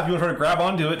try, yeah. If you want to try to grab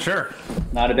onto it, sure.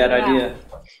 Not a bad idea.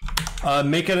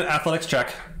 Make an athletics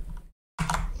check.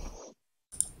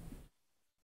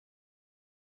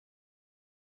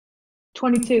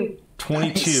 $22.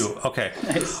 22. Nice. Okay.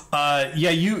 Nice.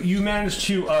 Yeah, you managed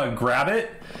to grab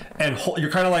it, and you're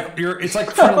kind of like it's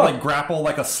like trying to like grapple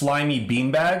like a slimy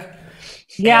beanbag.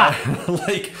 Yeah.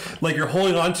 like you're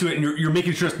holding onto it, and you're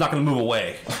making sure it's not going to move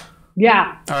away.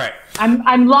 Yeah. All right.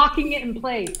 I'm locking it in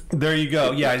place. There you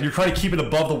go. Yeah, you're trying to keep it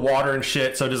above the water and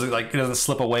shit, so it doesn't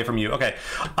slip away from you. Okay.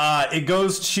 It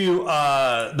goes to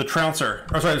the Trouncer.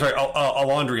 Oh, sorry,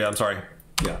 Alöndrea. I'm sorry.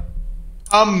 Yeah.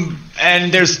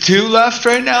 And there's 2 left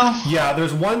right now? Yeah,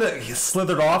 there's one that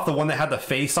slithered off, the one that had the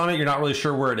face on it. You're not really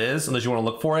sure where it is unless you want to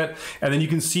look for it. And then you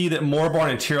can see that Morbarn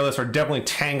and Tyralus are definitely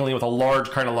tangling with a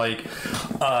large kind of like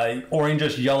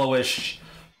orangish, yellowish,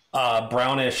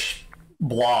 brownish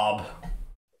blob.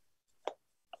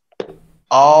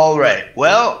 All right.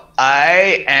 Well,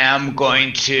 I am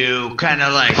going to kind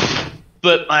of like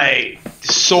put my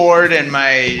sword and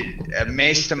my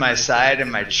mace to my side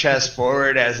and my chest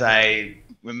forward as I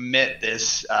emit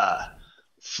this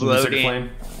floating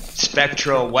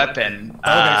spectral weapon.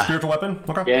 Okay, spiritual weapon?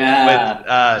 Okay.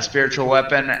 Yeah. With spiritual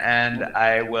weapon, and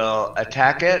I will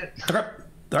attack it. Okay.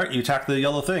 All right, you attack the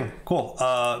yellow thing. Cool.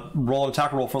 Roll an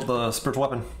attack roll for the spiritual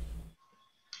weapon.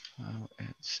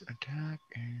 Its attack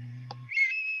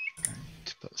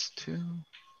is +2.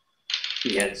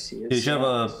 Yes. Did you have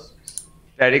a...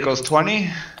 That equals 20.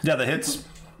 Yeah, that hits.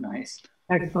 Nice.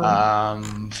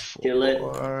 Excellent. Kill it.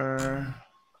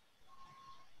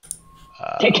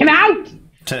 Take him out!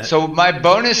 So my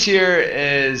bonus here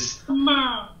is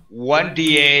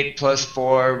 1d8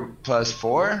 +4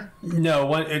 +4?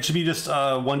 No, it should be just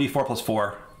 1d4 +4.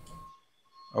 Or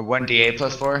 1d8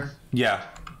 +4? Yeah.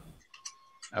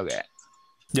 Okay.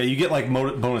 Yeah, you get like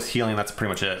bonus healing. That's pretty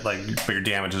much it. Like, but your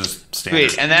damage is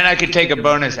standard. Sweet, and then I could take a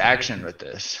bonus action with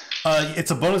this.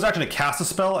 It's a bonus action to cast a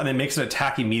spell, and it makes an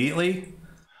attack immediately.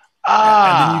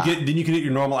 Ah. And then you can get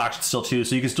your normal action still too.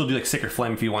 So you can still do like Sacred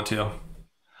Flame if you want to.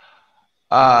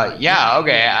 Yeah,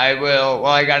 okay. I will.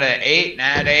 Well, I got an 8 and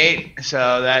add 8,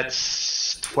 so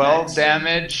that's 12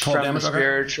 damage 12 from damage, the okay.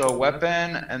 spiritual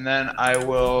weapon, and then I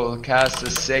will cast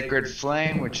a Sacred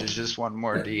Flame, which is just one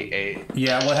more d8.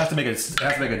 Yeah, well, it has to make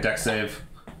a dex save.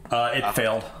 It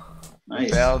failed.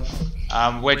 Nice. Failed,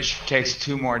 which takes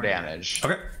 2 more damage.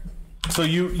 Okay. So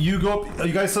you go up.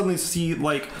 You guys suddenly see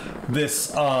like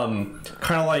this kind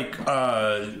of like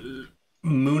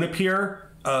moon appear.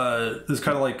 This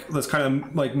kind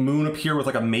of like moon appear with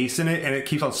like a mace in it, and it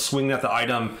keeps on swinging at the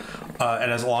item.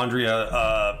 And as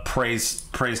Alöndrea prays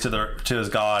to his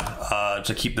god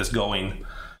to keep this going.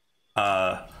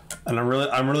 And I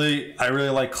really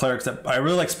like clerics I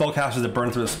really like spellcasters that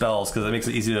burn through the spells because it makes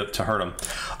it easy to hurt them.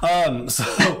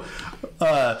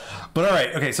 But all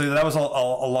right, okay. So that was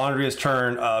Alöndrea's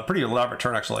turn. Pretty elaborate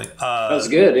turn actually. That was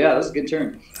good. Yeah, that was a good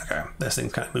turn. Okay, this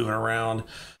thing's kind of moving around.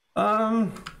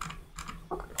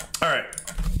 All right.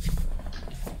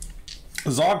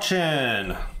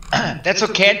 Dzog. That's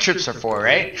what cantrips are for,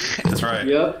 right? That's right.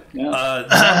 Yep.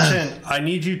 Dzog, I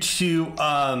need you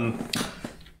to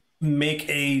make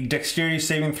a dexterity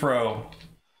saving throw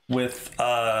with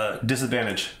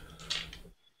disadvantage.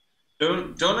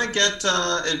 Don't I get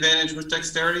advantage with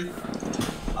dexterity?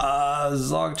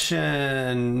 Dzog.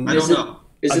 I don't know.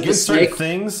 Is it the Against certain snake?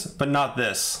 things, but not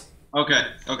this. Okay.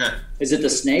 Is it the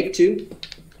snake too?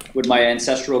 Would my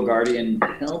ancestral guardian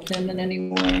help him in any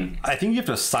way? I think you have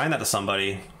to assign that to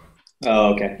somebody.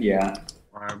 Oh, okay. Yeah.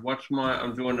 All right.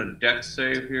 I'm doing a dex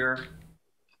save here.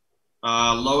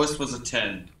 Lowest was a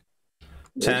 10.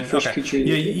 10. Okay.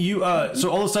 Yeah, you. So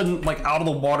all of a sudden, like out of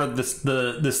the water,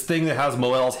 this thing that has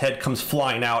Moel's head comes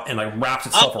flying out and like wraps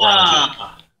itself around you.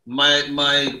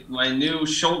 My new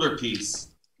shoulder piece.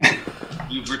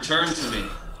 You've returned to me.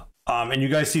 And you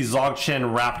guys see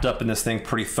Dzog wrapped up in this thing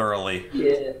pretty thoroughly.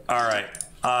 Yeah. All right.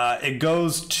 It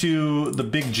goes to the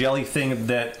big jelly thing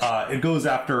that it goes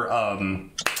after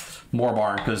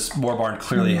Moorbarn, because Moorbarn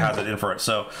clearly has it in for it.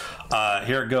 So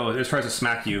here it goes. It tries to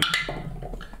smack you.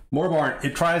 Moorbarn,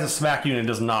 it tries to smack you and it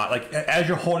does not. Like as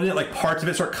you're holding it, like parts of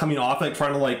it start coming off, like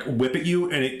trying to like whip at you,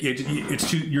 and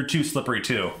you're too slippery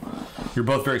too. You're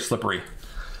both very slippery.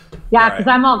 Yeah, because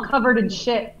I'm all covered in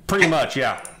shit. Pretty much,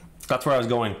 yeah. That's where I was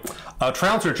going.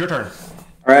 Trouncer, it's your turn.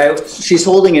 All right. She's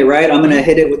holding it, right? I'm going to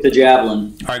hit it with the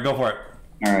javelin. All right, go for it.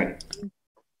 All right.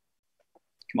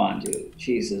 Come on, dude.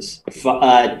 Jesus.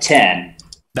 10.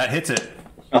 That hits it.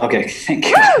 Okay, thank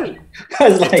you. I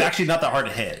was It's like, actually not that hard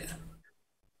to hit.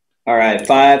 all right,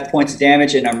 5 points of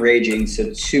damage, and I'm raging,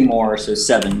 so 2 more, so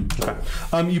 7.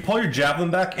 Okay. You pull your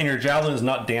javelin back, and your javelin is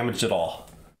not damaged at all.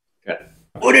 Okay.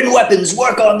 Wooden weapons,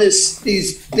 work on these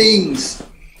things.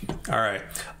 All right.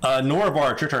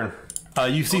 Norovar, it's your turn.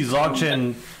 You see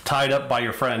Dzog tied up by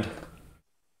your friend,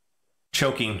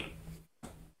 choking.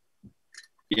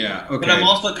 Yeah, okay. But I'm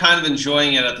also kind of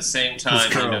enjoying it at the same time. That's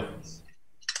true. You know?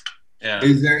 Yeah.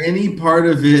 Is there any part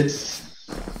of it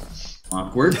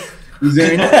awkward? Is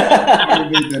there any part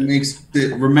of it that makes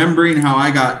it, remembering how I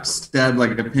got stabbed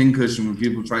like a pincushion when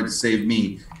people tried to save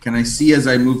me, can I see as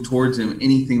I move towards him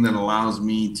anything that allows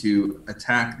me to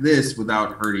attack this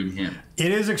without hurting him?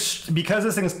 It is because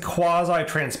this thing's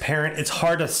quasi-transparent. It's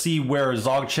hard to see where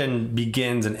Dzog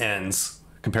begins and ends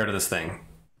compared to this thing.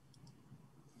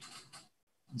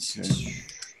 Okay.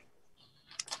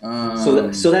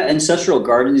 So that ancestral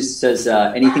guardian says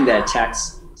anything that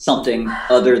attacks something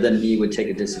other than me would take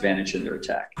a disadvantage in their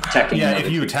attack. Attacking Yeah, another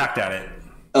if you creature. attacked at it.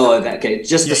 Oh, okay.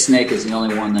 Just the snake is the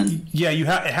only one then. Yeah, it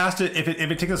has to. If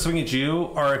it takes a swing at you,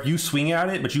 or if you swing at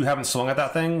it, but you haven't swung at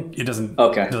that thing, it doesn't.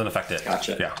 Okay. Doesn't affect it.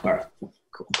 Gotcha. Yeah. All right.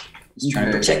 Cool. Just trying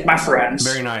to protect my friends.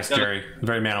 Very nice, Jerry.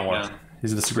 Very man of war. Yeah.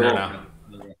 He's the superhero now.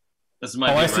 This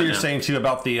might Oh, be I see what you're now. saying too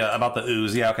about the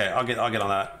ooze. Yeah, okay. I'll get on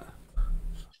that.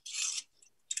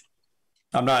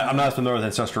 I'm not as familiar with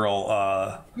ancestral.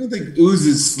 I don't think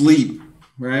oozes sleep,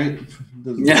 right?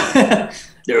 Yeah.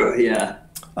 Yeah.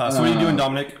 So what are you doing,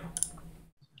 Dominic?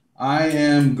 I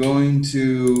am going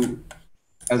to,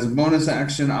 as a bonus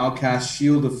action, I'll cast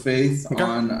Shield of Faith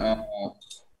on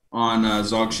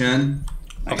Dzog.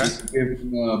 I Okay. just give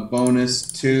him a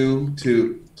bonus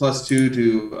plus 2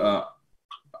 to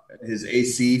his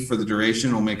AC for the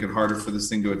duration. Will make it harder for this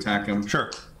thing to attack him.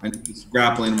 Sure. I know it's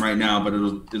grappling him right now, but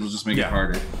it'll just make it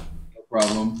harder. No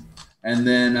problem. And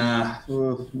then, sorry,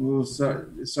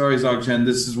 Dzog,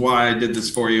 this is why I did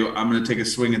this for you. I'm going to take a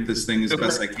swing at this thing as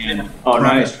best I can. Oh,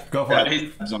 nice. Go for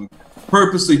it. I'm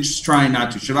purposely just trying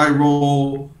not to. Should I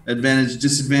roll advantage,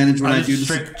 disadvantage when I do this?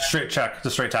 Straight check.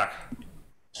 Just straight attack.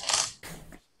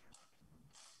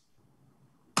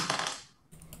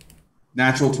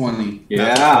 Natural 20.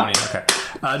 Yeah. 20. Okay.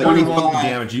 Do you roll the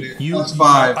damage? You Plus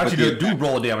 5. actually do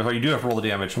roll the damage. You do have to roll the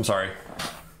damage. I'm sorry.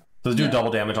 So do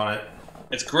double damage on it.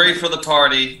 It's great for the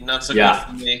party, not so good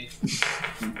for me.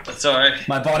 That's all right.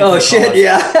 My body. Oh shit!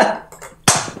 Yeah.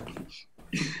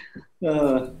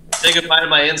 Say goodbye to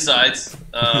my insides.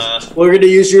 We're gonna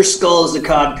use your skull as a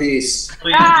cod-piece.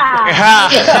 Please.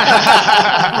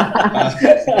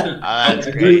 That's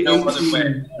great. No other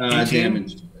way.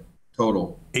 Damage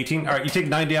total. 18. All right, you take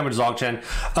 9 damage, Dzog.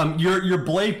 Your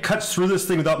blade cuts through this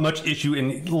thing without much issue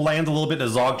and lands a little bit to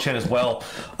Dzog as well.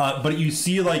 But you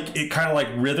see, like it kind of like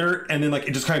wither, and then like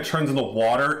it just kind of turns into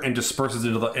water and disperses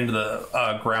into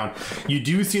the ground. You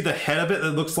do see the head of it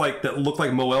that looked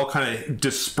like Moel kind of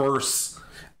disperse,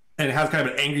 and it has kind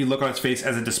of an angry look on its face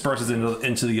as it disperses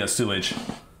into the sewage.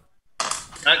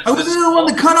 I was the one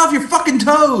to cut off your fucking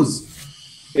toes.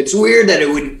 It's weird that it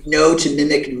would know to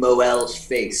mimic Moel's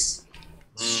face.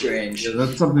 Strange. Yeah,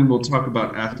 that's something we'll talk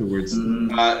about afterwards. And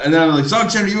then I'm like,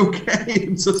 Zzahsh, are you okay?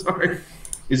 I'm so sorry.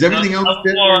 Is everything else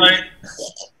good? All right.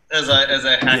 As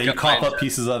I hack you cough up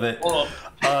pieces of it.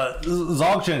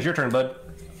 Zzahsh, it's your turn, bud.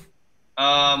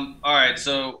 All right.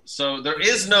 So there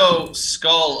is no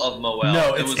skull of Moel.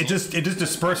 No, it just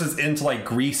disperses into like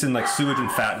grease and like sewage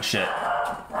and fat and shit.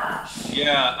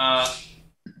 Yeah.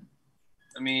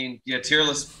 I mean, yeah.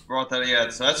 Tyralus brought that. Yeah.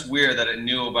 So that's weird that it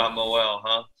knew about Moel,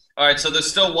 huh? All right. So there's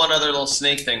still one other little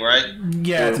snake thing, right?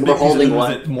 Yeah, it's we're holding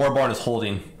one. that Moorbarn is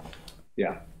holding.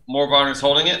 Yeah. Moorbarn is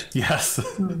holding it. Yes.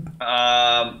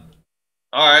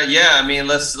 All right, yeah. I mean,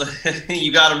 let's.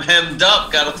 You got them hemmed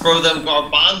up. Got to throw them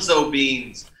garbanzo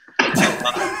beans.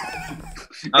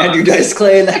 And you guys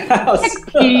clay in the house.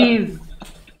 Jeez.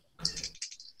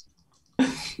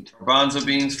 Garbanzo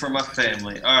beans for my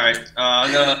family. All right,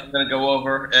 I'm gonna go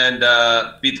over and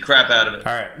beat the crap out of it.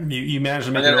 All right, you manage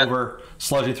to make it over,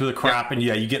 sludging through the crap, and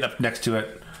yeah, you get up next to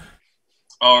it.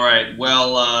 All right.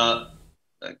 Well,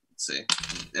 let's see.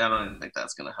 I don't even think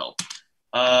that's gonna help.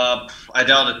 I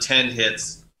dealt a 10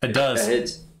 hits. It does.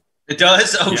 It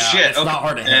does? Oh, yeah, shit. It's not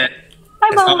hard to hit.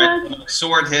 My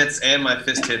sword hits and my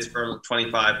fist hits for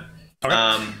 25.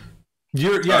 Okay.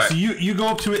 So you go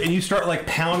up to it and you start like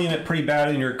pounding it pretty bad,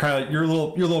 and you're a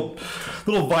little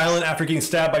violent after getting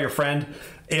stabbed by your friend.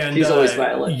 And he's always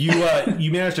violent.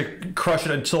 You manage to crush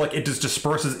it until like it just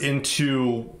disperses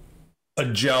into a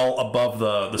gel above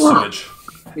the sewage.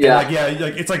 Yeah.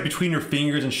 Like it's like between your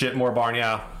fingers and shit. Moorbarn,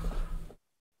 yeah.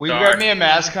 Will you grab me a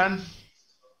mask, hon?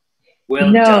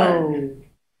 Well done.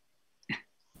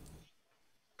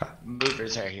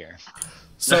 Movers are here.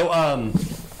 So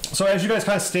as you guys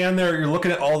kind of stand there, you're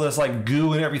looking at all this like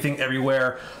goo and everything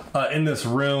everywhere in this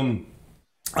room.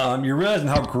 You're realizing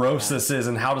how gross this is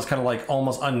and how just kind of like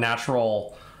almost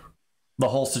unnatural the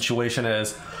whole situation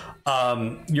is.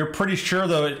 You're pretty sure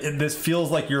though this feels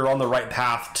like you're on the right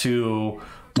path to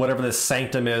whatever this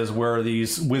sanctum is where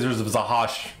these wizards of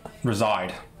Zzahsh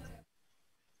reside.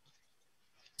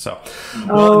 So,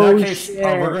 well, in that case,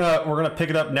 we're gonna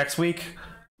pick it up next week.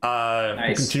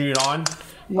 Nice. Continue it on.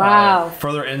 Wow.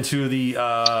 Further into the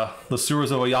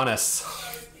sewers of Oyanaes.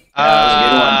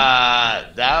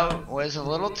 That was a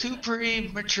little too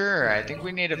premature. I think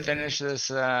we need to finish this.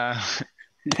 Just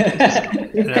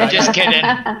kidding.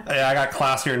 Yeah, I got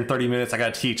class here in 30 minutes. I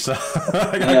got to teach, so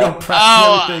I gotta go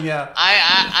practice everything. Yeah.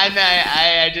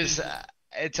 I just.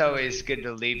 It's always good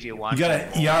to leave you wanting. You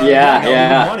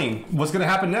gotta, wanting. What's gonna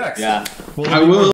happen next? Yeah. I will.